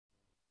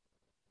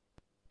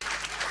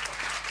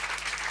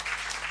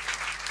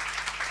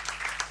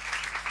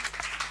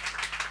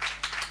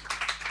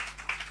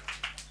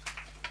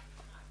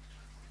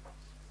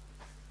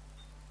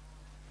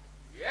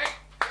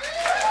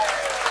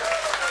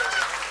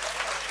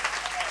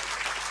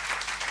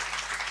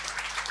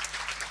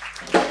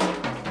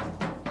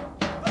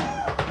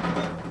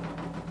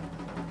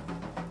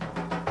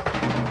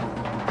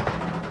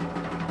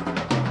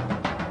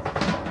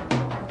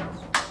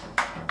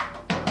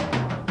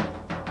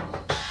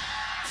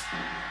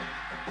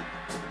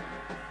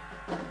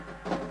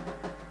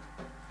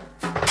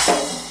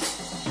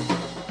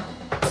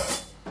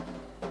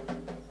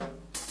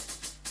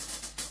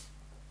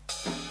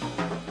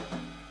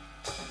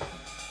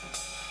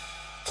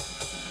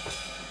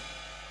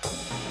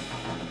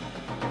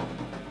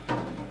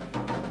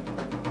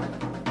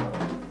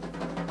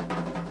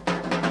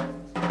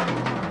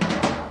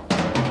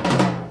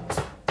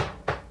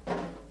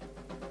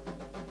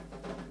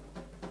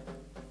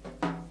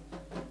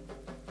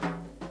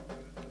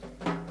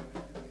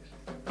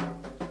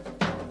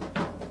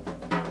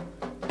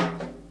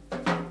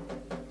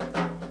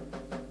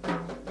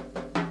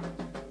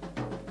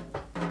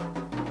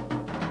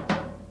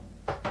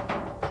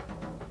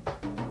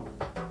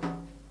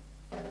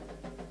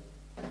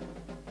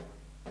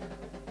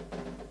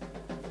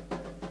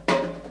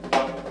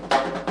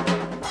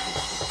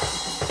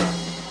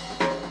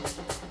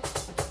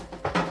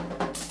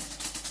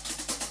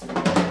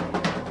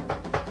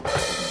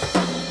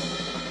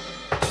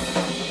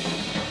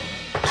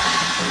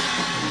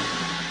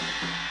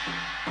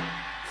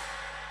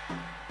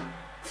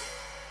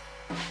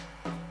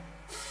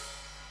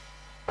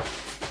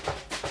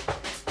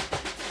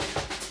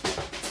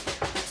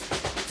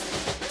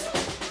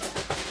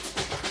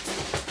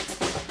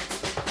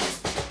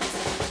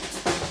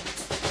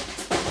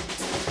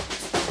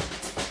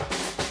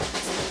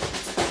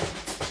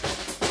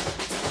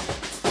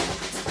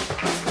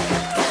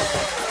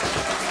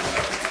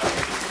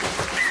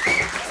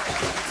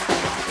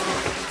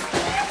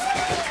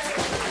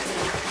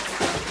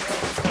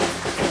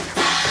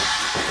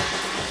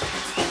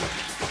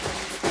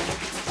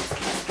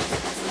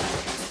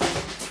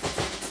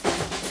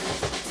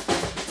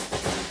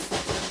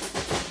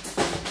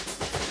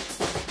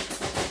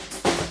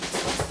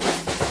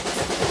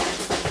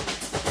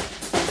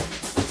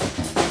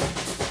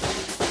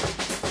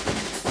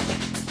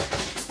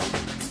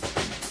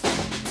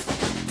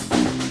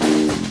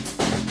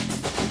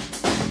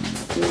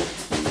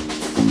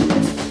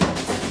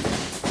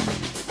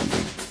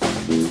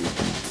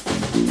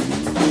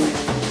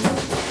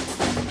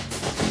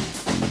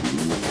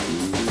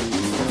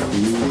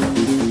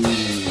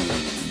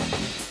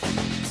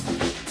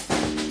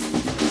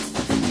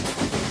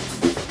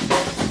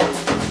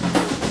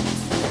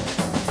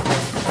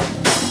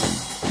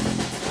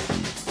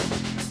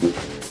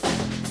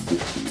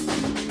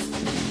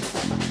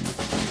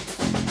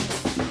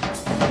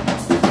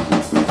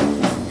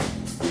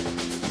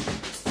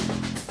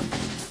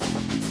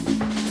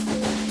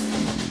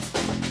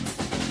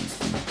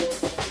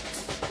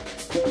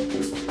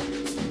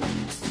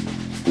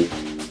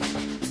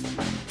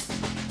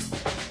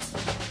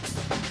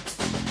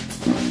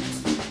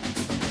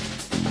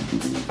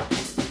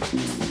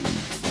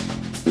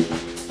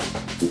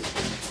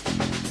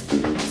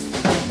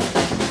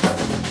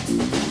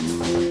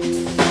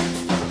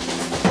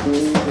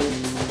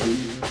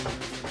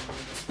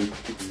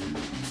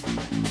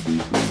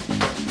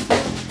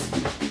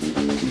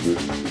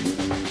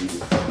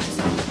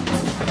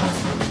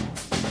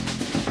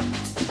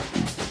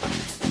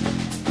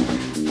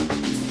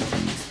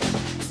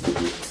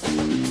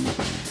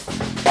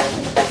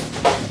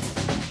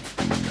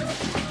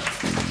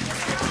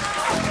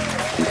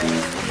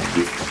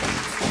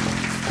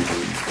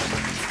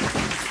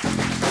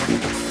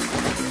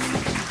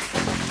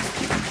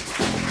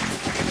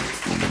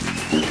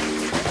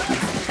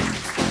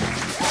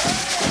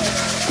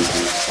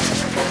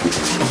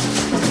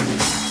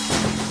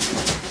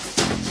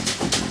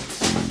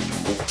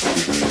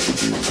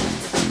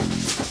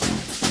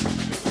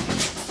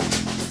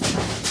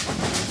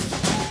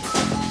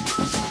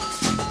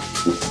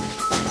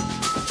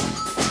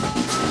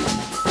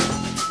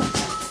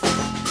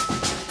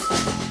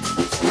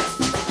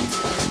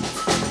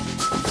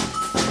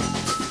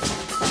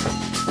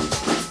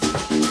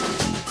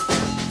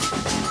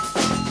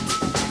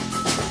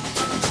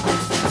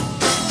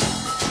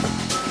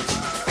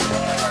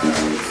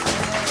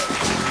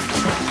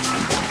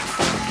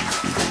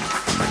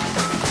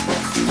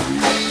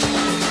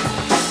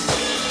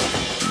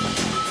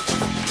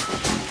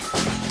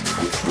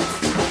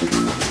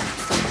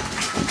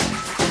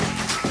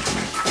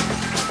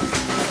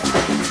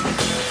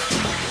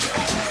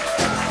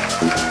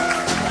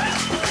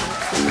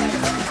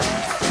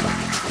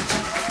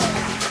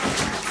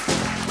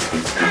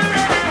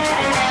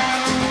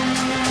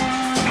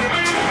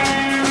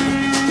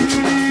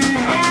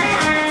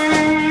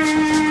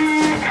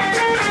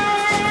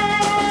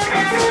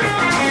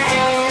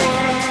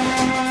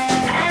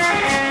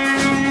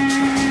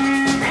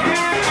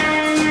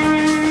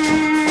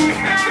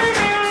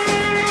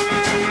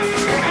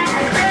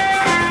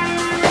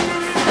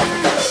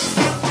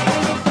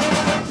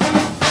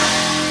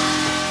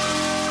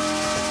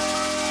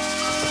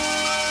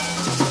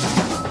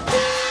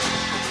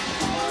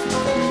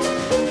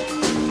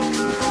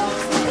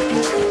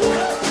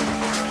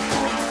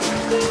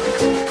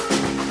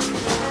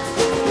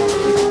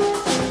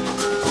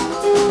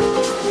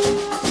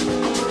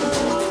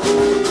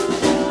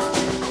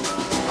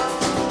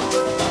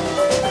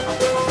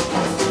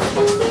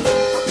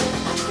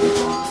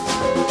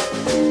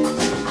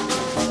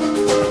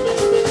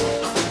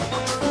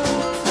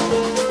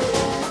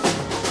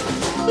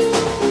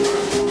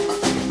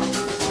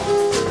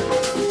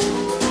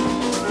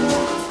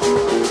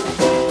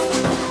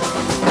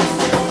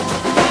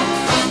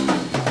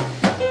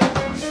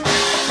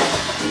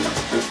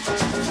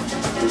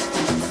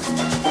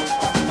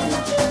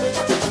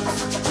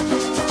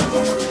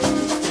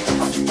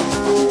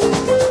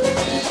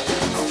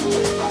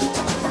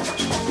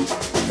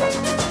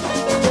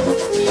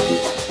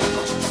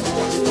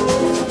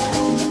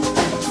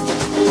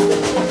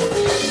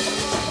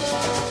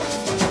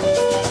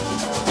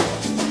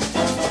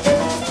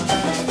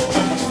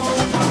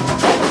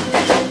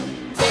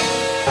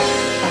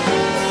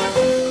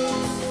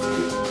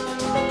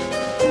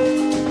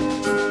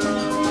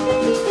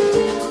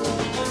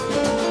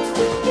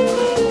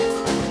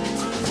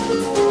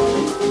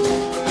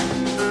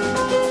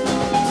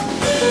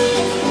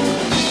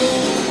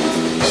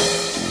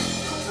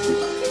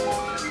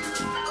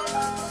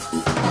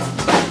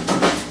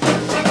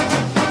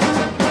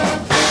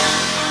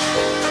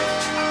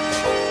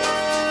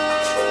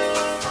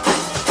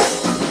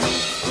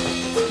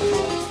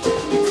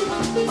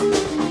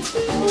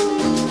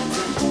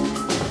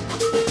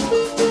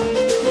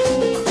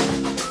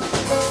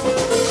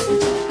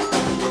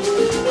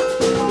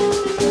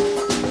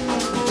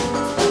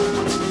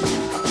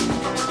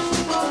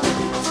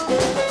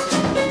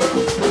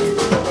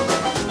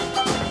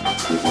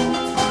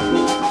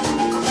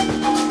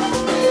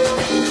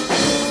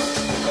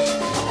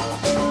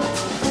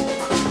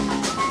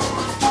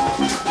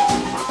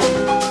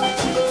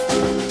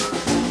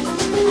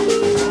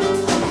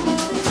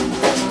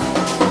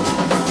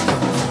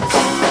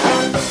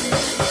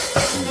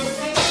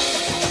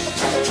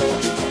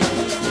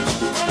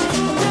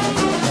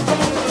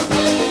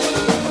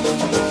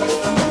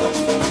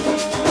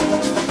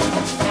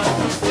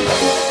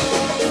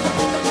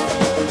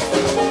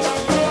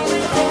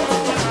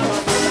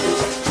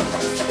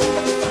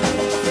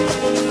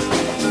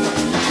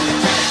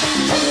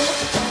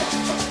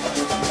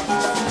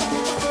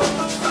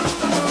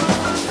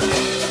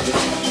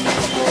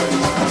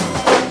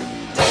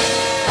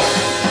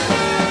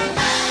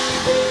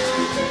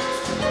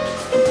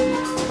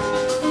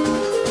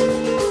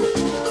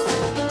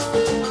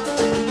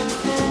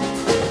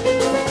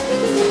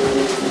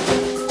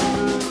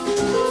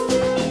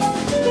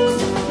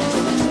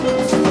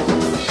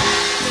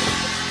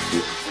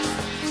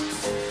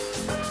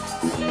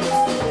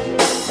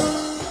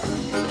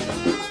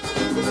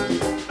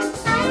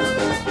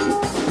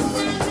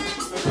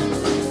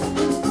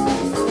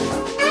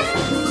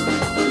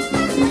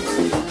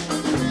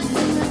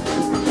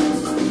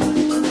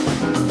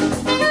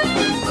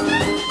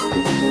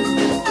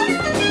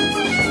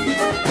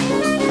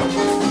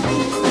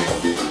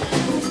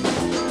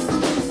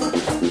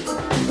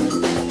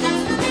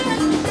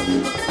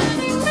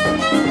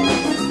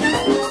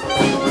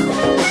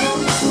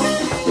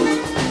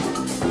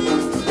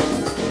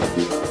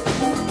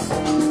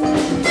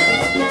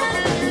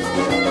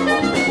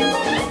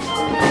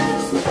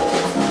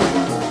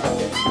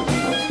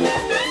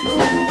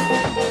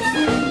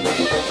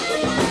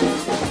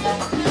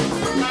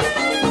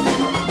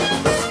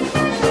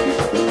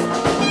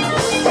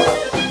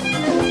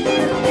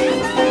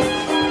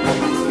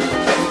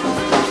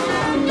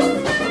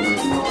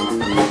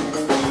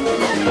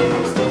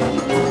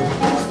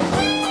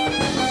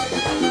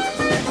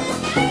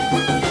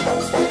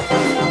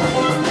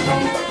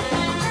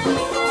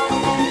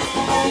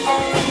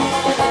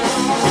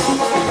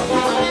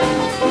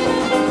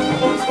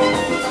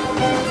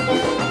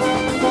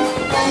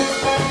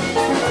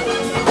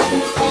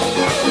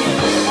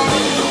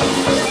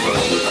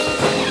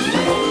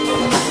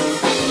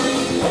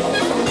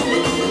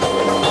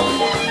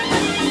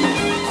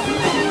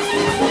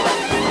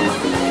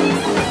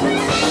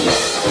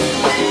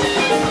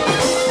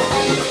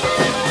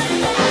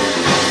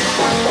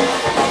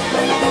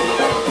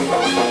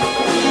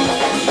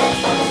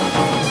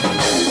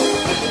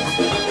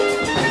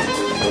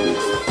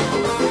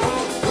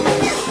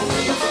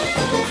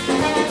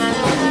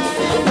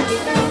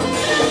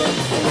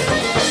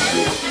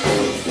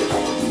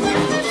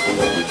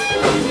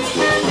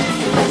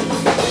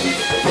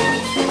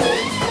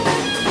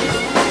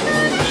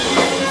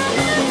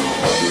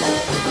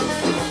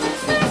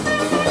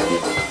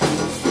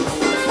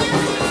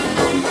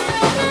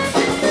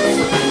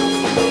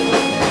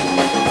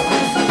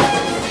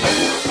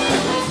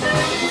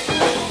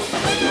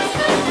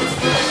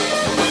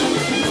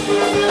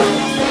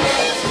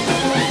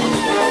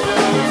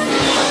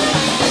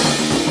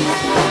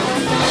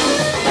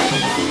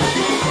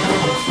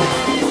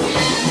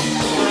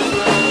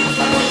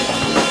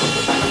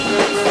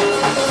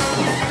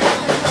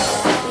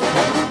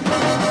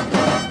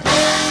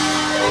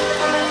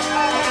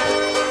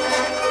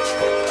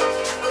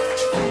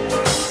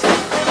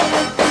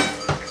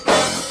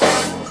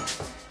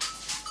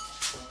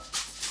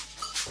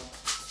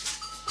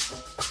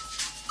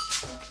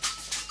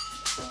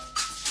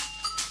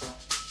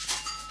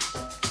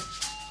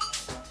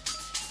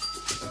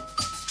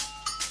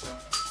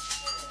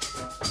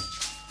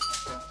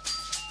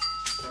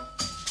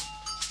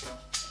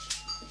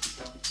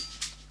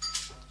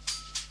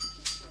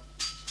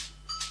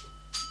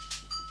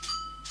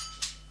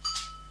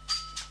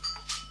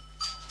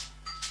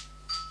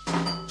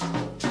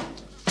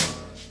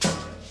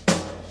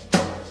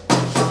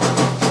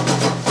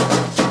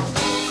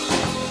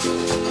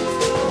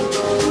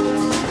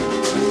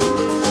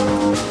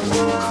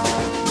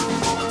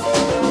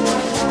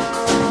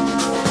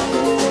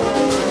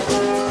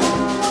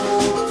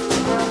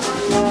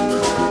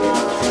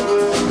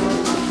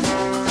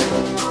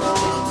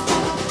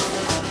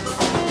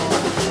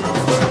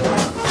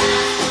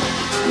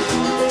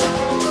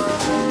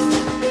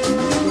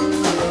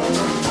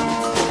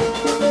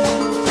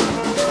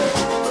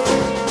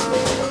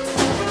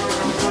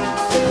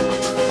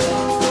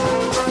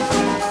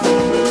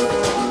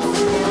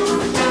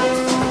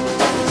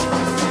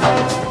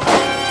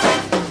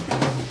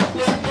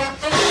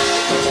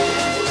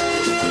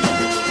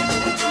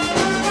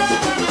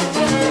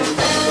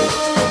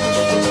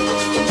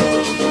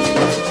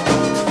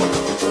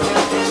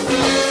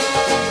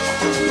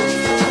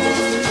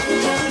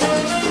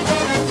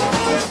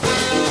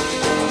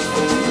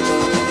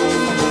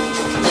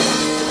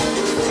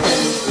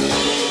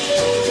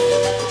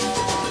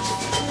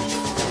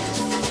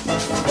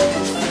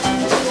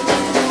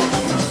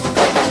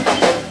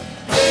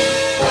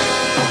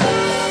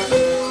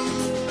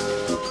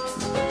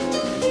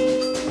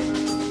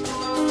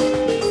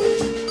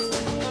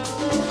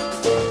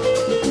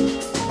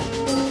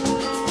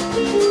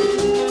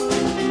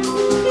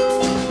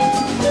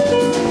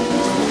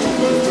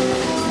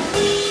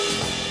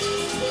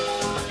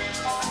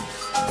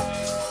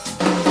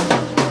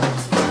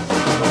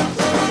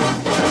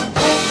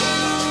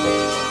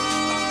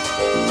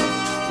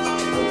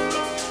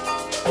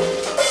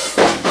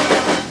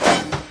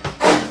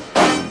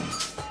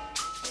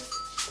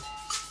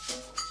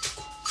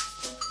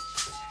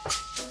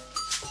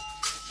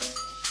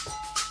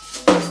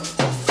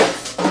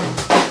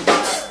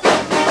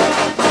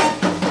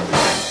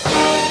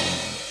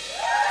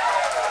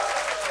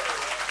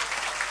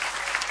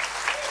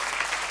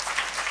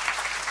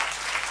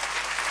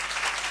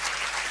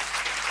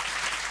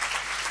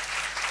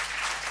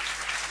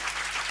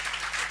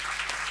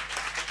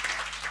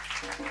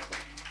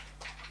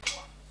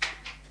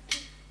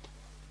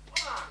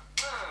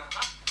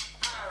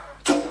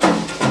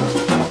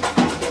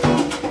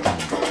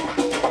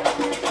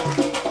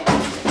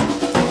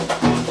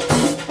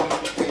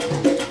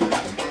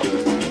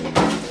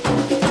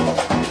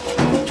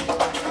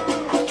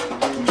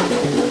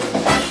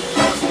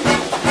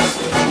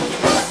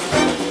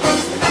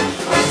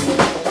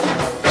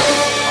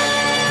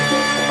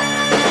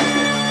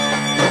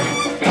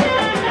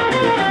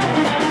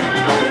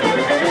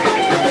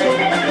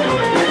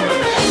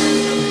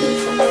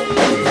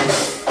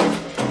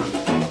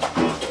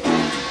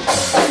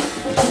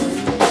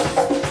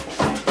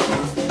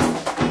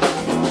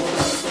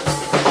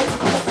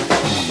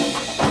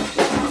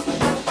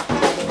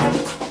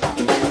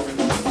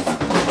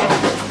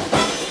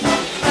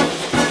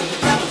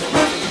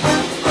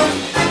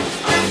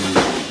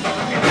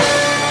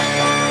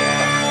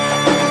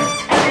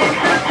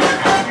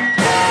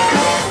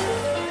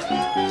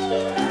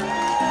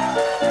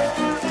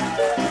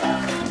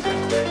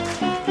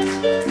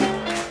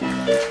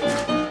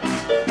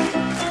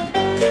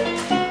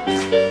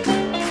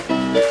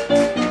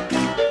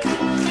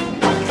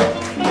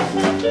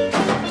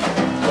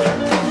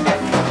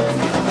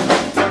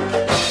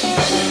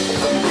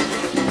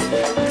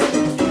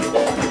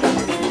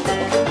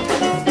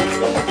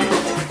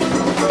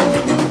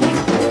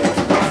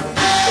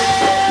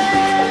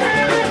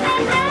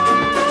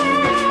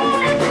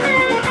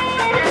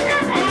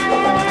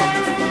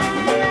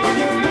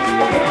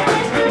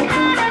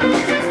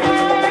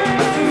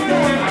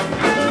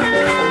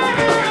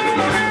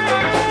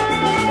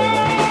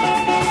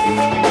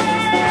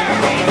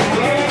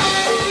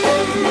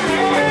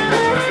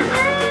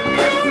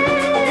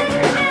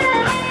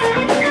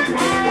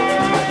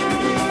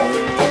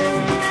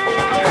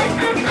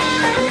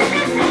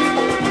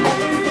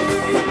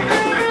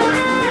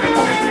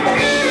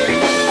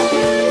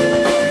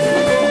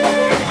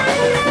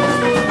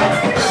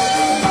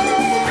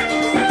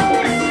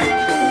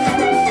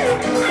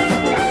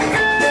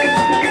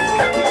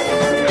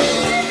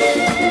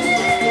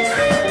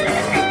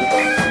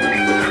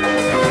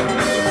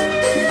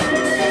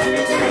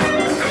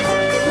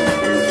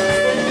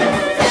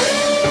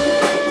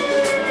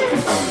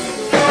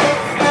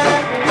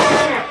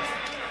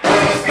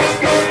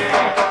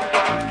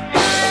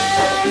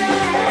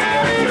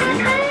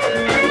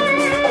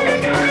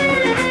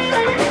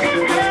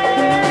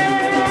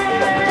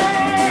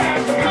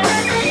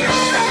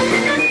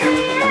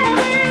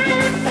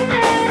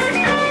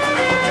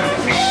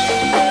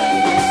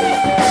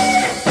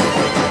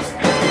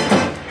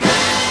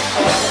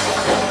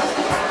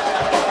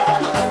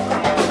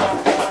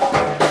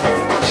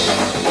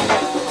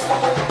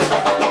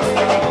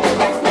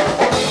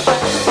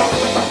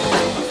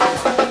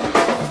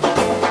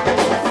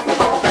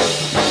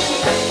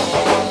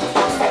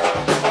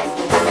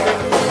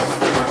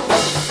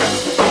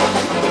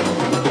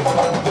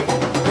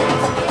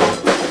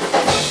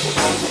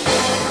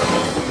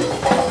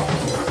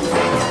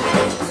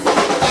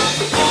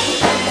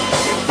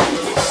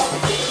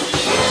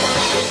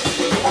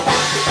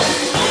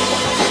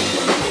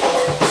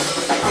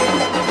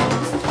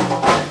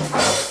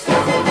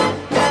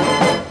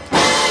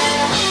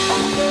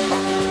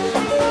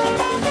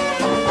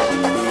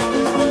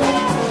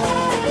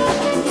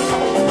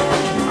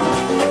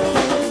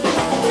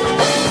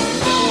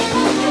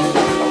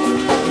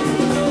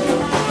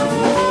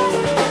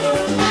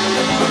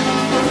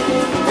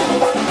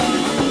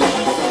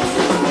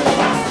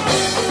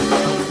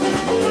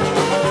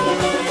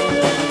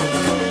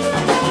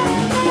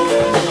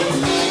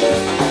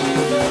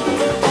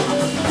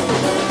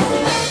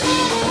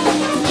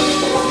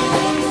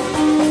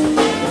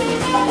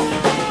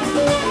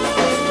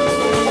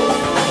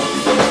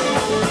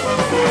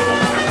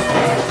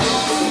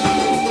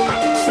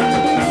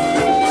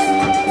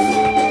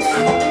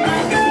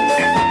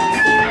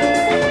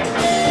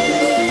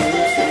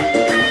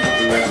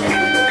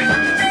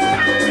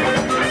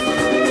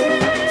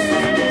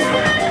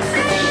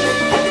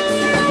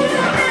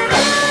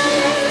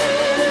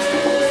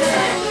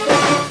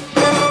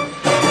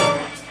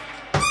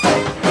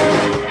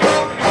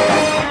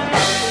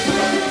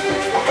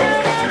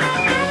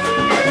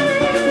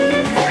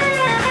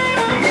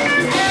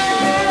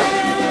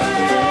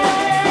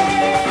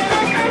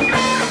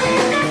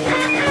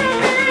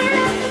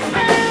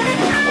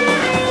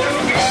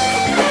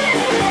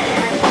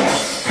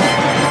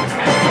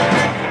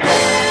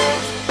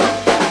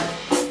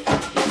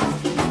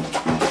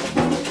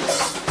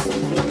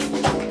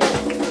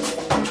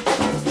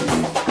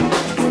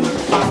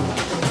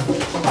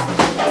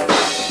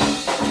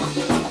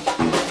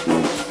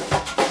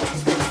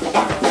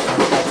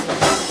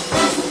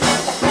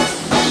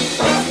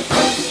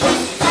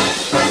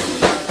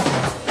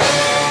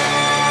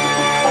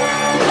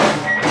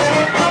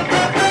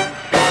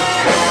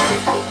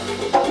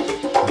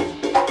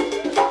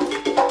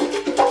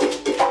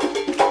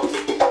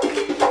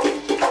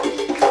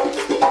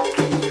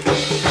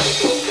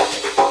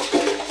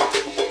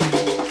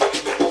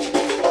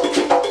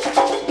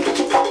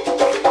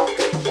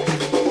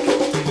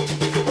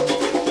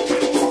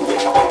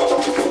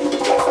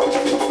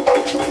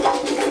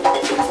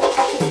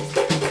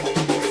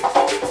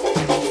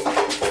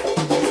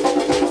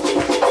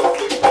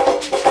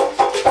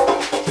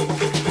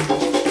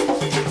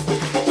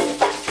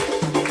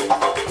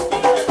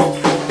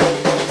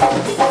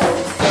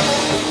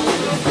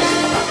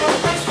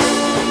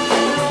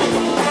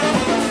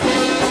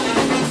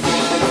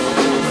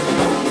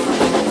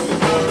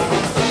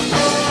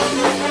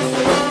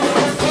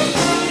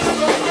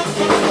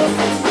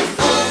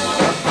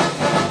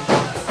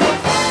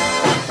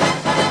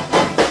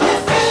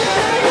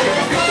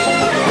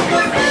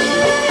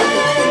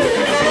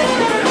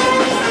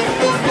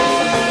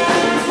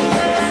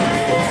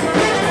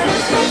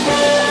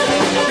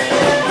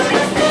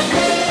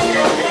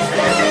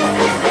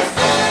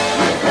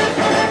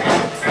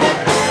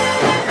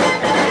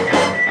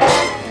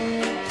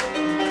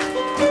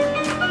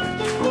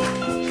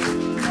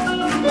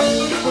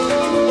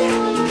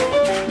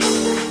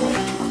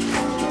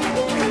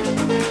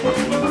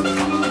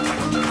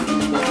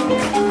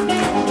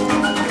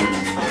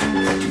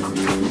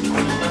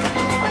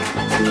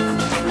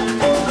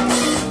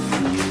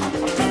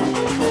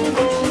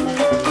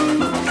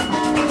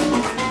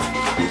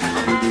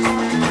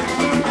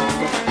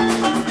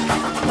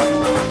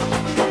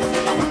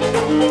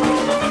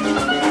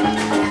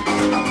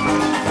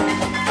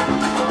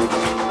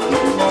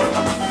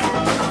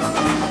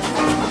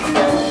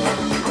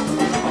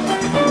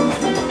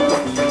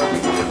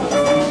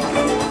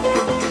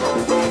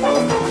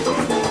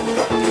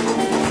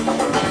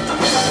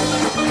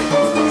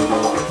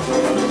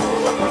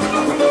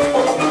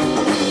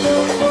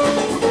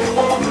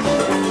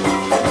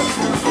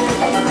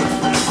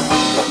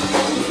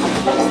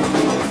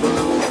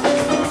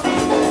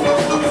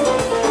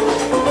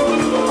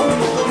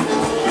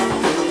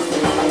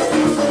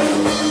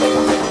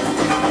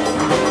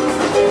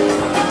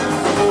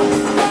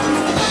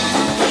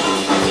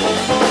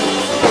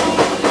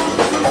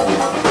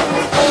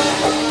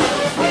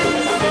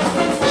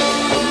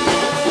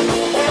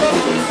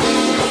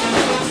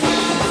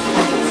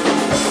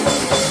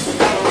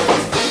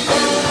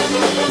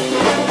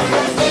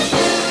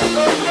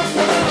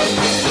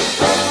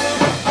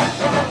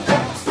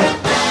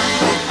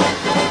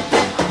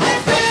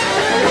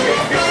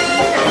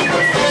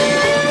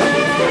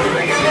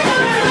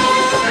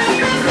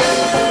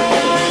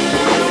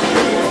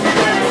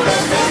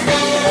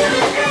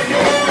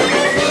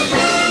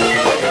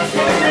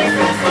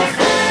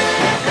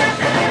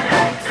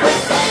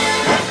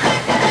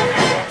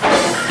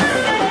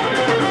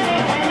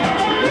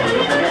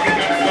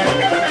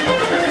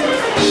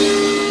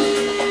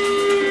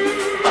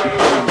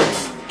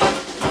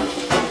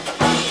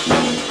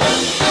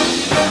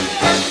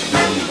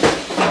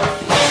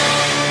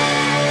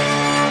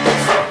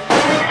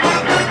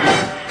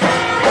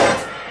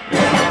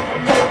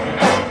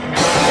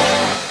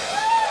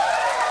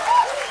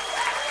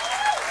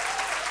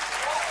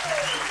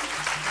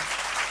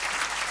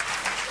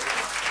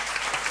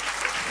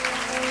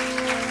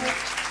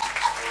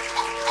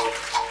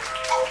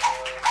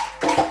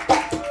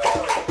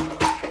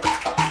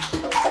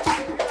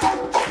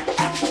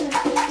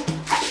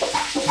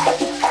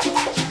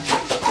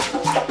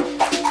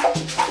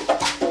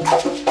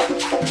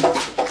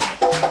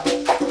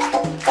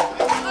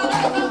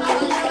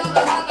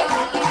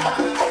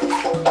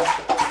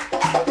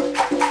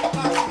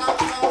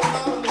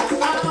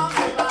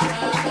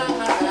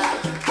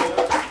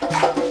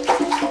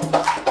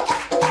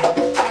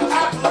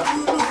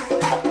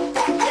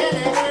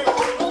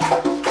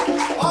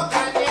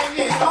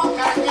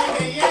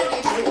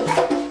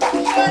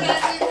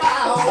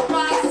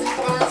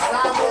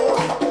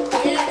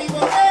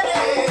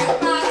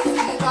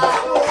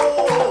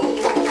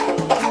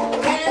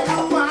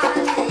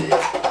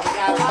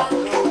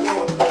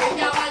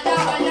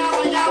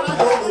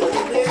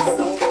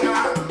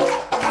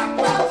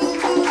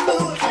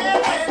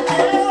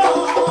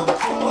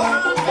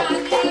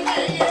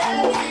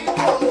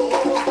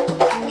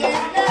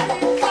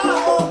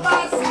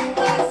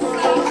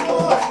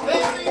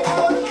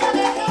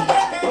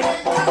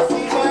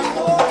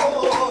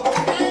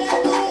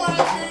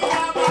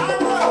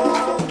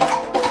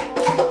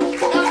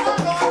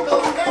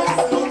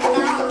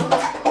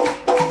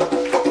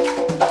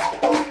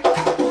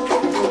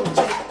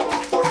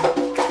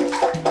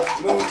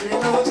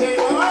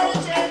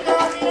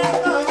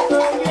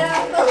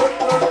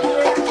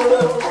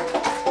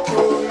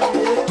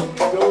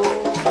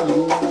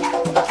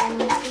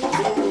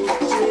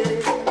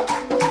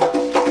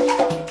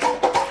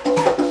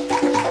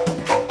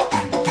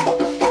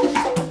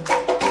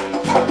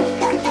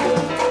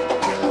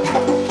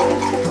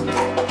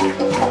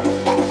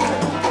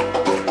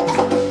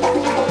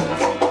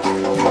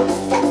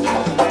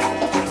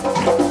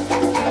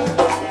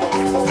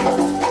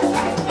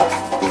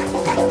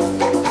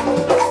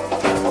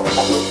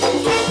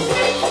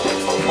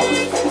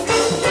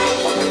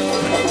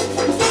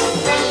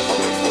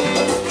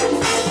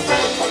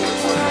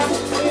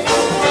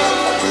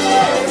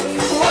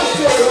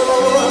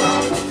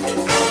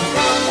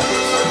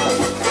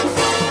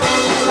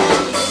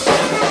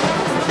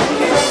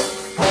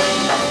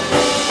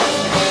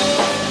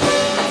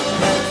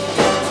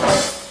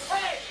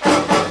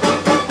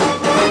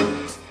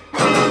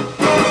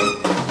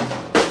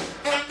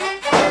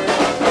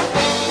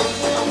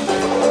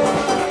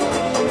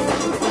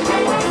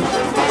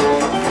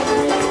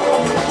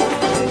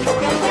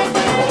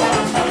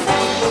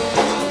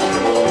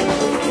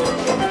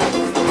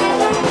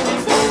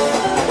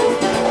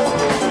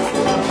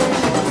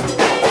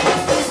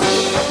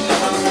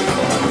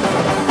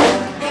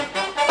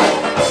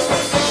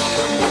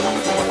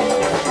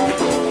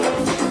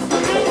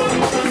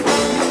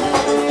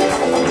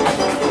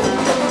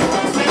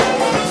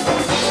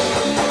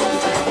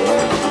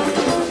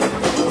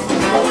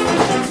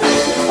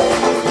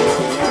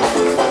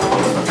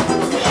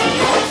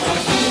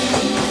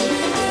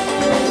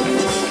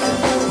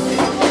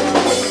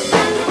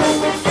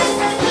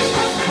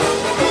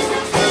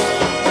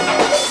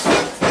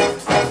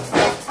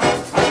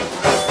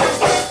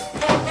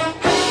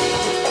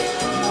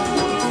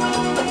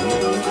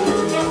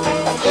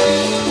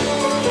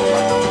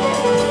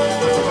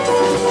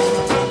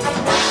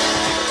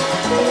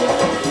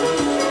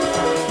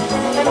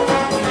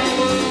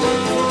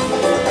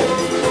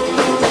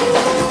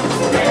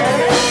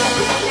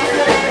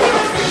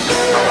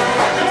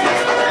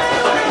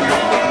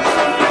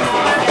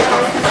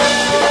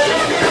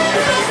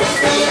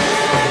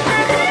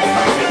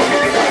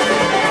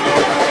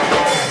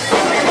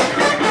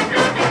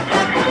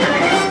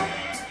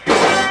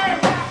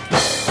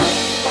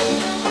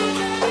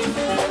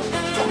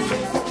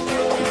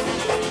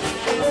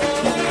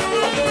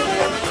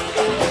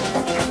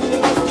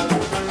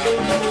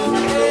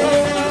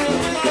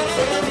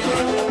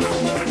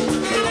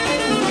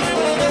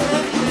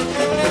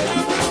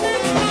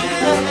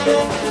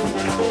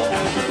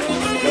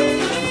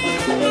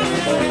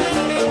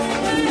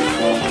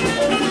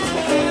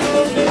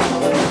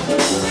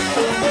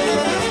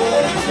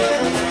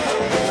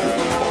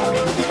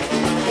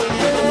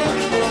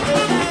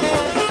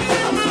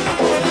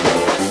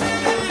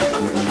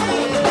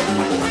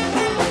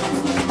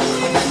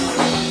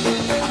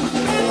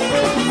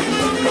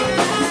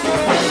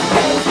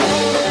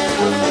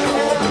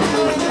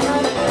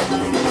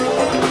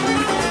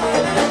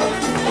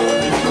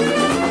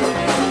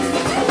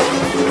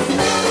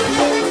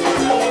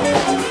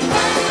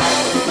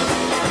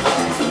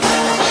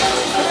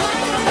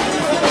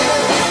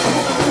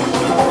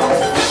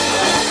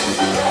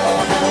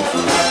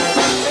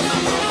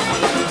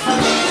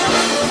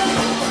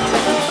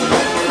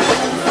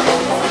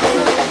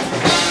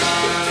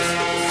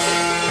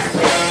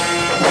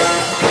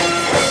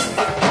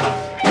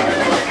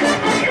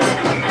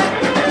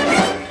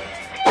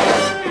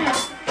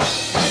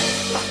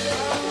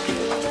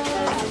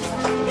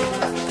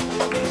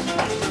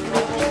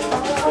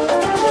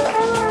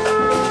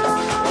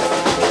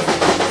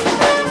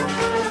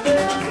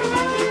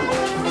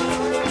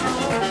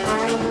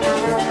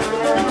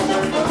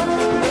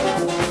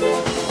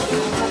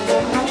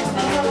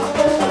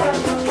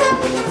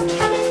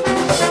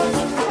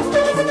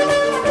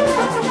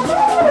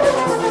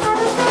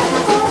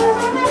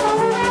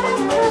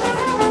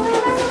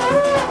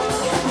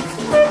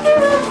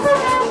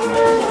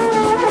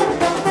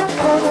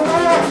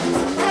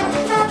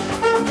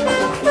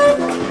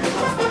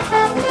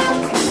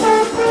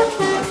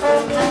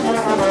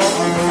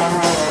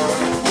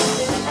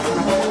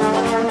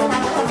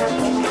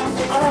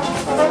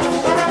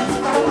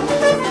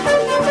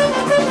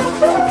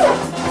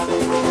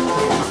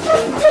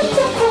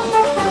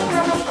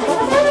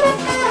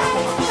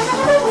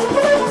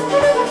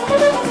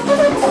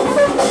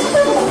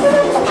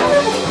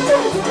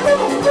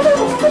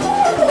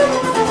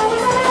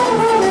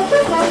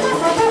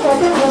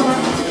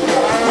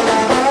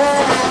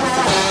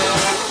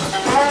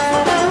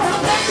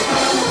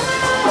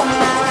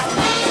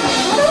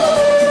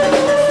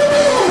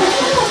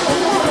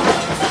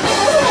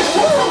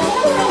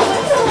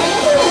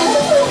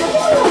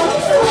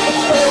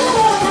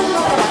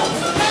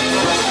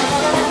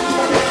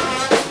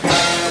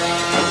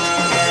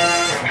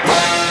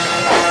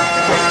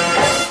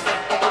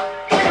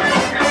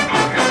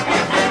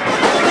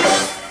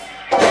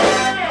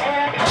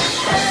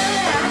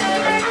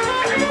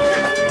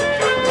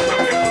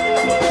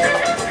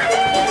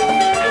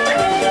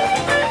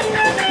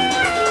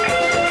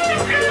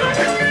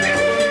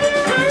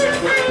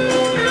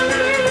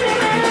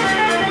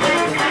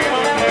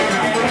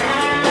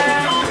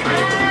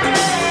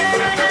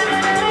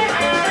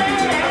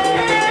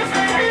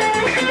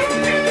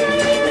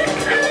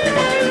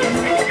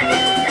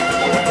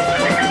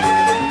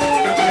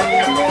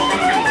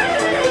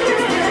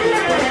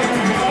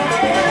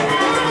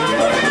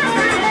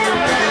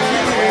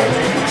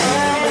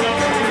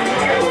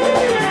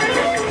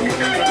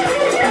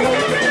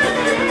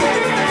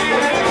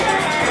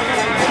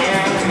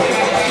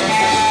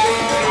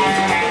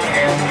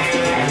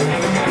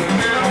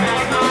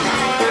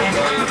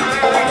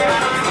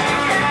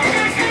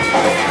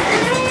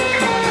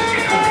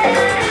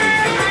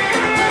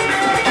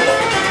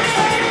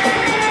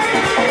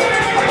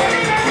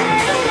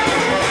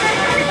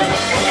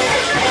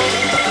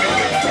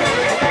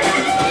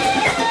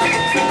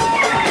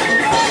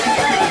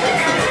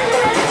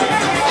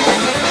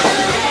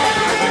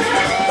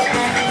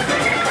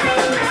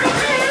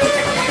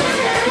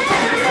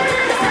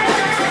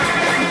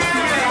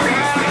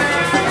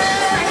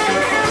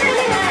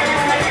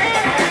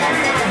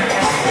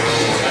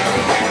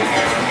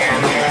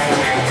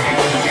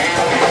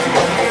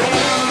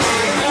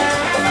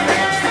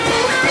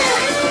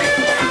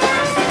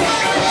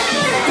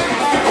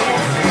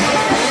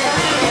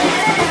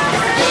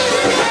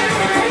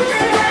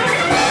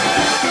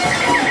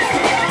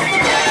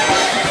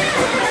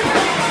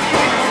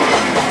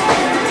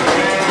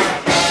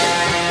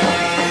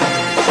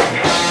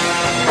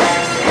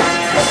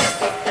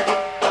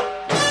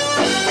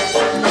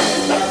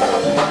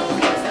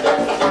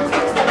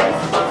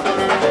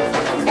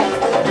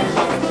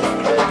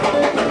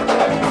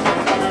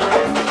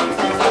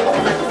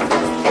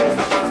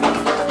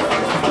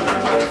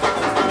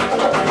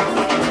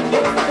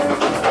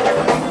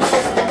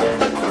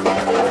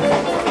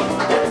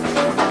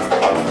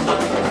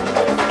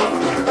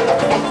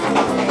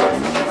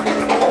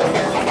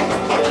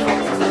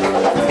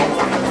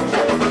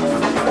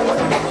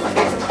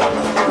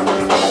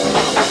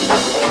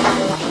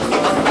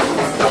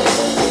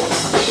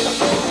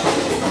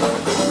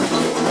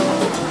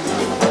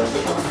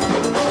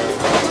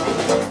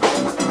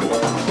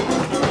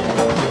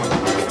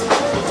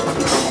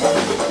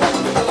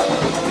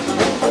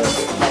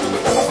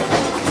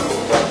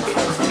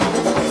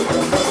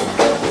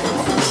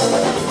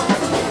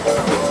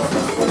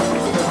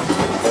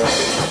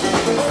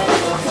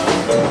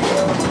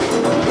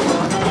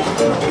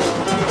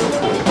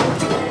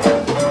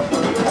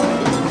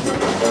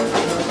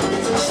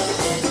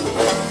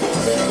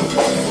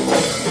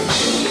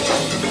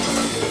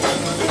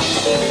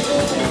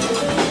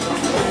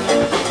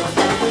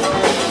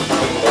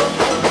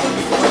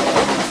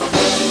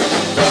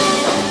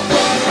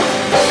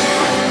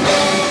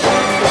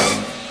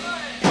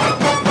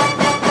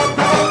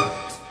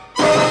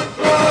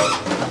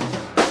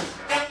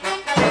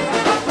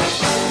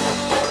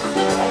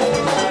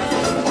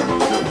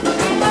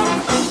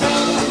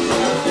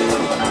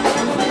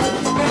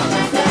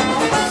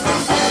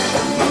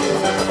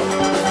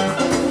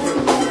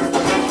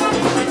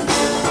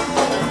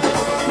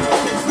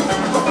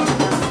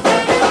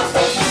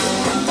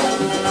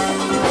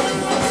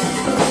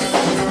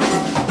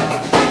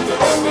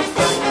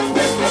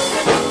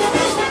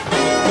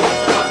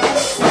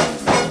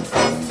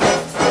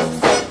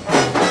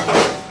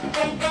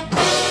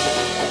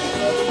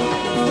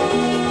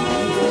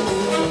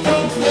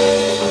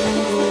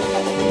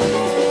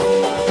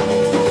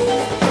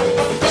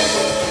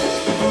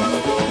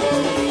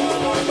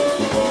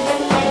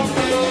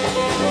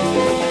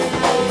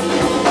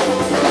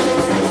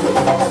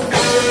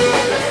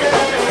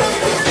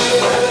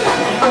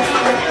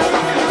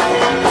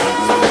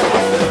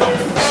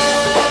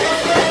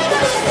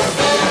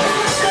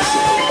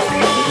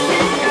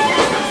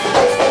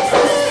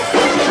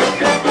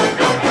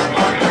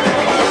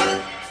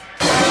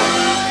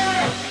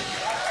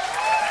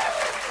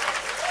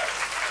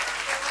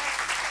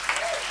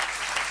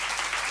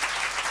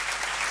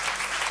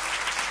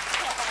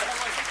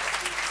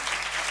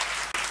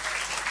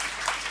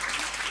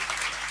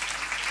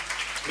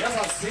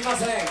さんすいま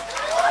せん。習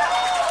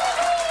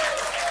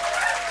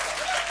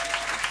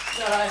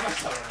いま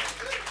したもん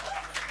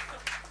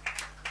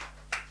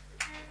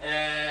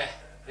ね。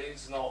連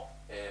日の、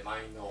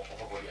満員のお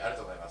誇りありが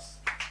とうございます。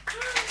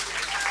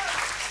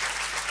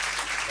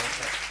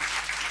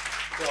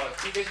今日は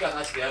休憩時間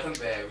なしでやるん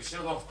で、後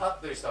ろの立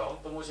ってる人は本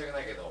当申し訳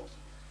ないけど、で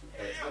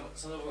も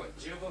その分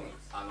十分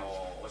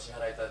お支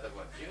払いいただいた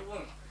分十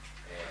分、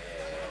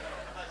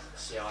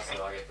幸せ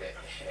をあげて、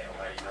お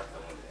帰りになったと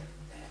思うん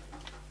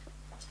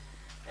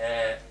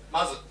で、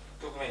まず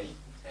1曲目に、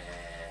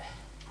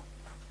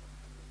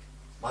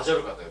マジョ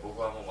ルカという、僕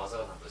はもう松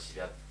岡さんと知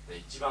り合って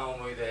一番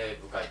思い出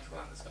深い曲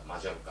なんですが、マ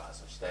ジョルカ、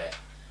そして、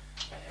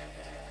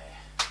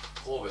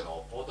神戸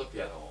のポート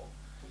ピアの、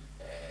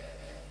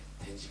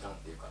展示館っ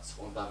ていうか、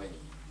そのために、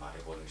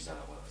レコーディングしたよう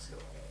なものなんですけ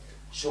ど、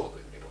ショーと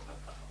いうレコードに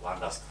なったワン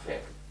ラストフェー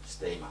ム、そし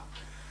て今、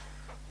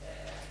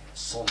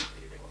ソンって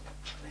いうレコードになっ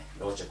たね、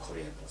ノーチェコ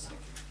リエンドさん、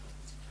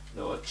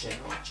ノーチ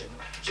ェノーチェノ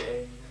ーチ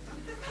ェ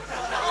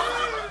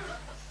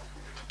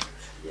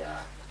い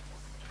や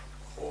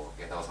こう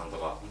下駄さんと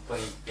か本当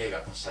に芸が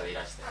達者でい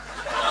らして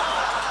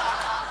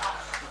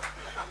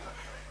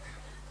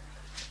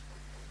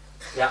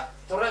いや、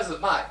とりあえず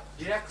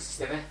リラックスし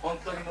てね、本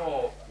当に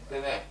もう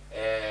でね、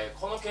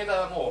この携帯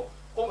はも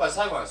う今回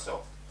最後なんです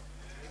よ。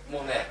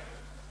もうね、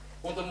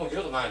本当にもう二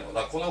度とないの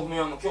だから、この譜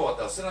面はもう今日終わっ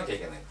たら捨てなきゃい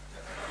けない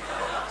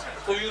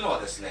というのは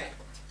ですね、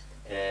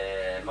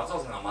松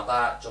岡さんがま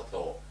たちょっ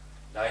と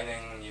来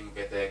年に向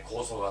けて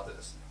構想があって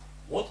ですね、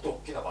もっと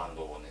大きなバン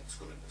ドをね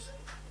作るんですよ。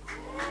だか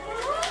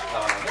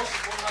らも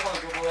しこの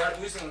中の曲をやる、ウ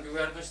ィスの曲を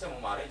やるとして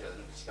も、アレンジは全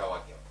部違う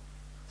わけよ。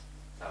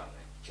だからね、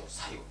今日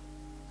最後、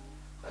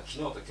昨日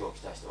と今日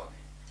来た人は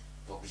ね、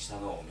得した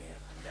のをおめえや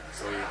みたいな、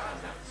そういう感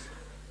じなんですよ。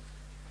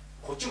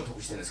こっちも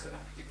得してるんですけど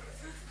ねっていうか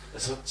ら、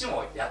そっち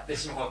もやって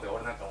しまうって、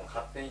俺なんかもう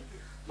勝手に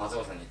松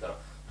岡さんに言ったら、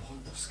本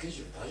当スケ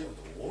ジュール大丈夫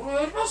と、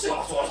俺やりますよ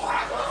松岡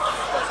さ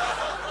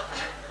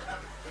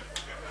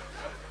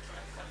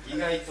ん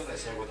意外とね、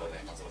そういうことを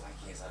ね、松岡さん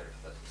気にされる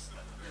方です。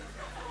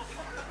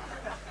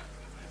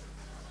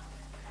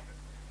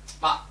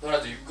とりあ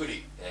えずゆっく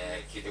り、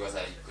聞いてくださ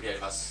い。ゆっくりやり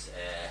ます。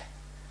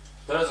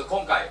とりあえず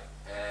今回、こ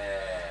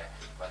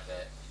うやっ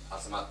て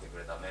集まってく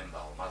れたメンバ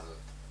ーをまず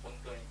本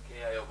当に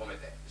敬愛を込め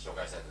て紹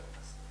介したいと思い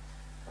ます。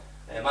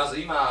まず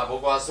今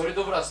僕はソリッ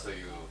ドブラスと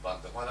いうバ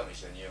ンド、まだも一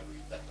緒にニューヨーク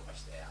行ったりとか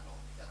してやっ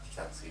てき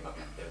たんですけど、今も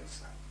やってるんで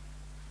すが、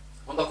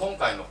本当は今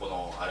回のこ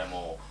のあれ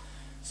も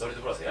ソリッ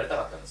ドブラスやりた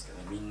かったんですけど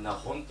ね、みんな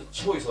本当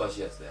超忙し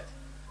いやつで、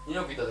ニュ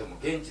ーヨーク行った時も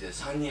現地で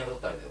3人雇っ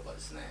たりとかで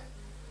すね、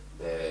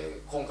で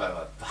今回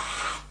はバー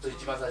ッと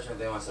一番最初に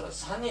電話したら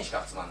3人し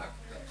か集まんなく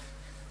て、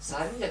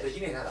3人じゃで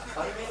きねえなら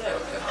当たり前だよ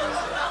みたいな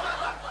話で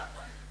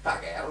バカ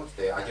野郎っ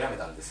て諦め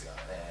たんですが、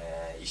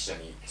一緒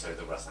にソリッ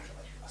ドブラスさんが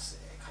やってます。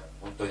彼も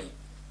本当に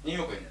ニュー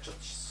ヨークにちょっ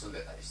と住ん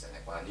でたりして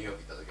ね、このニューヨ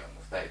ーク行った時はも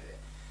う2人で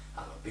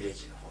ビレッ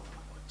ジの方の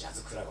ジャ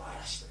ズクラブ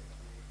嵐とい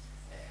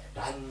う、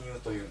乱入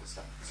というんです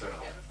か、そういう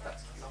のをやってたんで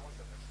すけど、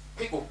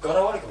結構柄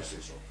悪いかもしれ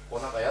ないでしょ。こ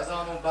うなんか矢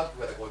沢のバッ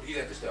グがこうリー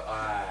ダーとしては「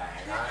あ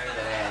ーいないん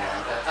だね」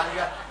みたいな感じ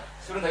が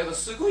するんだけど、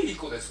すごいいい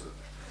子です。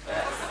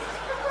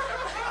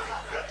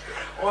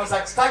音サ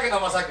ックス竹野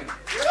昌邦、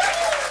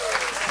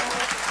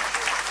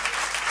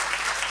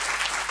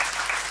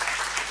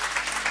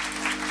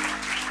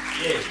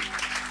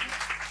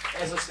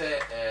そし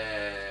て、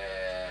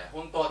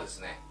本当はです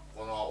ね、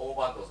この大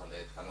バンドさん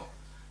で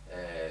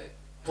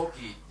ト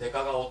キデ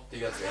カ顔って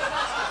いうやつが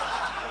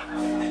いる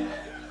んで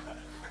すけど、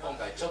今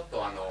回ちょっ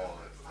と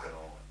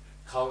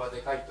顔が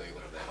でかいという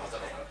ことで松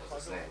坂さんと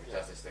ですね打ち合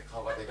わせして、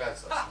顔がでかいや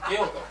つを避け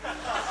ようと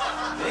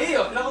ねえ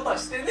よ、そんなことは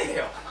してねえ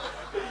よ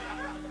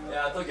い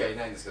や、トキはい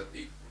ないんですけど、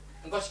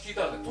昔聞い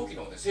たらね、トキ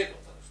のね生徒だ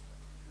った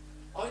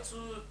んです。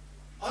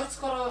あいつ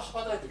から羽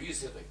ばたいてるいい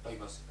生徒いっぱいい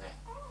ますよね。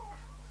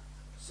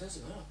先生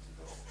何やってん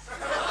だろ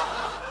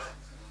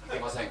ういけ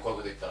ません、こういう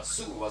こと言ったら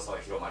すぐ噂は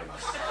広まりま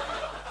す。こ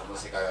の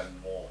世界は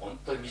もう本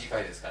当に短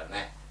いですから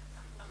ね。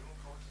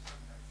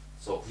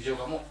そう、藤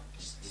岡も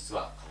実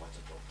は顔はちょ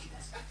っと大きい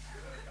です。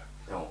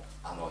でも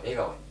笑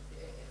顔に、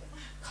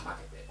かま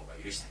けて僕は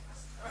許してありま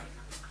す。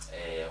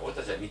俺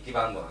たちはミッキー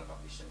バンドなんかも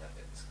一緒にやっ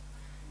てるんです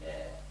けど、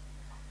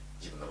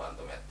自分のバン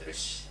ドもやってる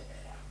し、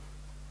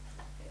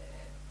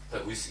ウ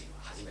ィスイン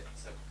は初めてで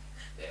すよ。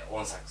オ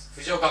ンサックス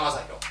藤岡正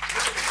弘、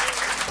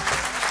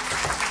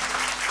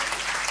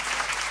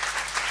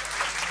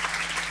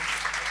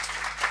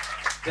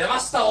出ま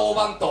した大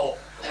番頭。本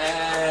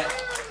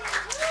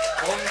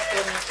当に、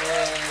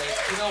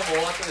昨日も終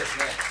わってです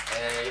ね、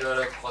いろ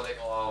いろここで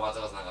こう松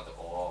岡さんがと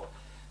こ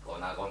う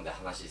和んで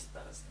話してた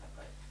らですね、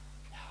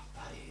やっ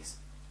ぱり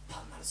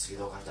単なる水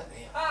道管じゃね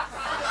えよやっ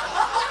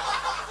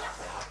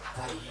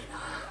ぱりいい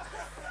な、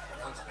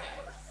なんか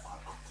ね、あっ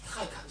た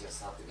かい感じが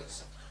伝わってくるんです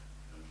よ。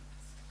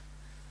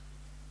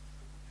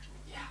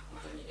いや本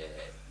当に、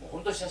もう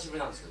本当に久しぶり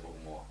なんですけど、僕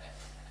も、も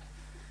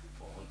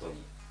う本当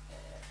に、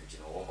うち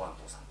の大番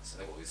頭さんです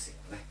ね、ご自身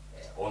のね、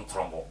オント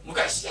ロンボーン向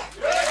井滋春、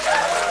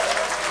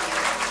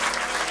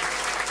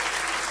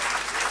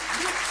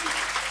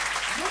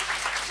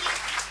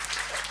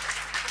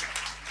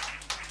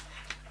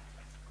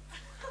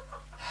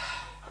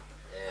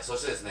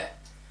してですね、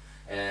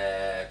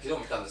昨日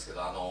も言ったんですけ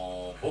ど、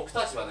僕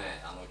たちは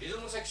ね、リズ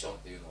ムセクションっ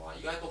ていうのは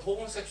意外とホ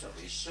ーンセクションと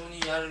一緒に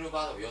やれる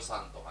場合の予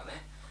算とか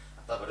ね、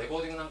例えばレコ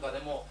ーディングなんかで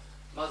も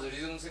まずリ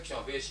ズムセクション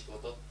はベーシックを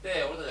取っ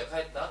て、俺たちが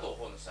帰った後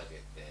ホーンの下で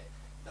行って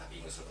ダビ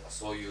ングするとか、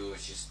そういう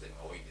システム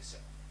が多いんです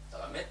よ。だ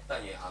からめった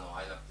にあ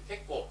れなくて、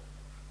結構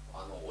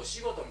お仕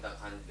事みたいな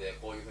感じで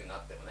こういう風にな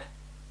ってもね、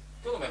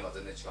今日のメンバー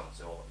は全然違うん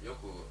ですよ。よ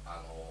く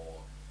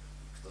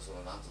そ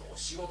のなんつうの、お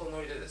仕事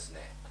乗りでです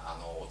ね、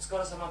お疲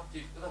れ様って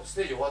言って、ス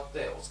テージ終わっ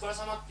てお疲れ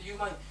様って言う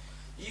前に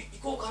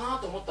行こうかな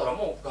と思ったら、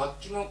もう楽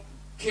器の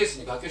ケース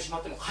に楽器をしま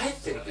っても帰っ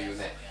てるという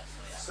ね、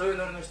そういう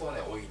ノリの人が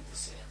ね多いんで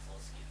すよ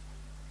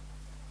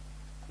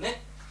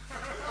ね。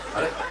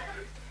あれ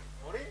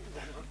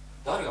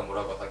誰が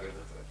村岡武尊だとか、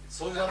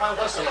そういう名前を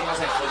出しちゃいけま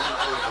せん、個人教育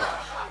は。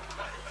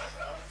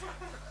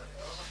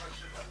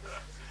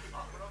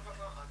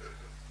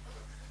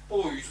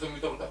おい、一度も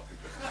見たことある。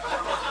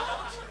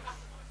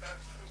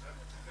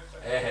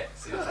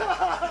すいません、思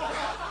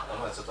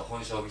わずちょっと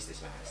本性を見せて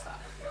しまいました。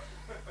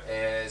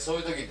そう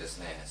いう時にです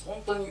ね、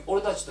本当に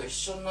俺たちと一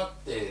緒になっ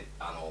て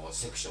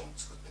セクションを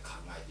作って考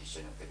えて一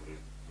緒にやってくれる、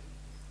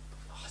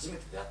初め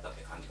て出会ったっ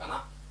て感じか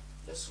な。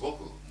ですご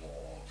く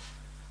もう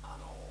好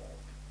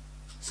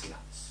きな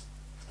んです。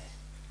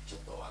ちょっ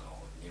と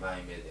2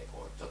枚目で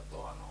こうちょっ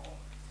と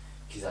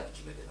キザに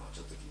決めてのち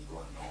ょっと気に食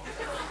わんの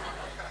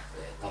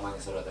たまに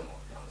それはでも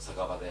酒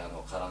場で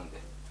絡んで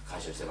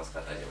解消してますか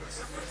ら大丈夫で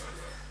す。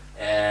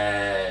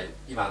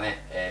今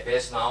ね、ベー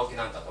スの青木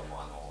なんかと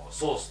も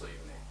ソースという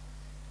ね、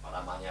ま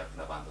だマニアック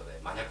なバンドで、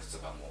マニアックとい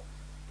うかも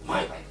うう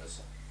まいバンドです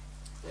よ。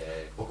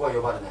僕は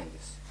呼ばれないん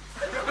です。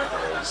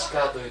石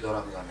川というド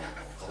ラムがね、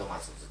門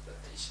松をずっとやっ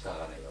て、石川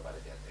がね呼ばれ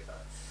てやってるから、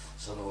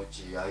そのう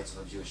ちあいつ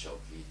の住所を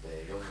聞い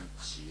て、夜道で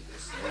すね、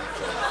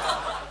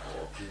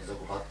金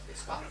属バットで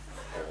すか、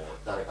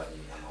誰か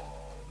に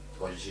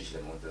50cc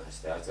で持って走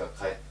って、あいつが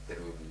帰って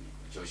る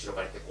道を後ろ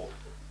から行ってこう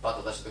バ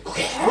ット出してゴ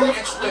ケー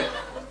ッつって、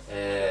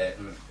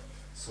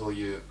そう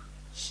いう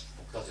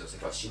僕たちの世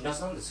界は辛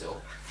辣なんですよ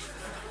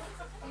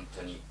本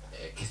当に。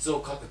ケツを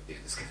かくっていう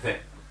んですけど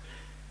ね、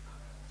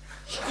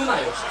引くな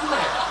よ引くな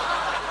よ、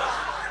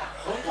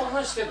本当の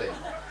話してんだよ。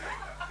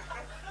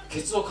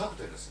ケツをかく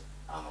というんです。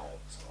その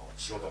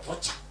仕事を取っ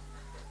ちゃ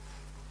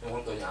う。でも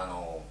本当に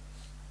本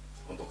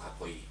当かっ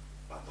こいい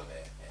バンド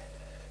で、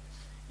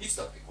いつ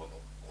だっけ今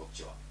度こっ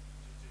ちは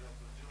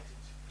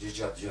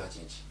11月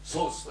18日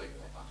ソースというね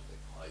バンド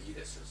で、いい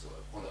ですよ、すごい。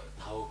今度は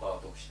タオパ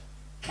ー特集、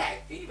かっ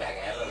こいいバカ野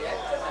郎やっ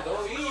たらど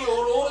ういいよ、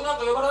俺なん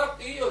か呼ばなく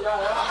ていいよ、じゃ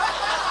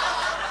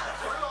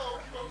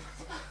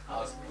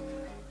あ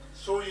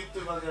そう言って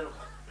呼ばれる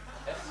か。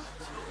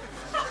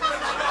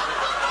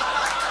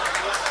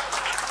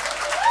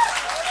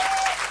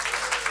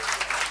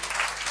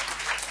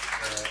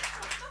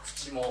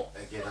口も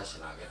芸達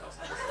者なゲタ夫さ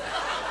んですね。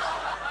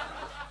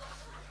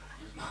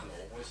今の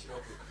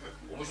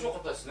面白か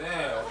ったですね。面白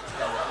か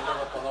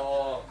ったな。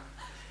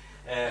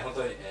本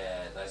当に、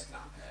大好きな、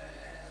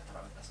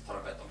トラ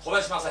ンペット小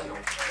林正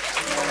弘。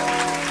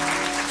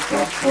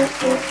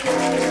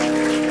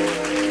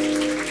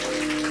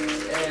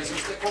そ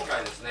して今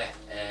回ですね、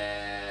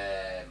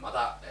ま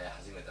た、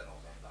初めての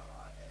メンバー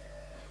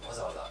が、わ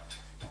ざわざ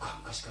僕は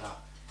昔から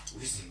ウ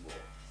ィスリングを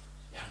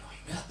やるのが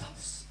夢だったん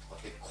ですと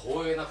かって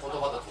光栄な言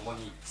葉ととも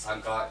に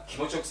気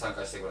持ちよく参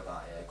加してくれ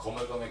た、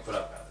米米クラ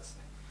ブからです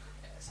ね、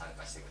参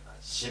加してくれた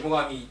下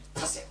神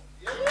達也。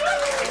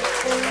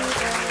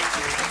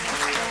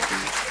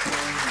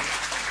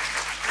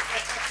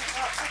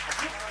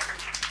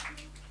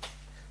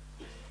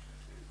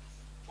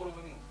これも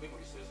メモ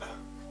リーしてるんです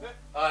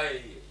か。は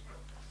い。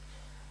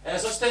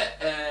そして、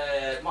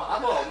あ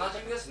とはおなじ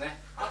みです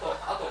ね。あと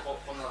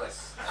こんなで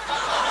す。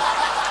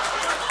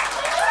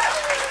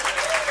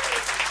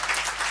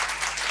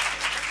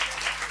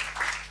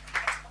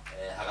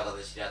博多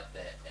で知り合っ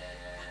て、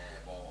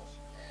もう、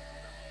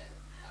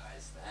長い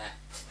ですね。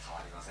変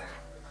わりません。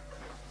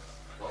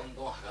どん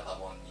どん博多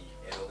門に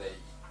江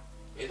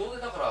戸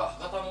でだから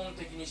博多門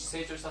的に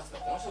成長したって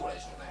のはこの人ぐらい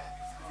でしょうね。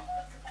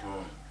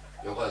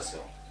よかです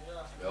よ。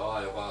いや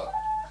ーよか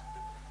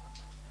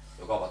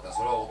った。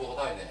それは男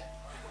だよね。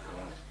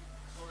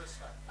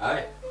は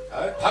い、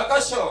パーカ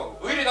ッション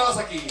ウィリー長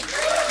崎。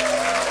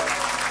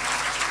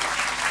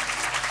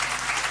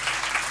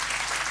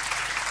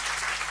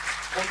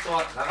本当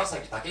は長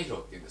崎武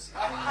弘って言うんですよ。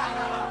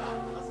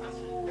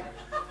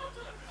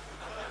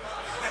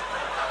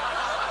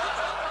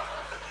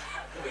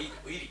でもいい、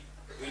ウィリ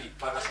ー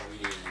パーカッションウィ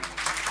リー。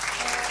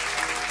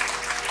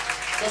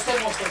そして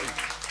もう一人、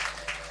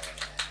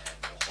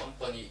本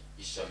当に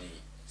一緒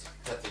にずっ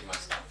とやってきま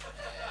した。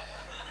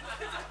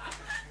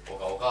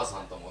僕はお母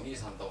さんともお兄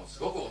さんともす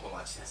ごくお友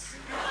達です。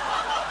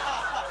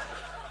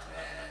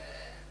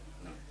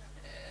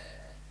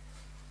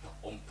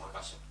音パーカ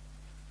ッション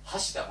橋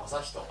田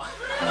正人。音パ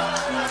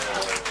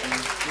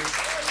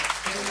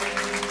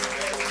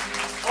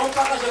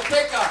ーカッションペ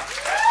ッカー。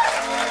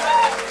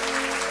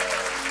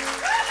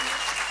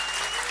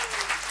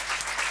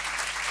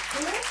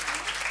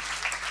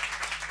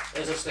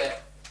そし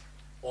て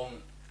音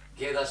ギ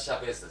芸達者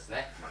ベースです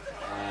ね。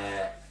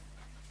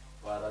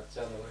笑っ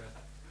ちゃうのこれ。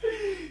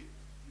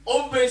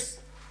オンベー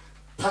ス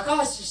高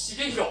橋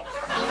茂弘。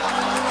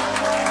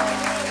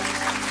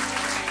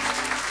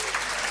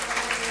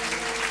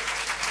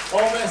オン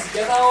ベース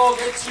ゲタオ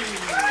ゲッチー。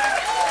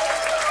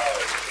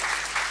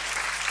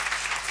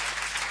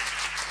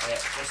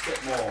そ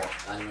してもう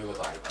何も言うこ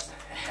とはありません。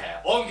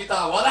オンギタ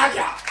ー和田アキ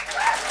ラ。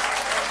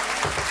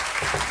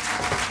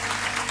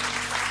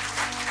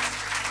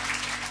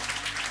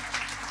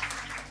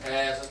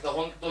そして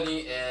本当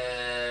に、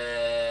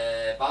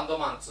バンド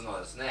マンっつうのは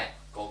ですね、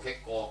こう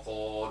結構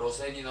こう路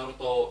線に乗る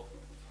と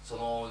そ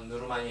のぬ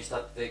るま湯に浸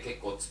って結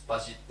構突っ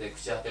走って朽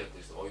ち果てるって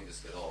いう人が多いんで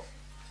すけど、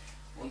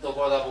本当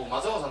これは僕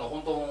松岡さんの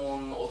本当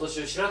のお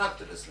年を知らな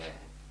くてですね、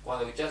この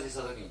間打ち合わせし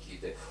た時に聞い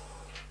て、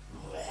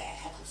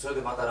それ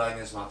でまた来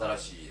年その新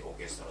しいオー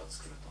ケストラを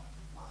作ると、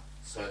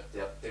そうやって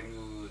やってる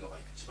のが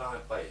一番や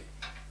っぱり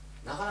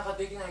なかなか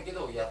できないけ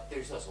どやって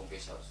る人は尊敬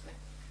しちゃうんですね。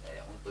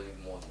本当に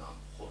もう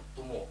本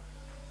当も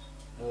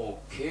う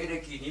経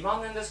歴2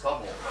万年ですか、もう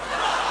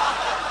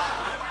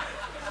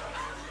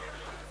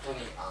本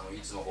当に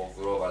いつもこう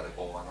グローバルで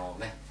こう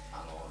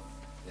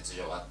熱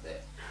情があっ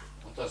て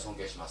本当に尊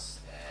敬しま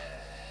す。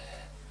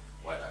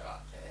我らが、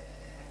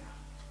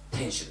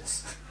店主で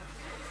す。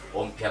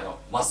オンピアノ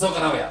松岡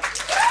直也。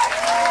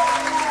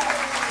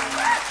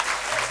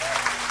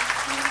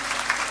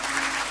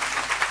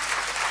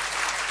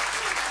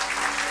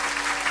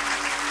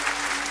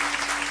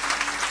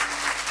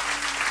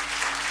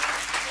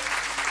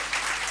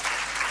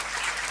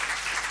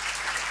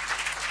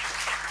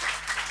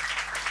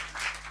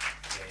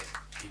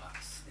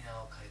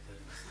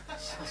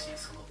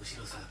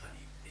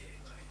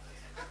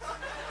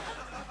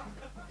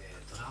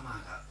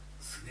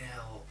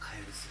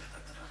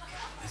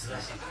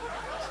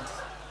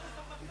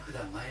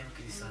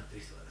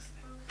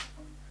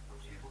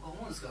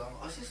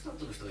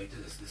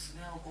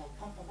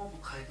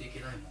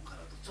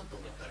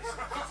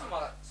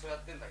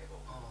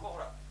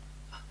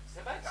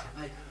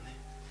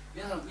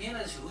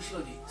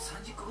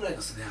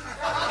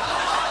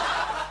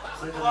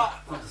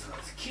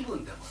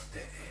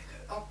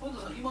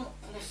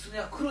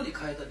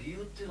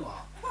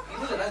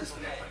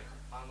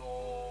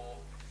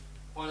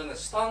これね、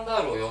スタンダ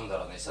ールを読んだ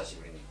らね、久し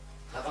ぶりに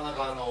なかな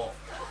か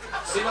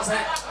すいません。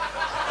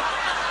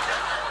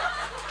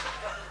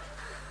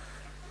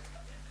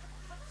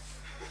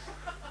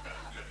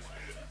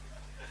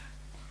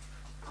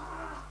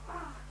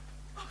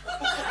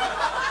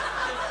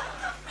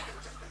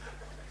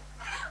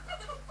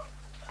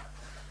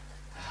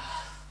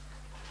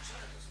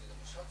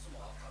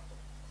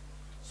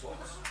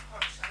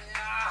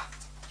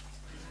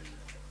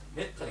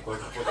めったにこういう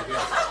格好できないで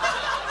す。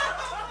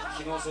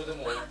昨日それで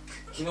もう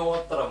昨日終わ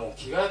ったらもう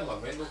着替えるのが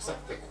面倒くさ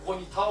くて、ここ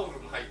にタオル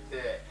巻い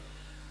て、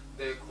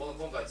で今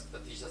回作っ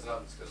た T シャツがあ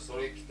るんですけど、そ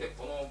れ着て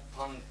この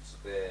パン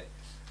ツで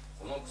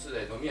この靴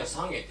で飲み屋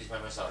3軒行ってしま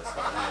いましたです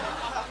からね。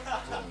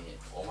本当に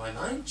お前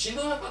何ちん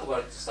どんやかとか言わ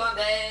れて、スタン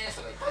でーす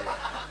とか言って、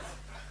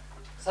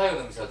最後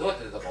の店はどうやっ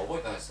て出たか覚え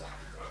てないですよ。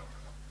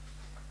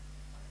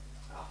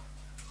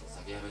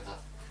酒やめた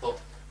と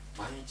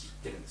毎日言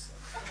ってるんですよ。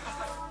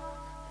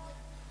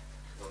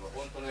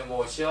本当ね、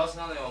もう幸せ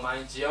なのよ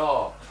毎日よ。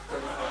もう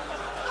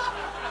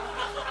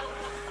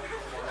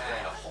ね、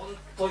本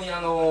当に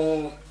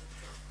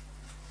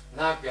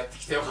長くやって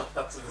きてよかっ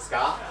たっつうんです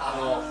か。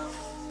も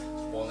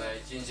う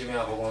ね、1日目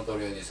は僕のト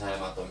リオに狭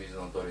山と水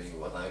野のトリオに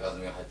渡辺和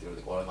美が入ってくるん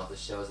で、これまた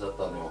幸せだっ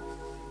たのよ。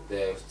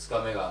で2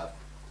日目が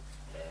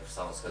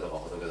房之助とか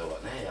仏とか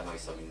ね、山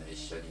岸とみんな一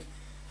緒に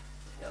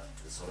やっ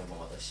て、それも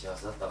また幸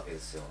せだったわけで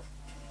すよ。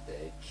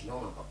で昨日なん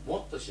かも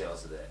っと幸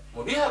せで、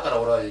もうリハか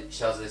ら俺は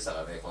幸せでした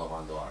からね、この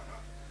バンドは。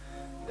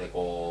で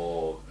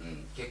こう、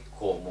結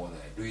構もう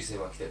ね涙腺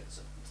は来てるんです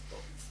よ、ずっ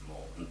と。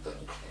もう本当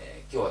に、今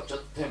日はちょっ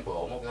とテンポが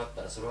重くなっ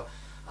たら、それは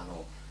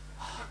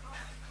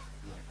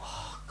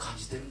感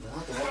じてるんだな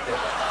と思って、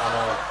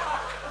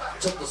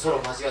ちょっとソロ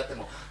間違って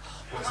も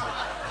「おじ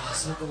さん、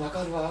そうか、分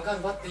かるわ分か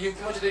るわ」っていう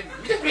気持ちで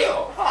見てくれ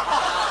よ。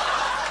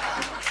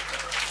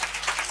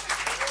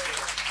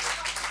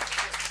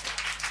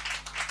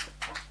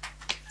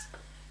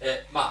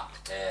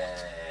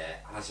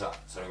話は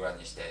それぐらい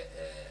にして、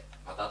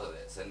また後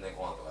で宣伝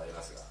コーナーとかあり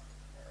ますが、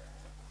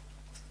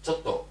ちょ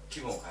っと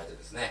気分を変えて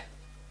ですね、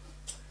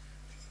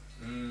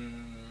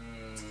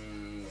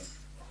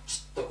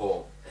ちょっと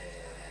こう、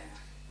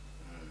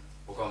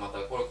僕はまた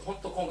これ本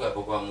当今回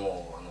僕は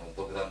もう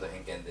独断と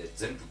偏見で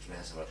全部決め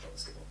させてもらったんで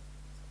すけど、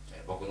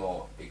僕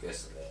のリクエ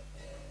ストで、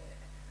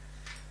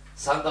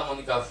サンタモ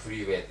ニカフ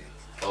リーウェイ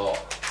と、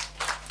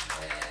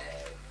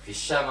フィッ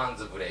シャーマン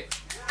ズブレイク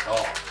と、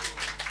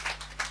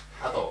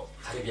あと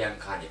カリビアン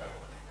カーニバルをね、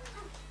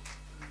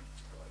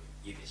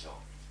いいでしょう、好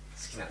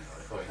きなんだ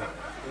俺こういうのね。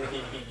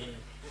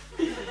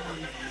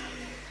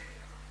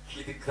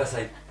聞いてくだ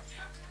さい。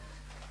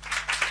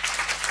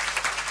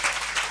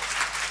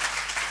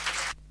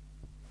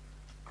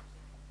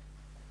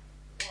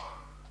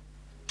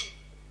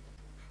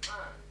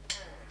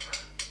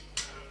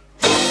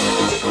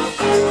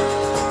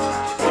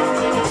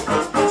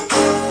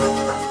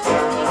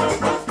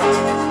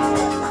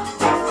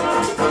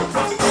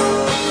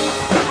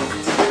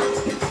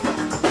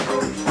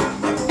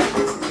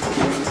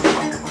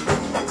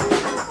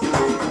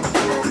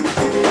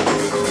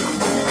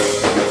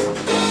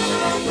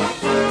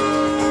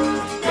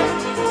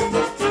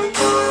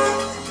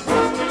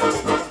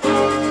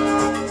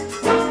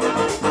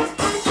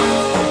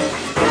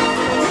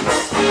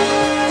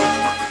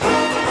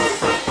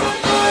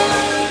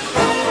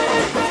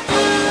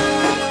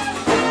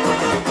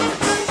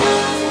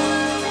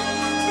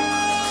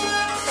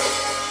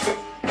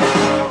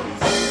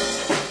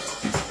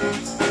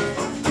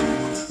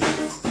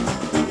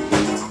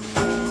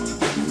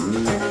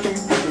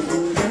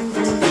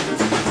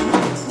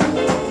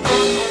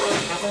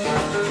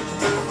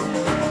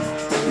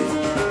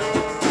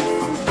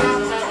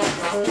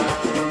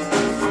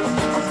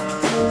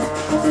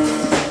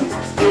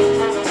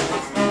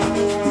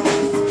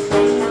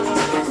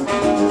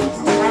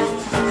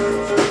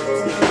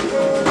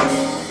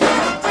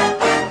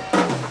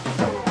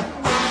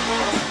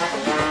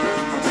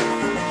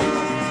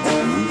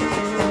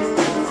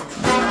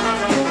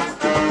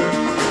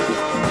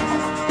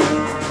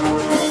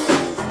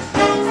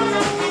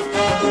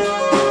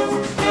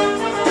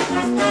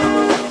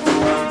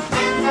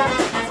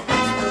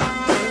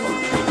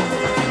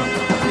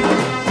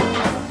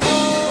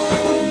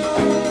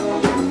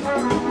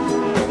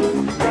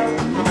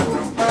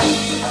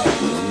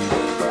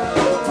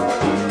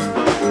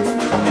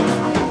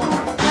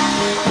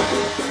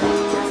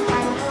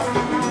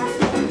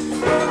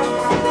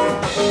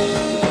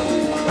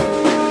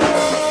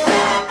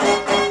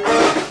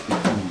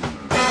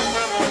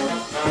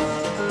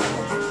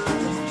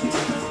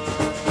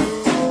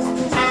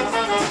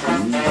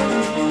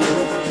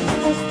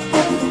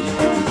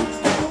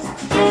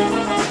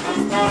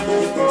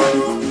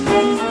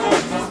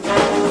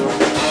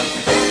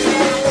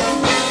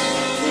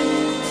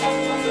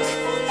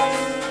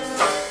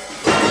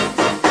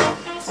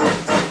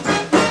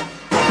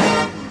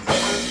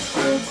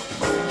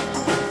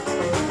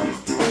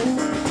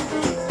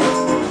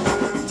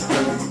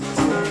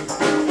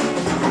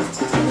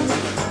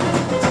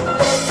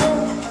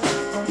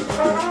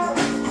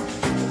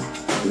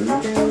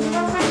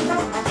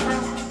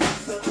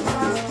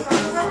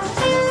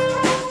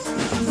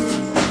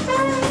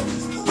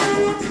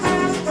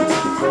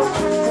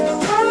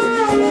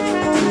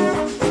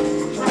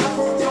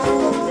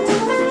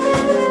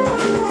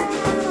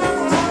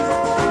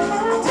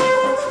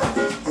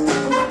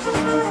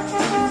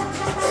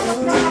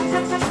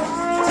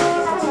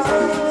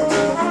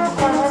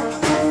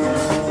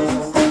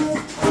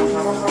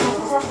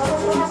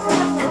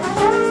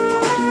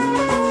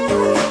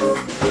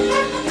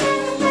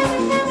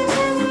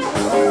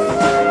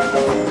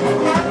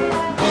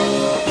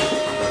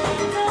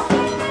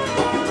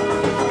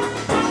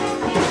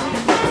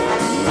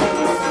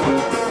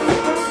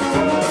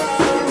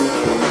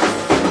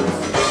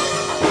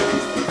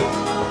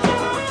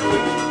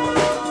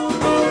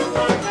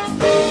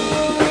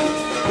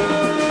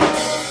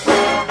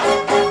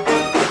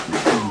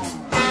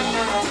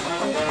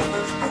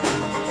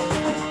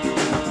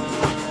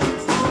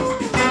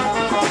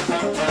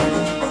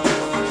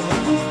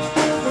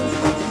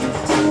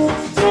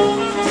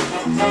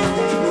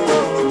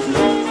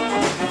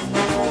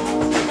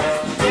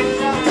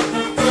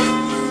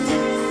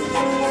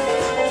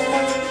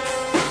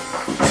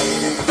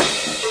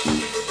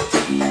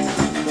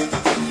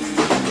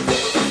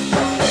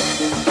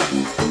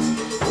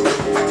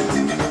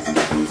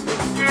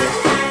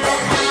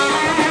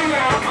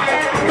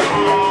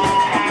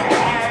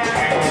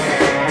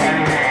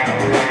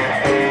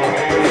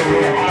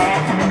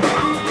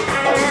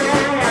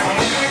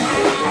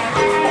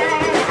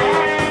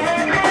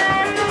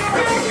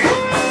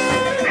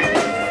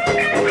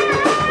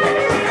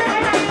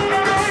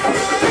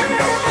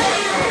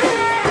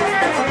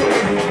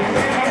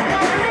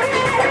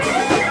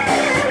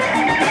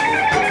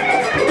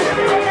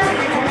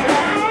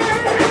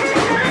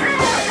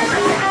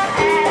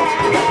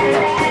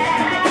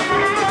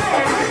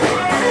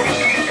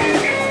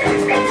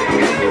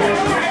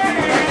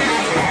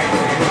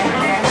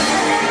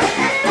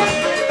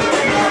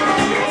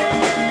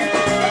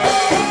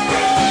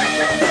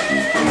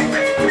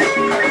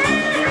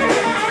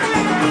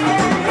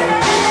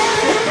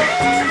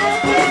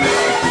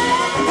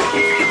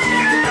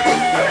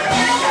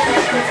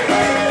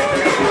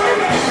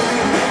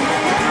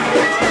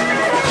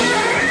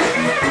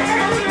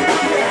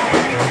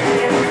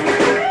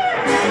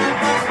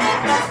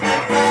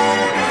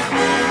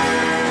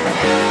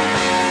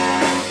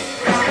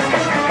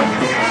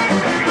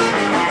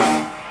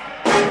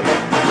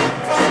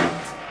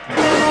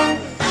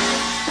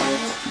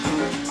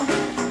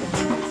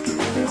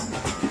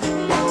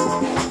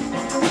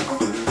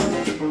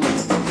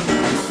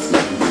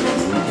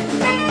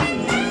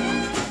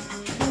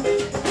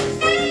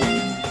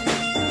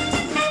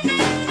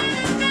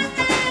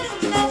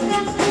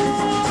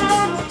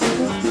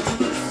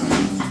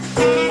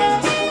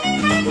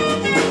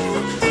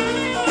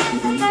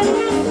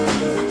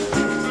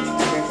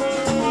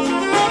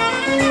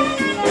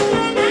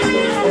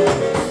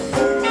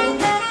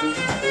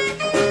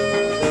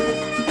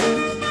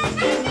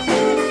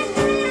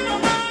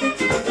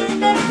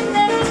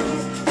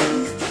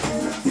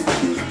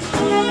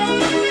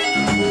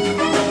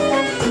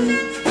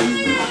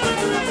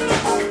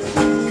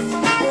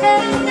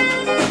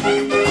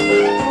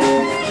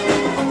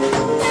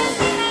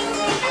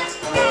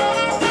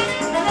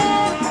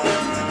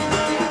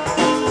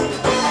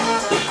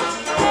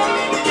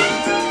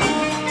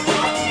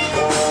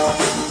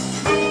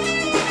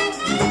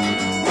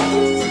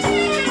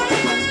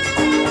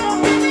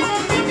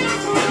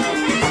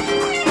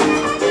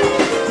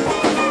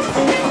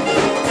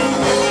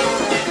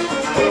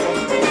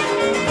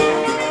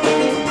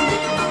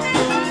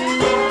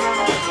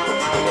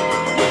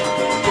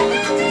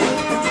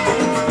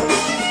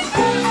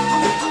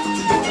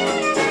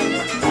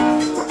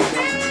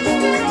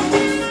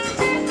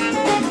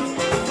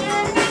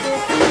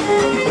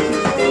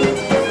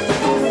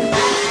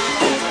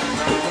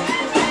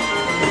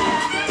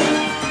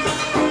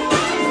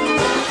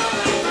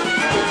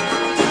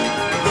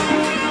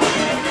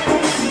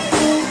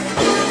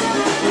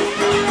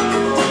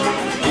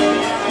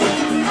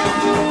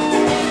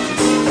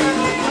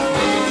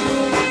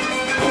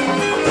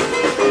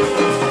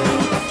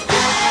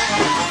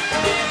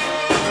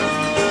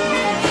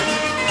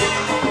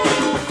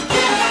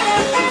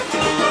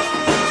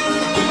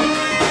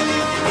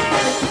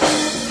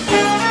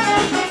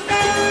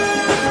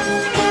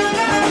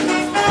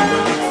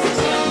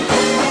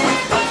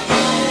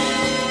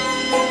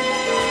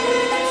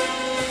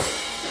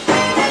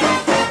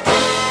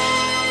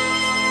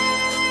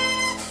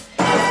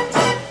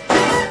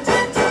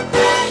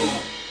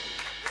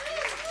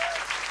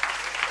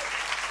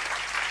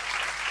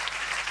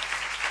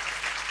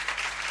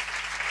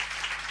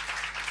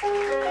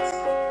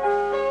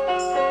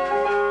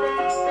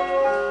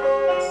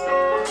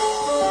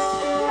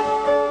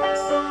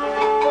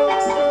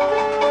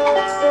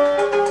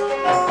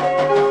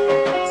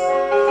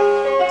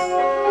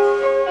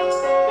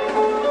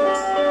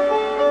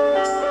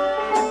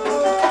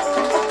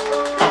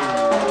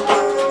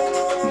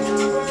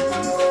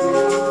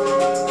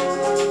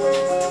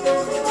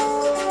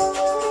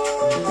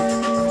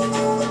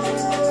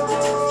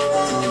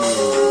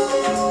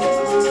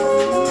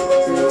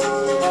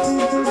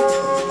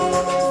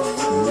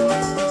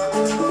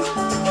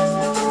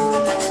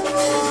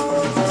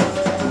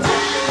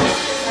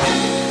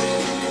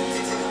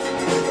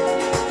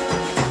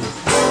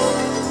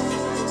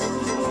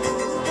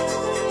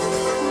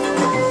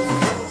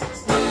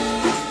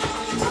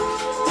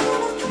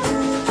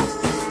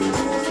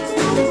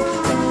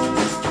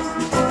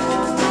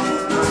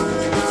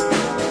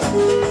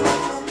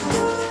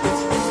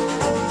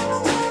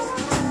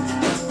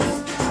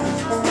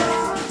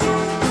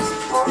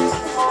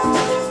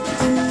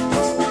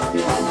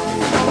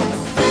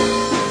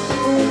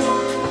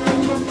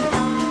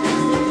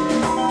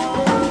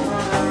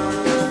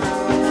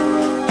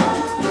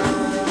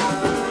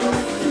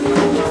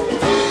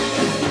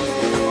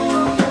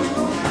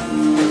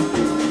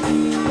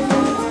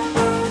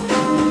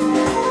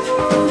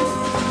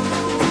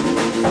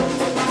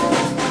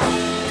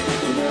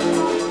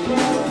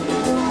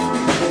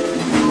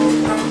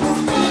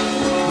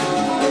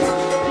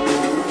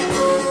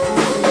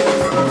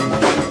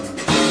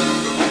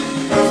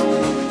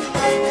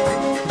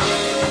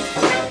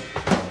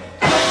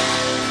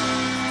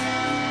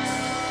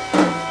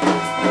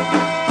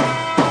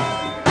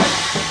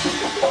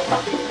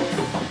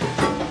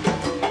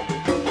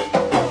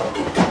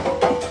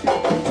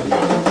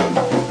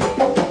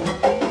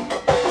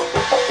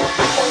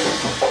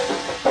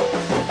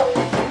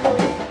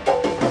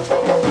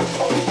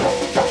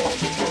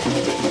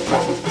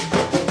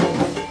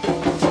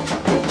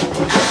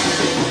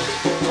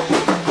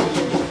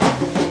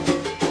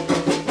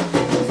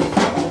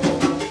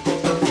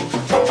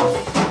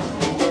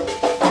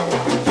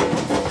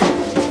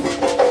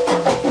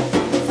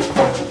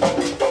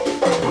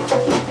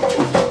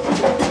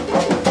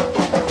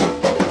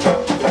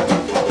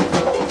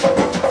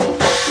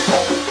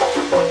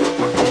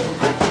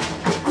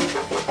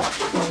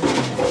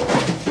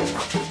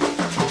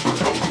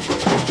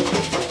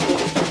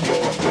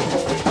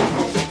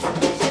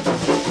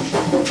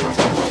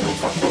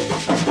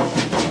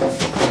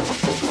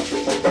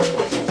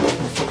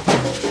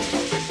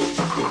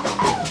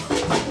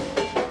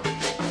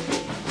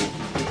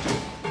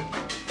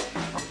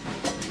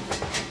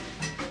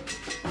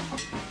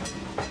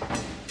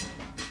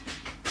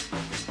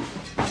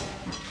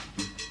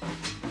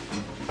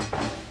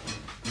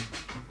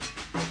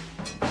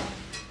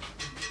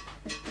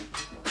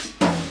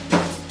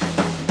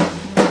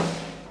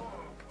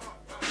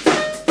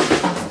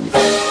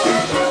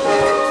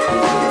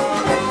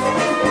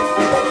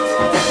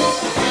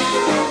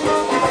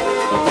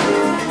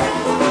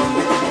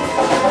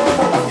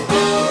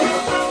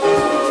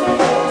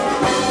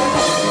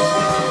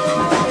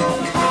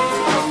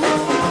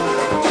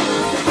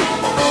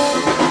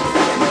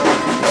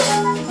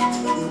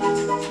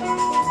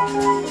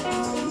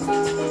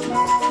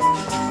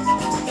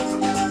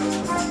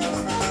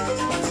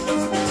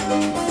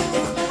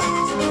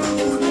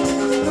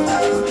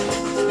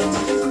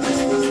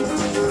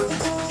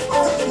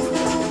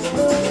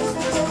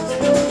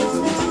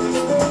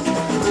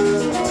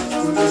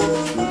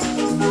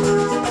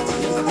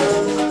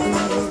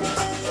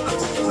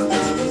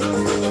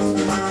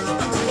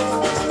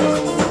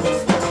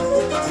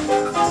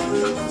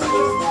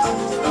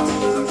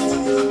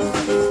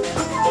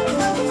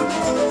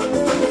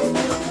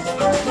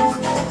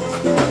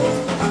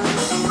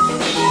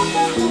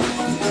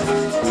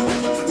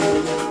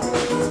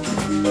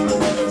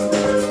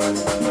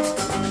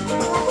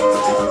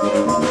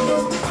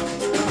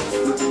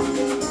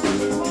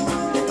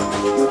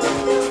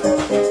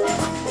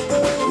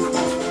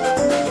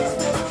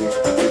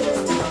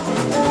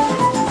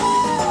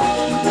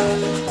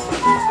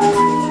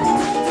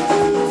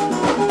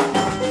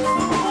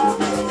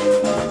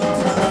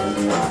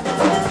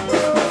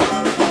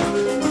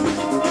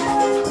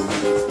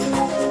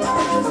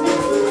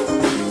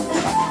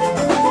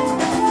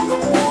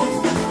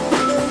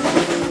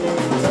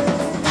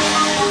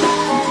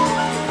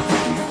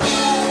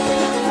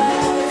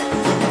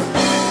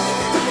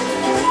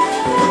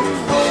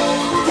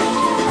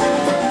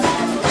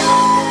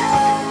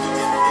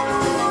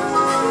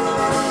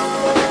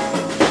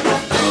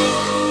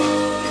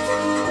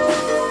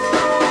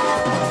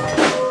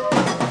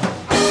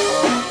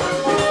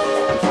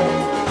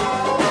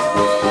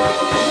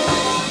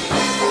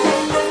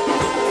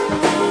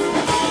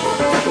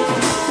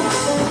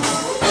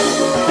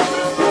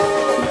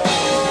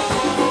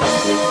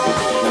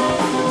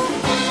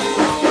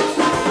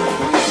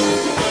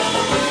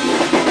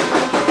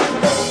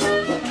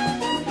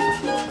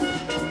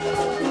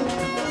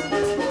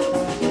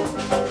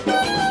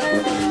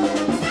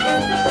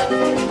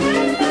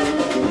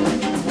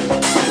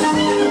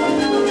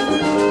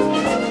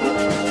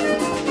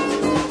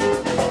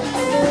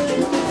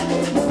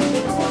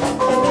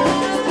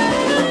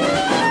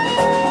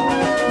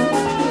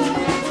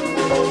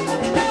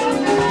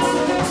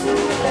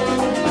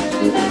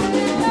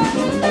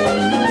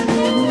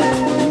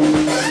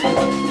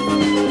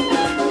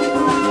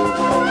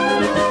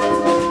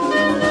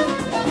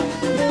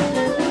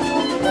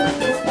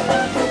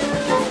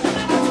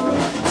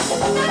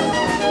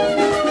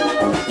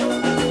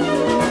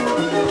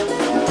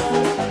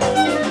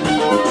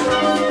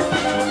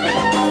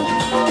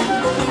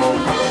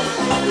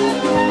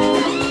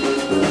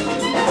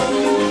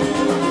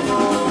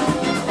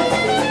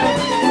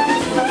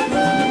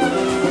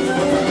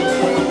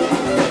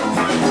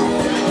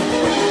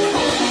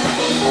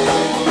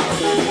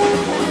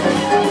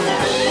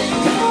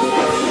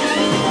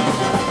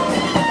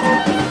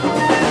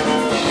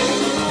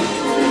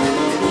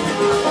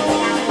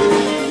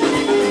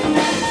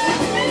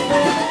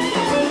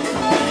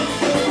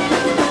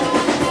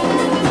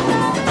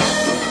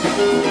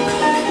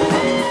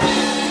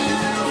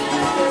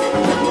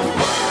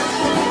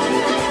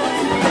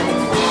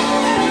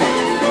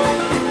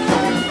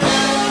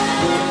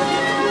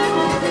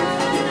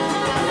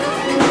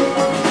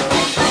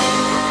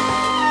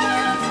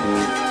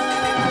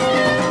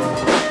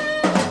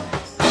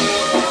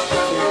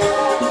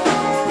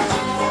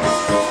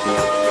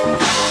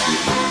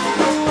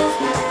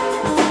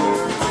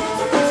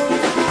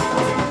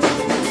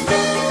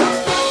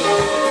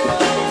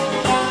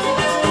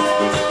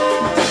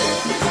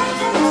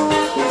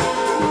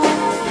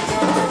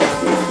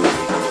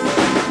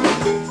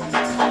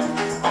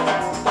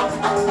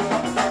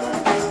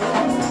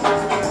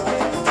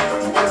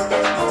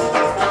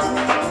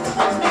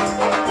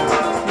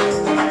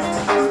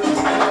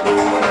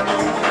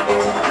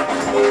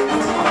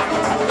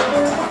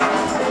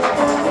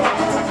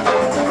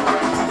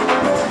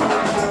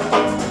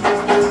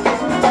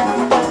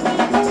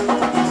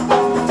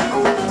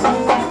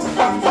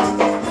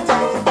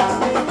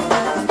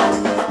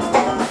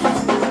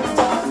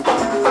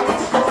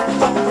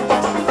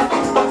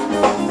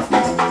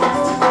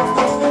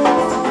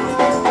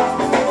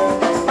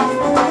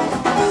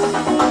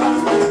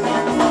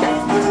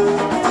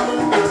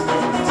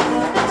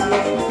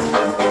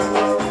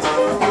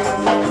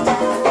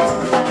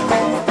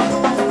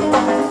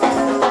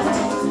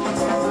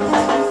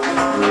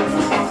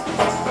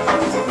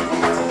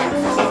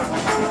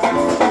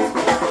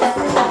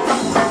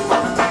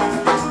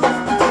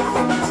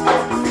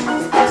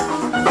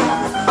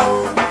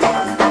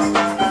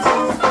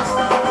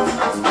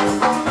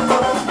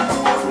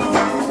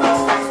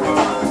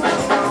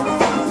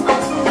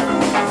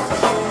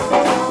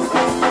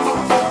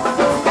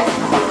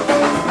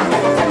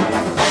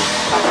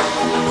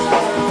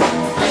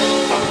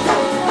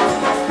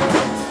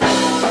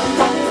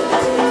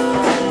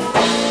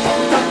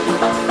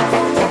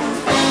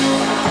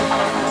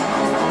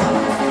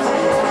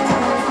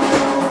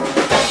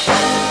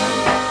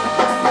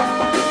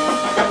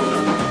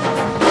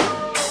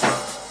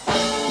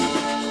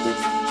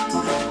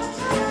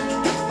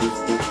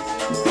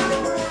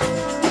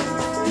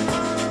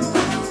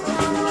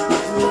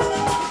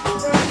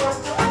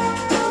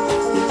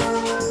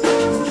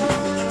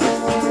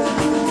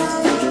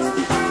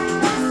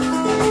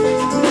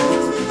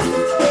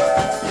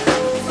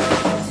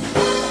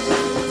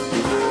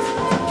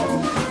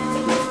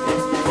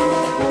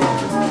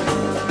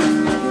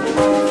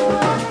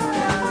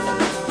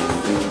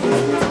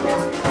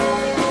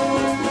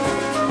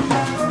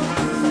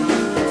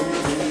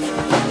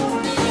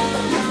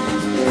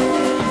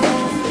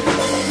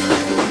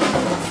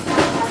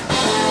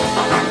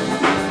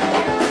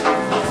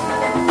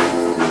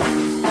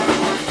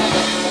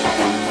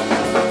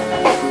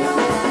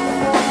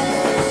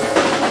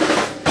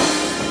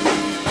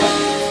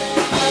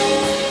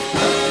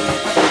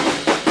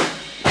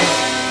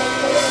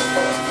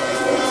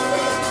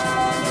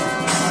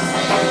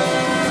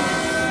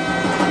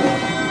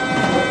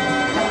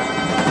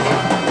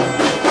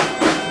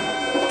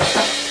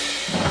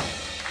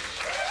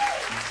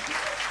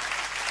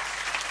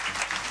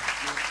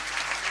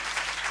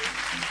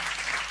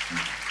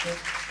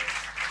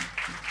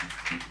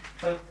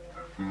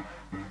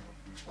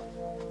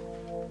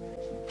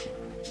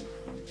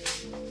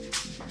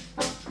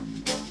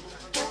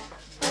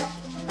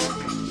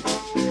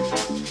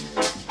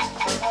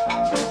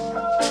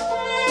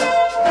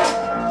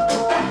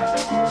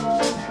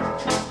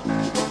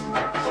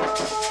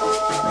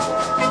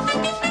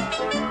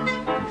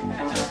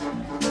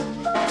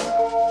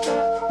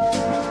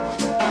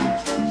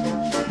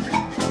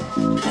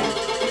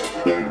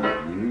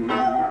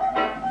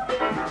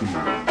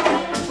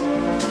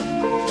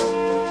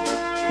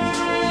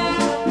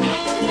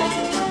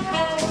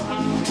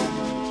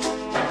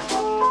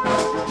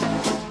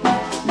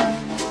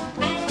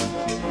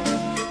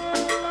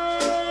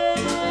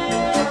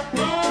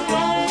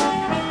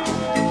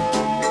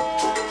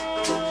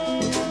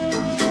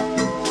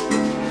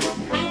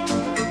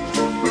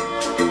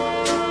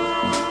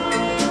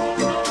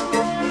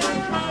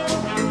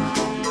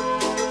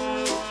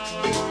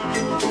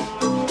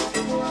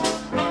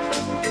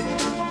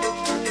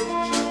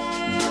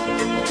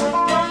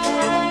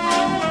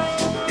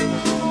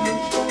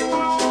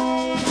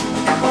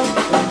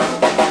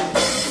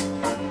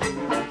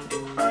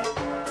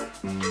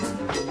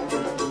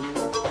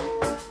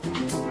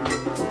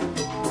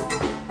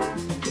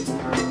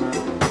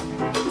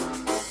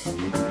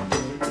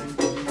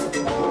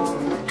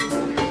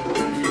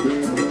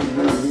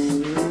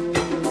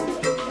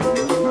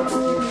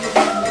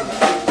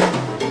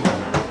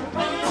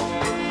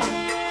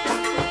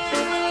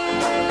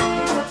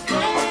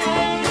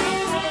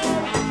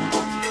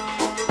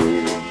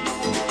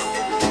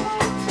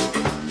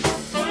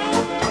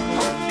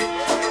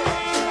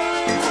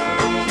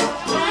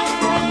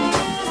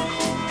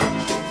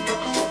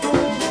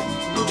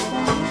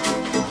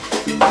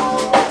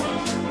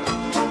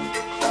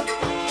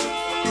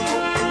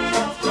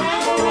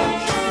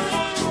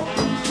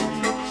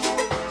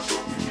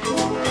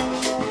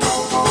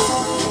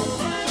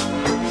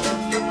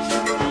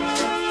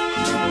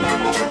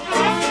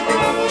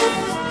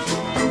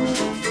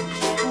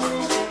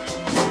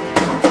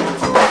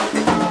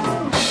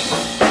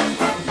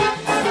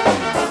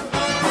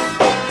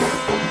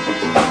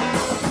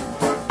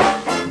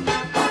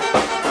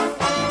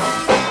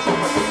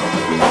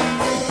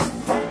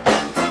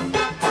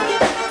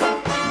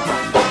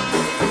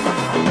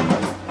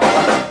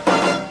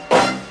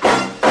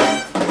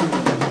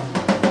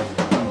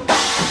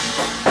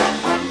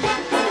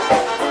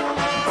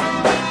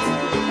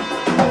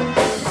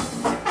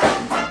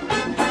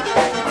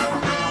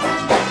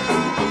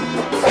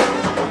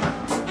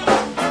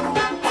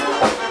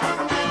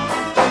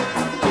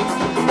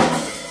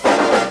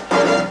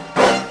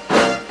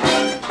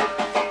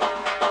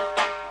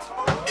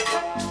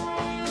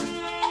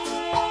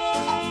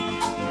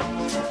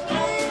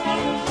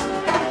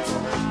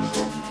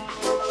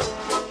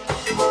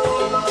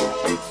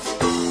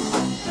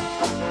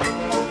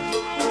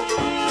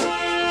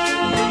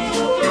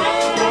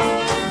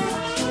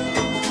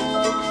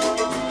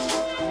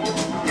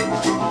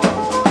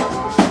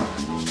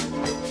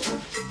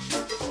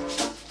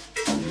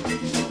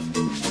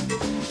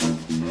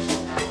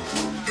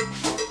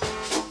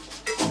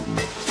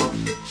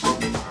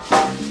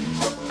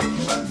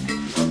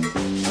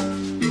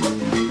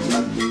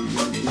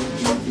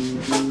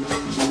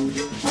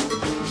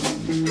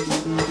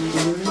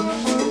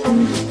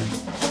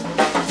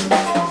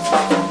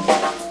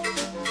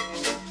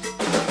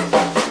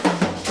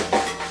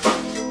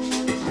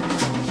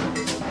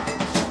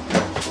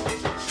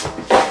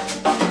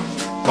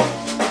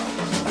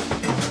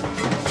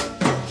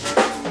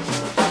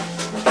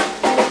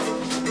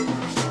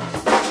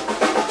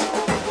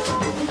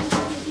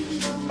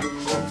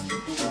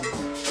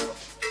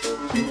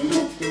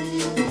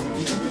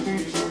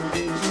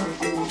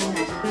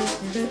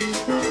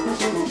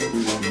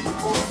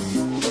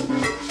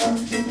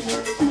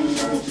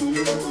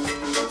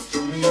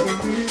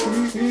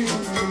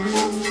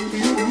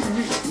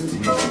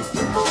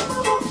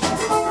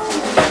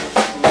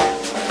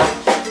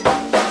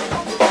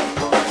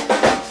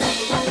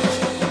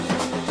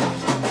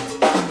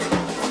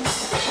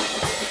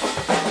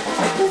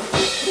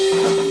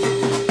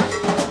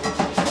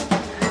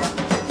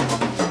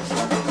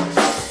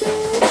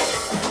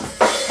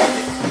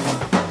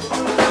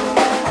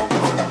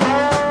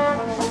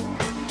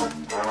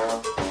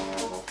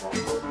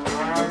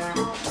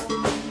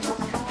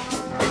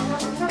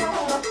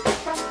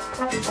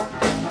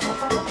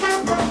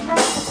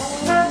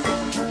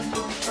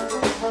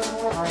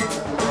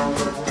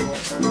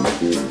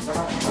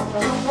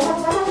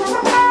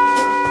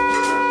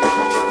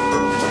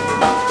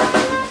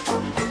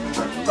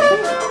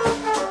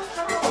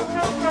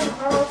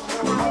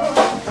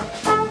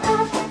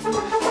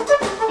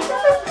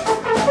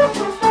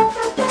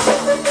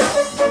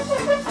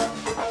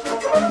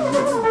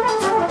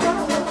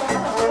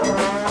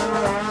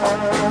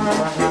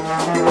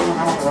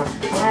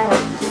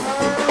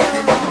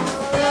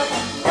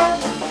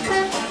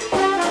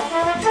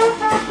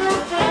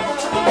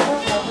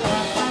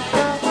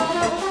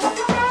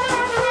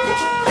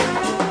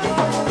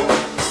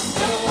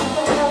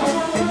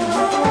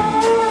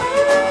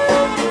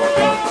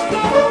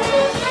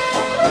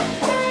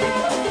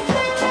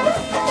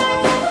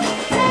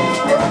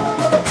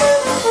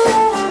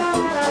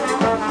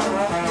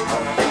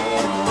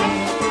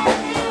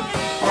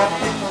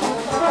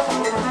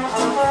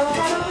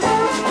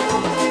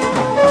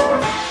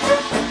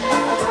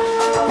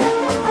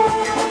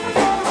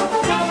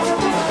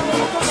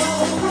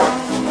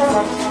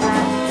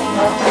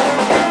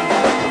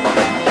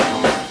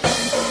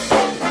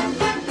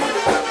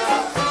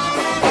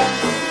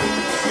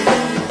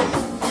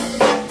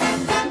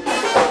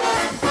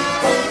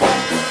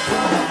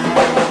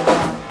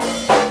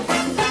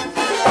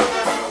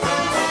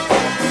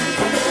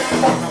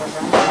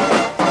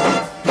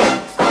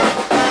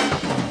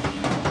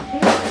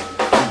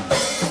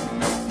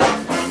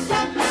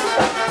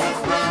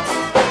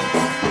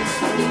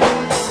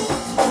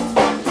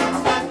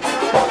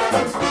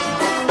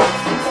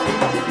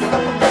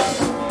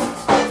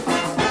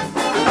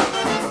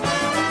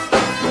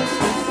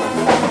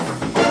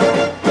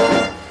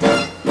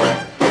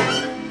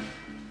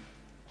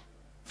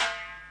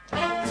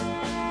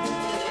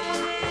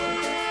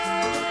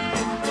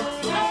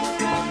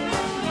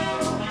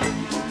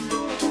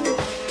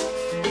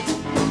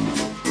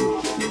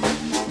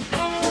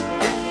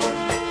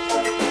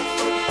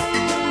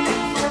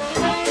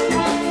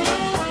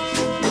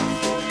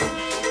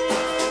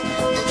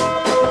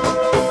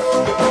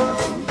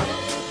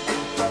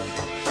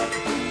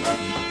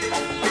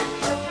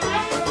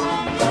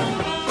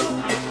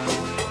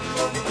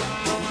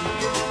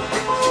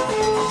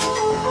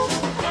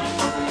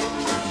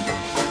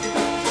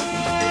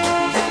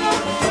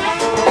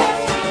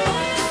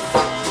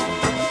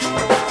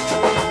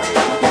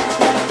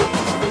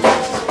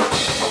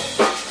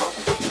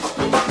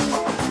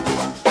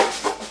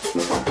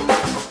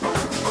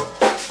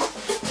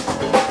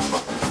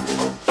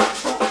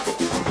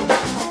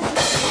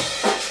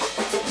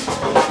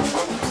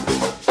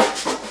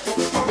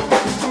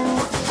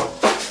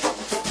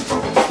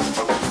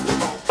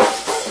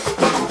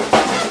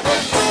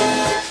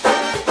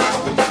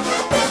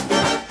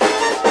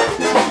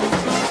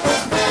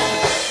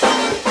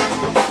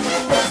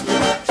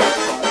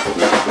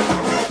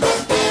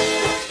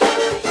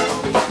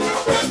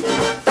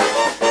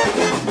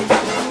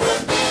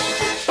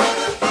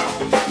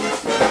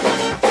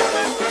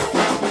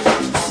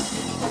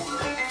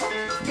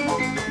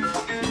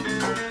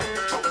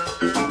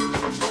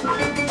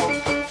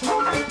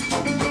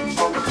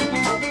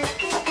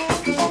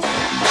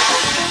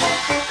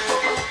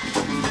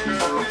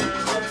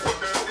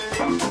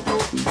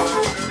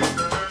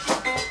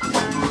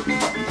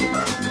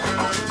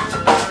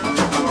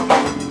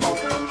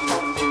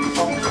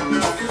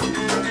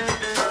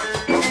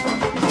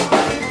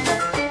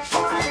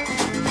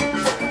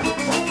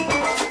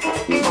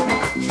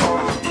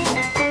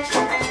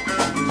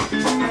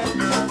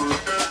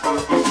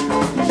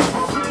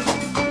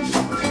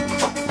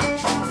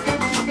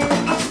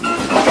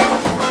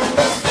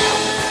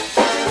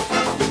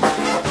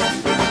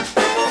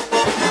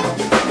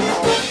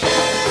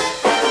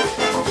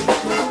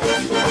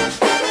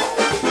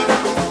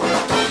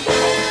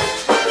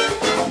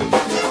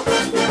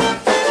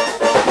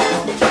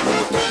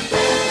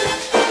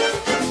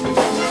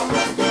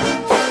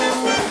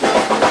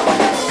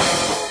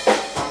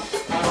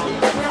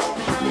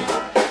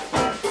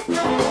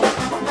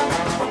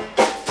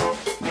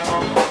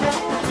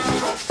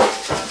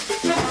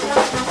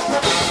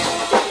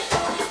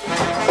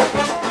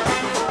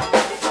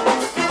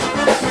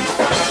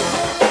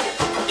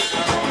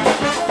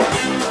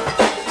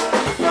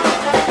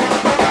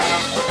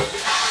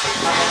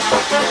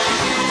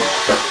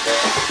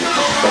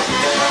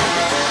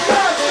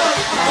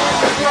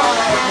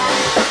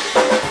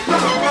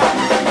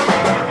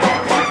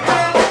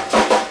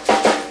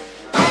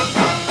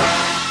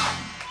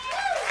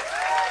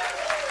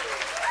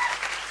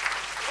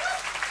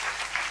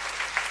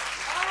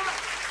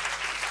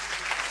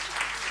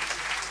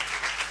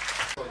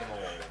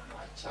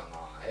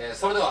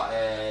それでは、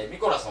ミ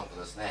コラソンと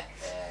ですね、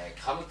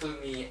Come to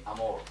me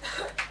Amor く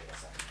だ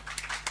さい。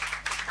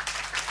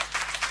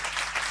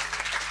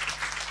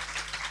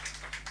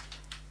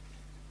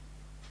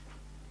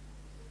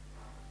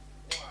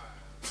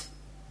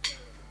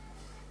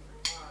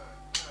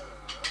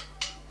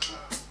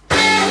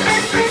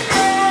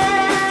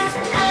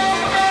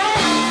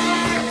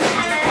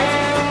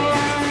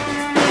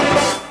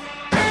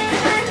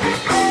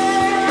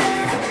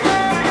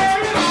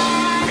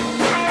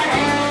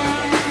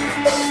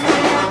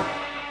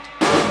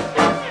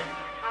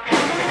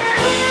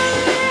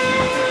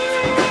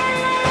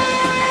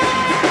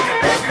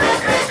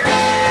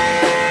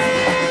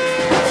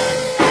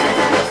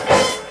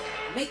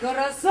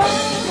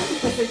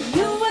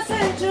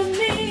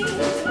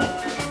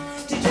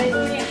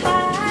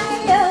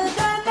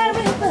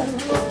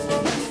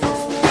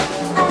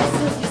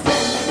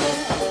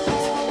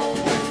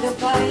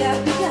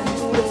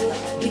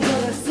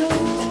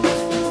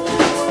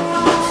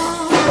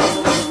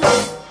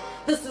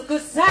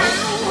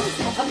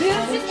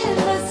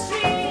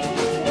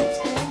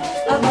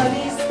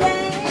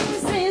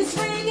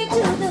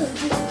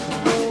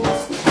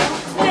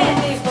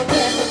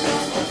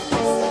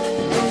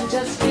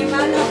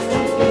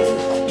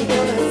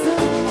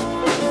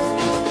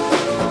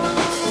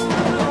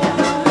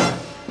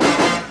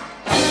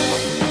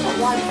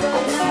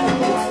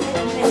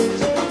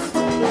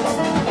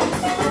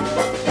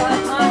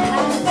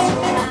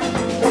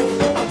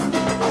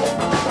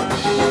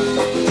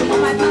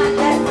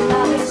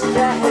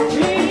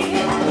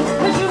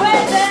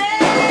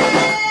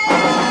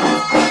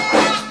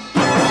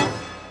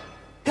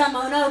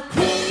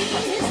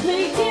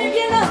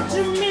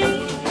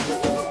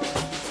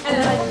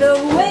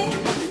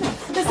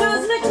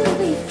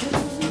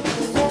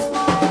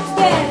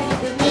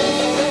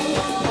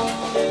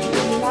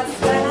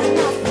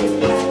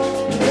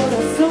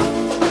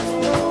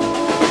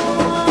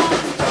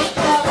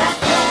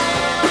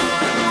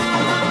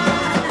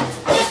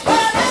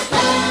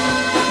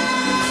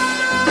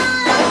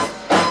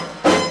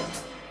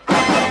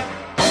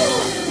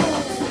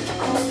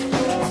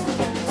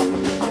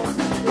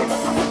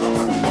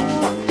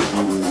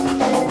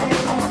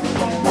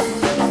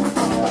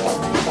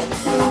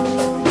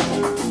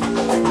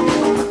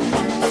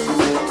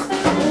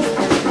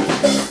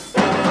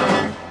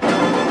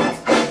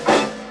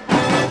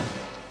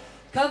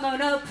Come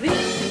on up,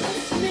 please,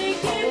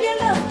 give your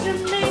love to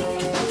me.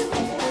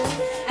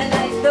 I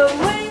like the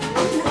way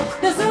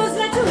the souls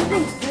that you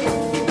think.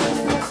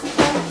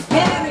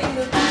 Carry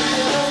the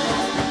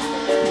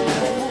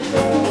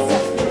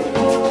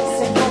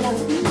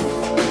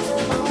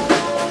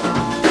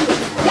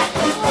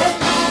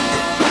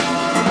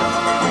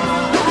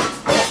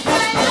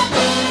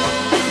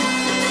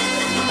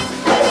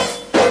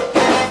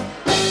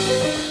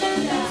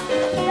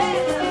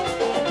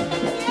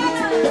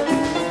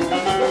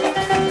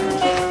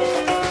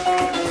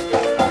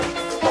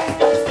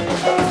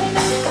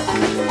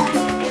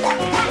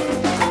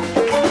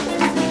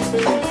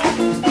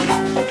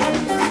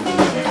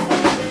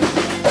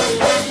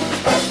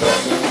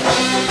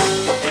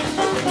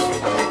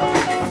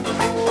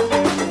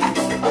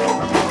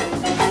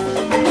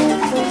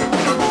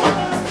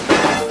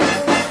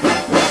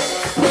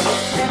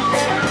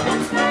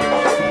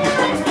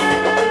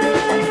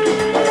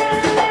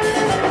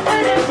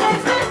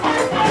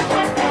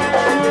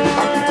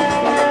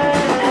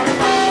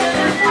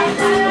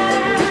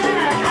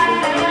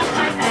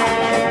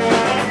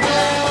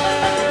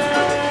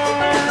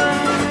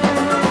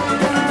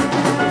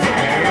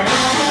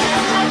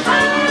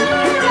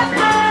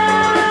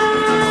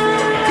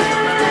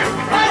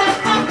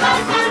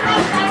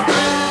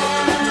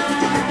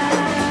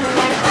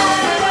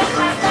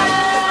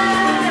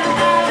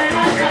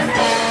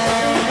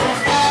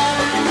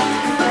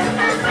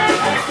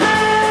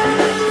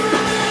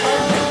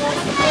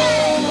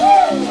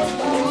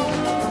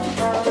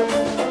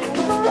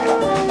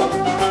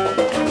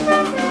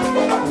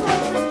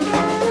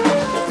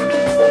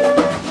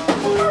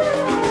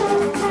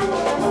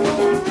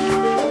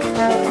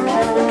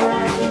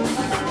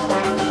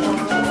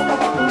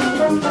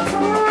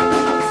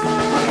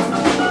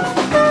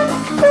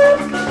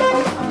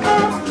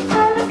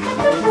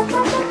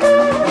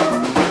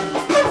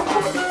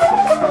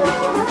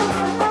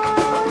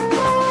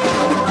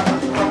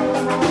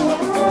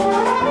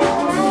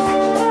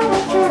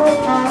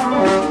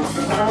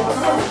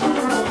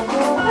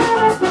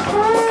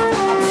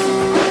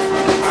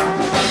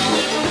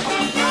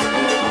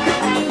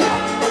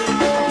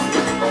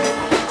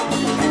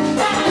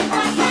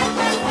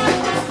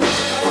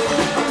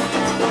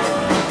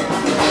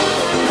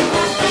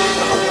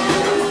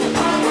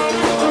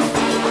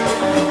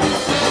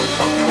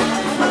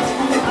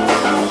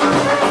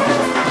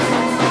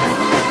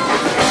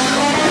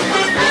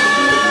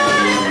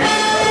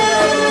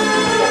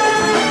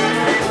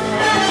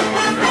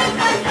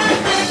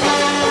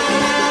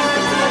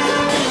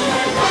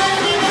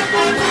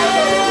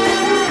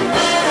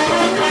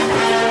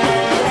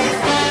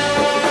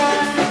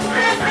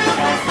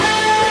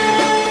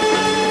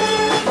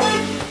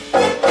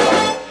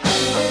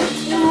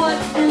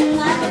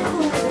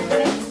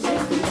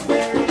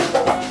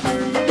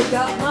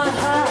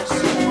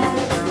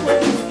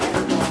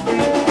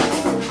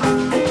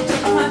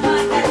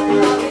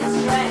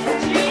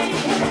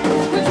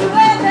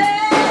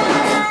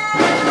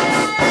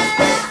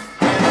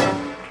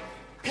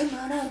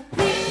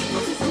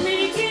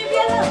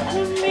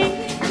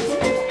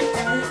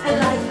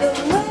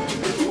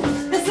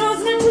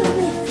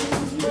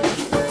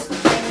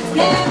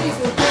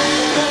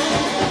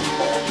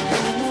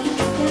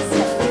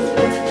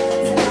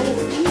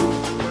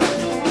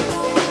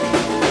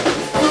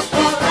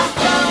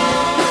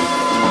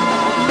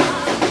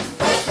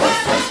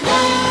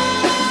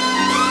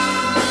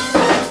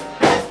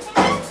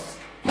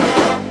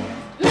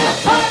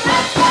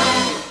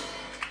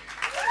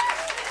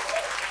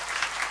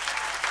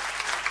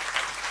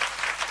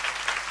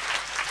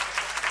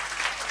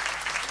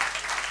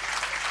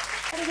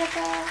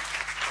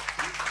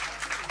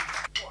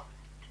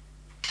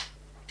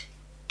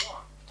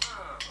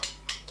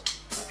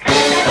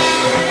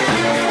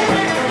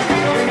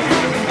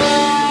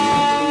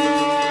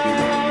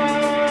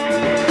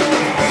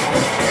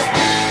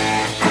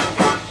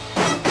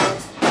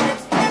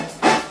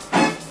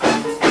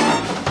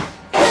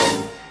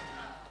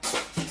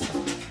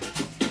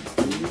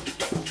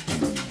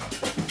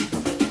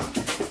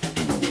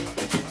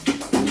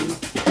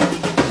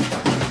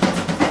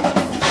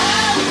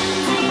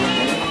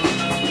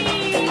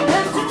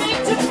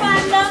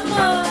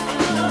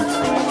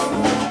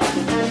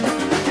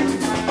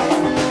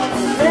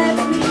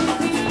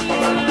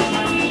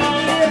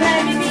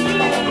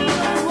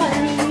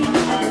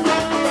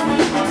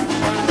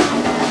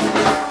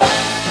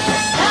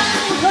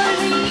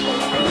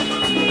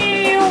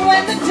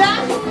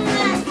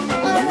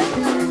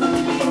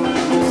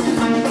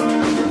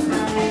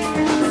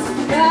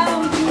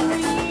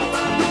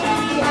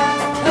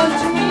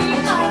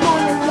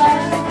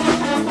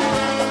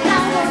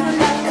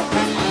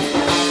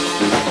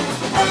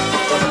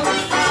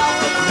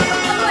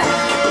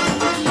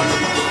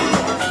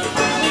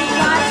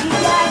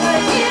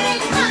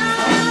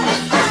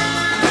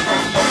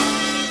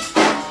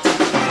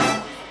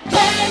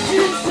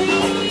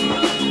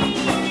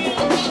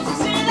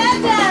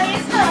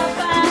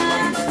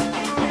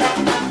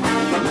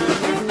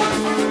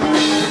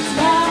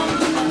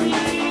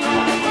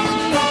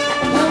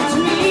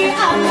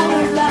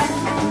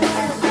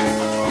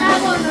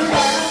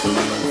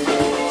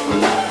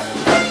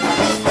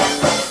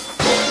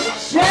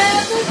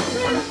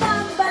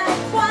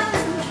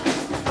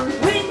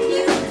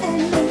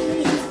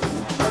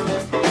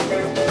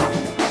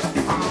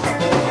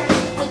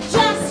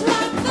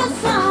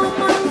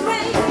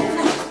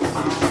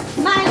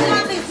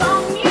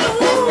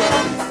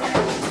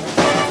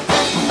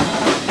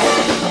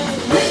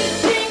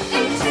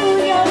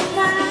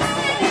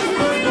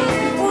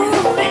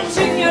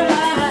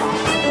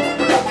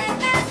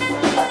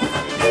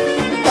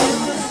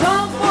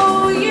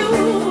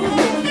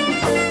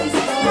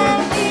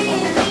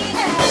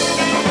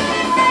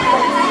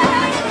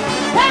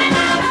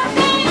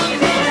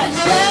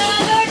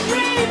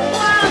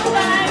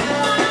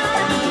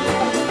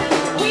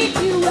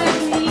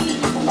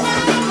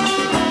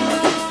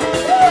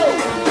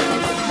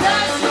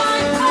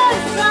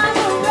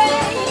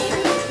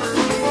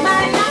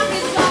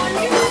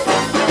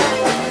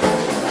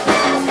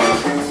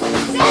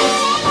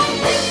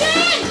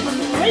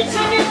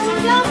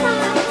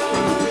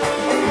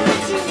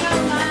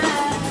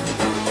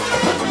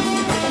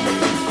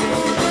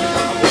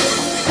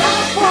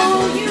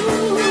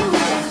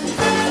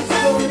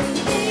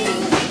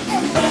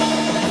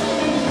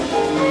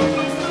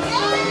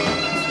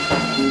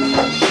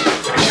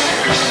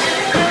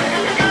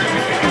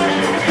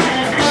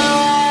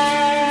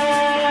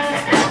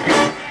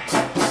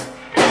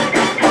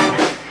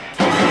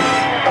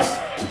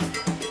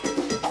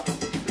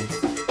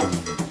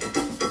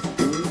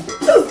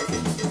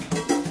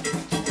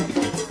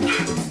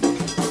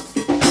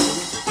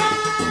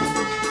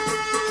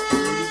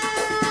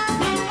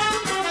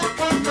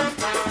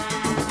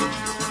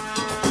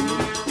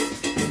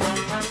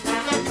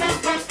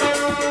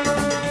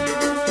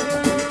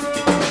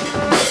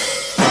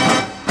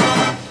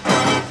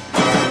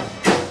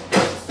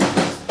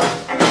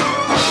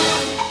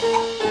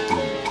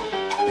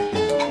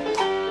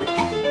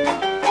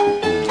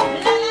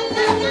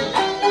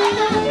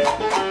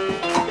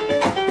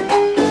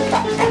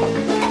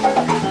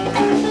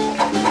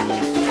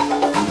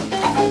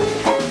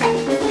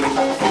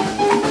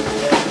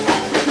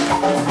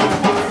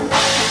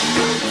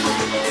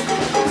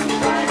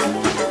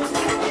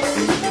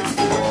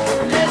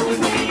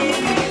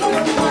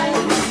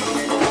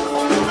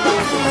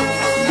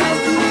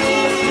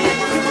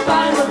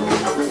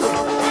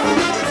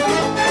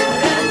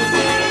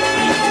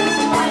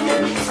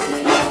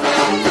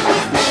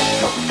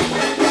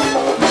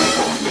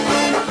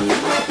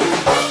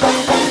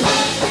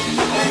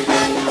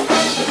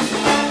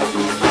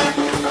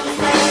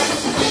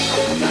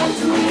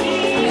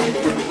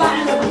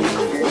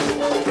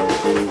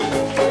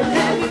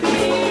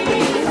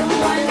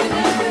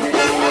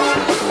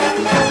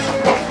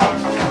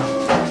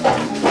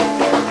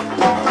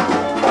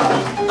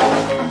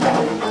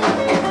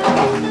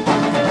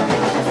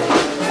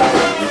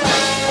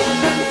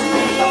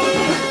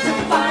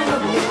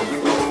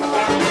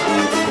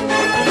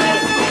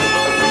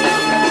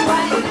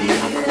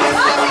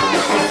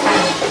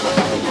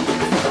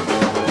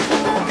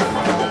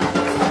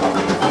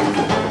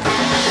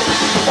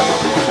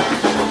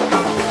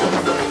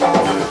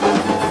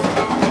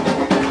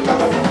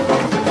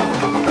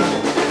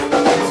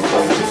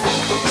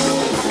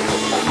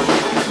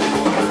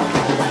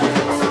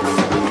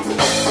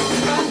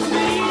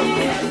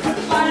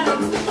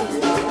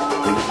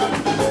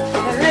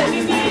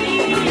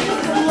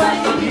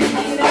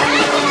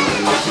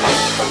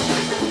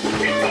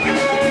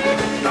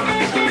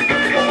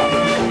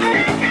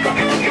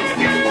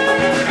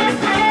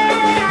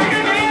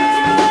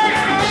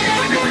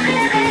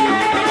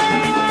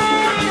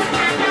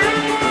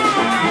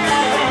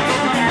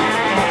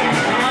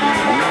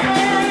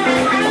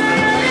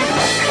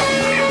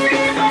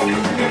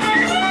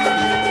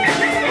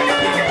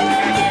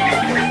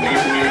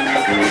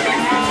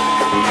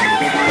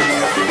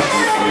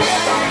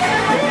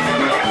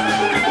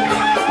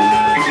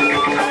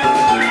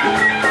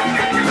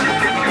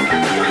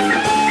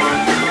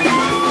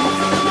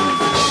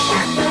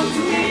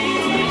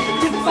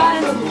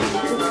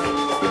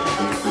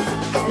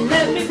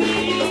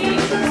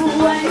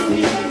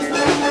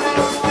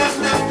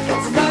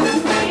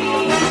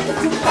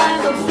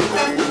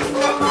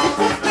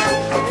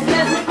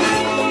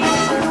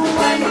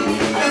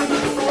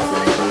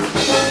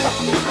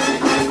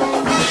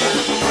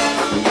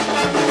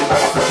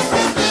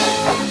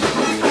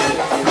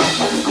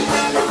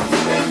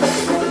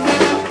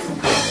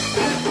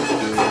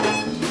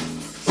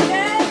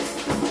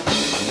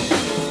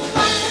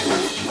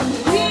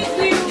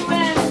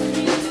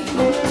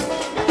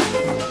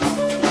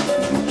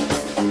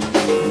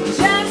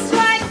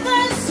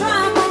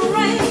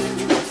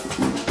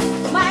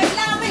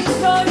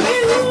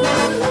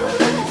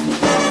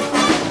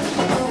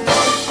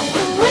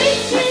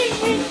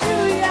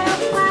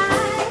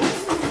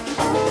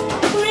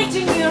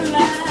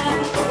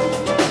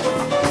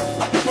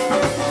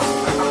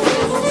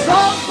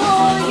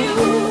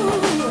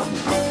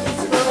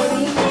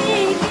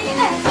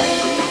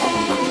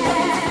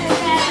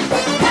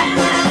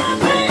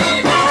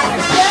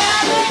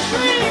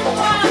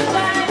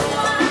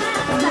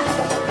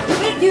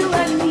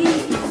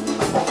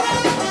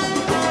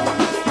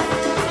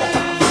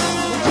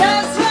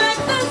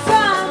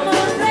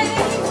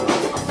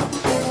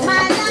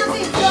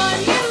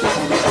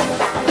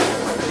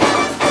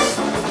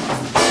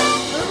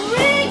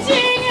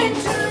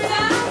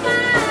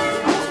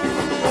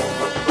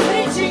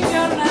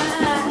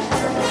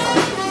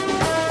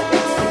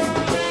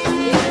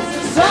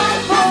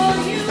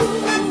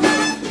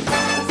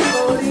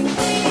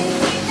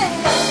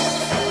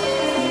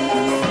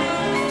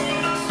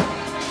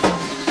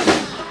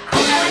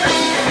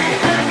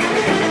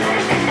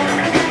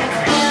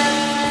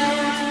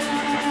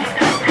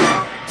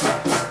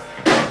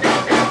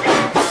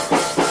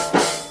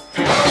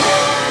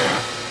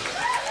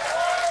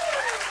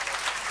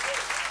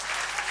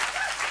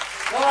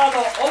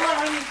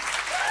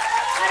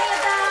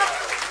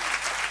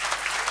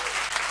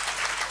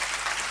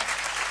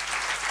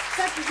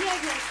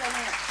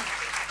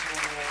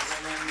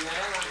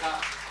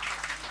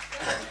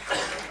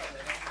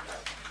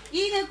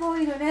いね、こう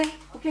いうのね。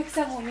お客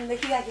さんもみんな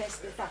ヒヤヒヤ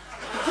してさ。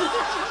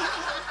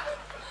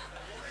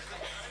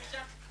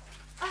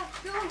あ、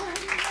どうもありがと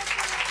う。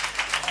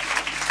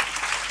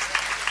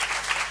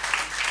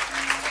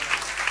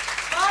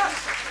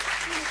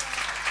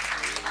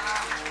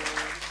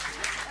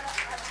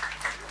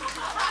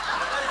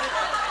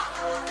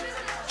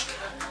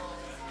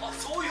あ、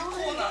そういうコー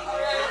ナーなんだ。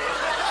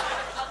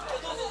ど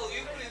うぞどうぞ、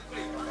ゆっくりゆっく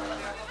り。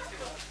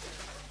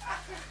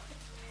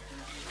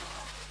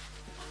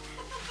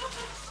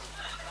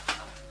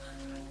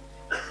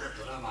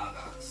ドラマーが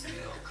爪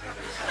を変え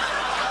たりし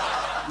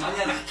間に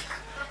合わなかった。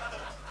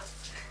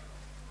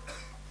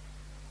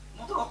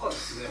また赤で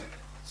すね。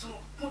その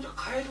じゃ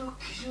変える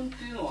基準っ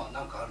ていうのは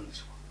何かあるんで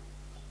しょ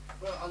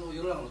うか。これは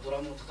世の中のドラ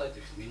ムを叩いて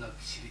る人みんな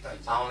知りたい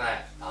んじゃな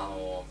い。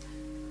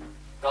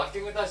楽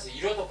曲に対して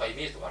色とかイ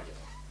メージとかあるけど、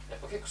やっ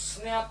ぱ結構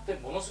スネアって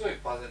ものすごい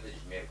パーセンテージ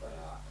決めるか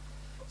ら、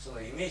そ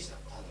のイメージな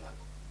の単なる。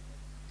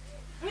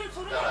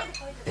だから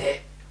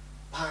で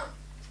パン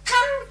カ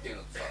ンっていう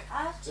のってさ、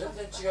全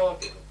然違うわ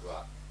けよ。僕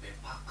はペ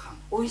パカ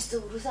ンおいしそ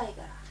う、うるさい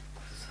から。う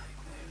るさい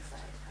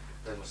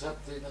ね。でもそうやっ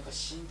てなんか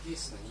神経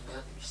質な人間だ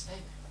って見せたい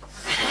のよ。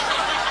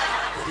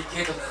デ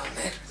リケートだよね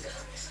って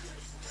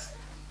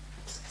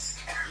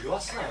言わ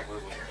せないよ、こうい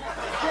うこと。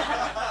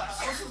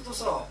そうすると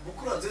さ、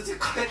僕ら全然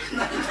変えて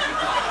ないんだけど、ウ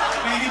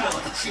ィリーも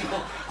私も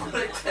こ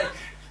れって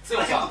で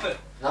もさ、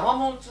生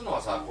もんっつうの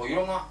はさ、こうい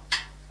ろんな、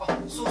あ、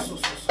そうそうそう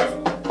そうそ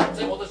う。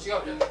全部音違うじゃ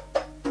ない。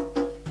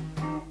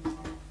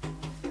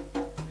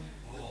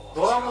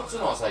ドラムっつう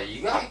のはさ、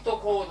意外と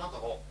こうなんか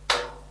こ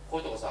うい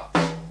うとこさ、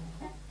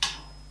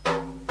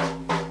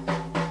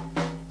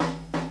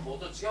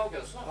音違うけ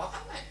どそんな分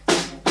かんないね。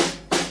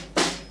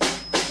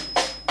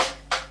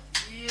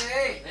イエ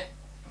ーイね。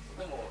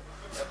でも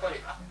やっぱり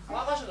パ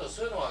ーカッションと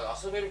そういうのは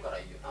遊べるから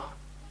いいよな。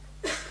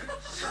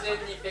自然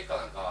にペッカ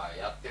なんかは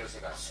やってる世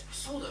界。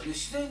そうだよね、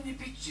自然に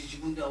ピッチ自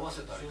分で合わ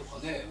せたりとか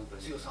ね、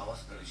強さ合わ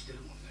せたりしてる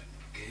もんね。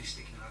原始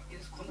的な楽器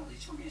です。こんなの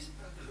一番原始的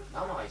な楽器です。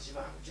生が一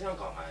番、うちなん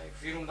かお前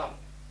フィルムだもん。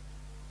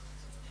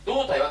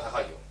胴体は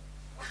高いよ。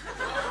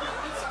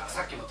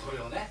さっきの塗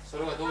料ね。そ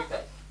れが胴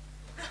体。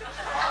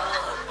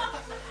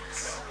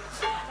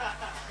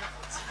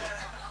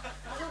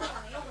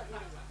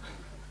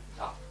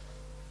あ、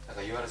なん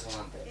か言われそう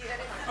なんで。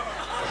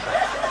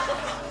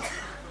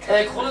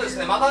ここでです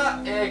ね、また、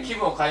気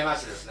分を変えま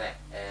してですね、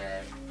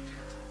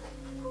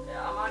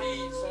あま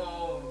りそ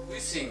のウィ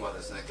スイングは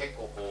ですね、結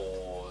構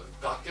こ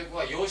う楽曲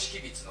は様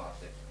式美っていうのがあっ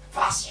て、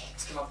バシッと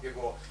決まって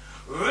こ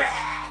う、うわ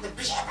ーって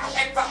ビシッバシ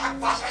ッバシッ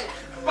バシッ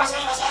バシ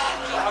ッバシッ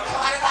変わ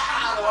れた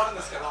ーって終わるん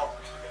ですけど、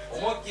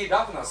思いっきり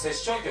ラフなセッ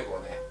ション曲を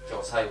ね、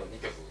今日最後2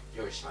曲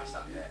用意しまし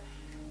たんで、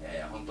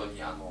本当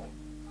に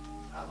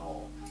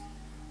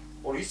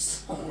俺い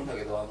つも思うんだ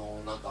けど、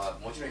なんか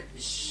もちろん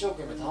一生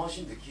懸命楽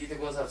しんで聴いて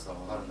くださるってのは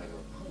分かるんだけど、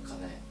なん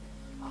かね、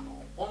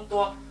本当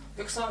はお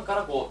客さんか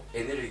らこう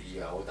エネルギー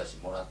が俺たち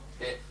もらっ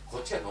てこ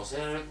っちが乗せ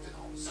られるっていう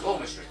のはすごい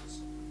面白いんです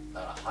よ。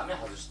だからハメ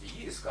外してい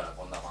いですから、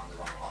こんなバンド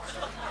は。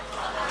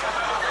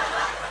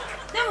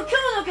でも今日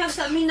のお客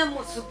さんみんな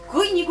もうすっ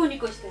ごいニコニ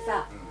コして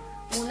さ、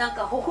もうなん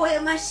か微笑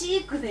ま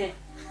しくね、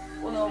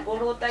このご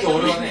老体今日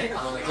俺はね、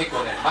結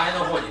構ね、前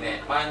の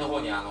方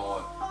にい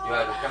わ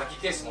ゆる楽器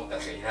ケース持った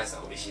やつがいないやつ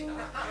が嬉しいんだな。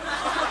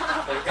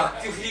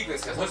楽器フリークで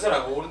すから、そした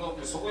ら俺の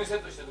そこにセ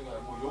ットしてる時は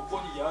もう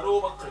横に野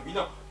郎ばっかりみん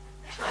な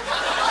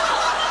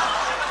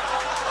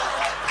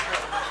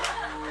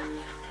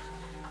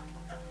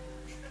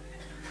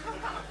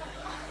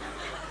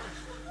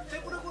テ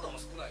ープレコーダーも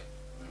少ない。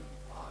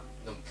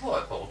でも今日は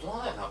やっぱ大人だ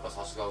よな、やっぱ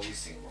さすがウィ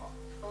スイングは。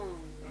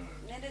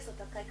年齢層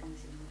高いかも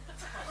しれない。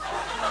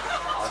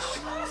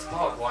明日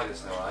は怖いで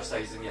すね。俺明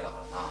日泉谷だか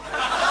らな。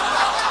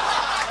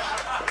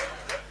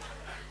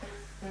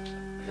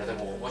いやで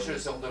も面白い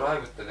ですよ、本当ライ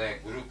ブって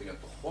ね、グループによっ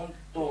て本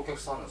当お客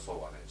さんの層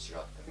がね違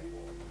ってね、こ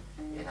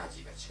うエナ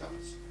ジーが違うん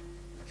ですよ。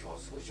今日は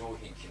すごい上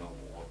品、昨日も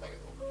思ったけ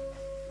ど、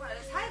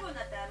最後に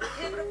なって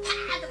テーブルパ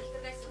ーンとかひっ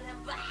くり返して、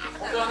バーン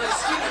本当はね、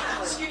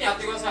好きにや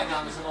ってくださいね。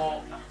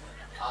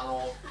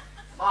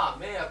まあ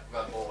迷惑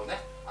がこう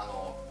ね、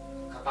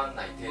かかん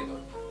ない程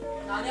度に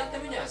何やって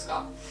もいいんじゃないです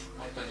か、本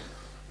当に。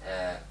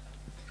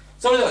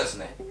それではです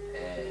ね、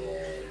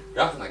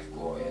ラフな曲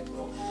を、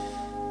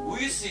ウ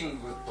ィスイン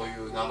グとい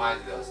う名前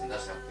ではですね出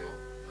してなくて、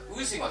ウ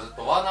ィスイングはずっ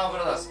とワーナーブ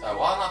ラザーズ、ワ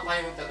ーナータ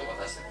イムってとこ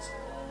出してるんですけ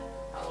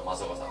ど、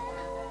松岡さんも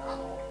ね、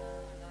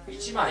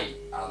1枚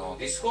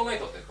ディスコメイ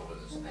トっていうところ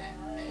でですね、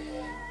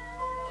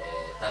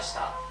出し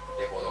た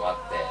レコードが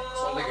あって、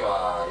その時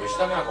は吉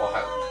田美和子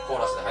がコー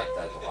ラスで入っ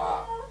たりと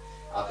か、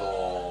あと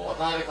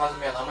渡辺和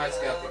美は名前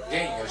付け合って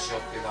源義雄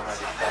っていう名前で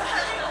来たりと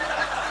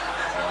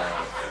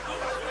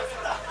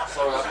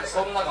か、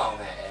その中の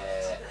ね、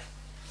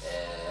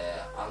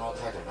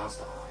タイトルなんつっ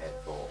たかな、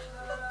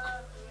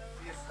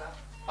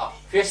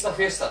フィエスタ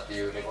って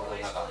いうレコード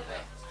の中の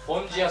ね、フ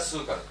ォンジアス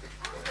ーカルっていう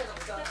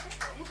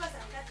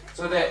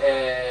それ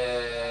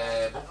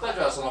で、僕たち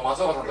はその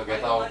松岡さんとゲ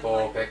タオ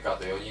とペッカー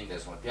と4人で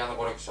そのピアノ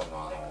コレクション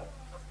の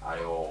あ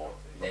れを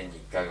年に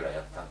1回ぐらい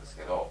やってたんです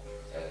けど、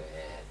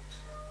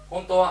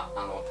本当は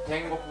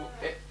天国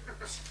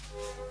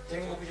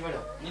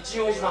日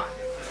曜島今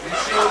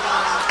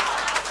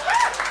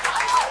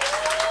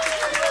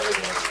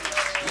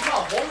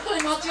本当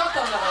に間違った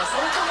んだから、そ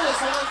のとこで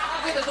そんな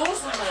かけてどう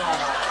すんのよ。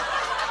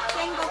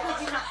天国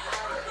島。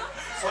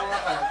その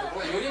中にこ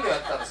れ4人でや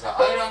ってたんですが、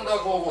アイランド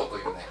55と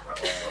いうね、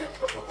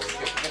曲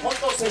をもう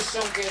本当セッシ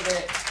ョン系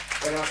で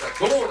やります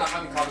から、どう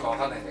中身変わるかわ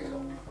かんないんだけど、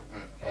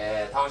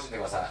楽しんで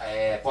くださ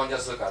い。ポンジャ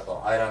スーカー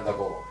とアイランド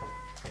55。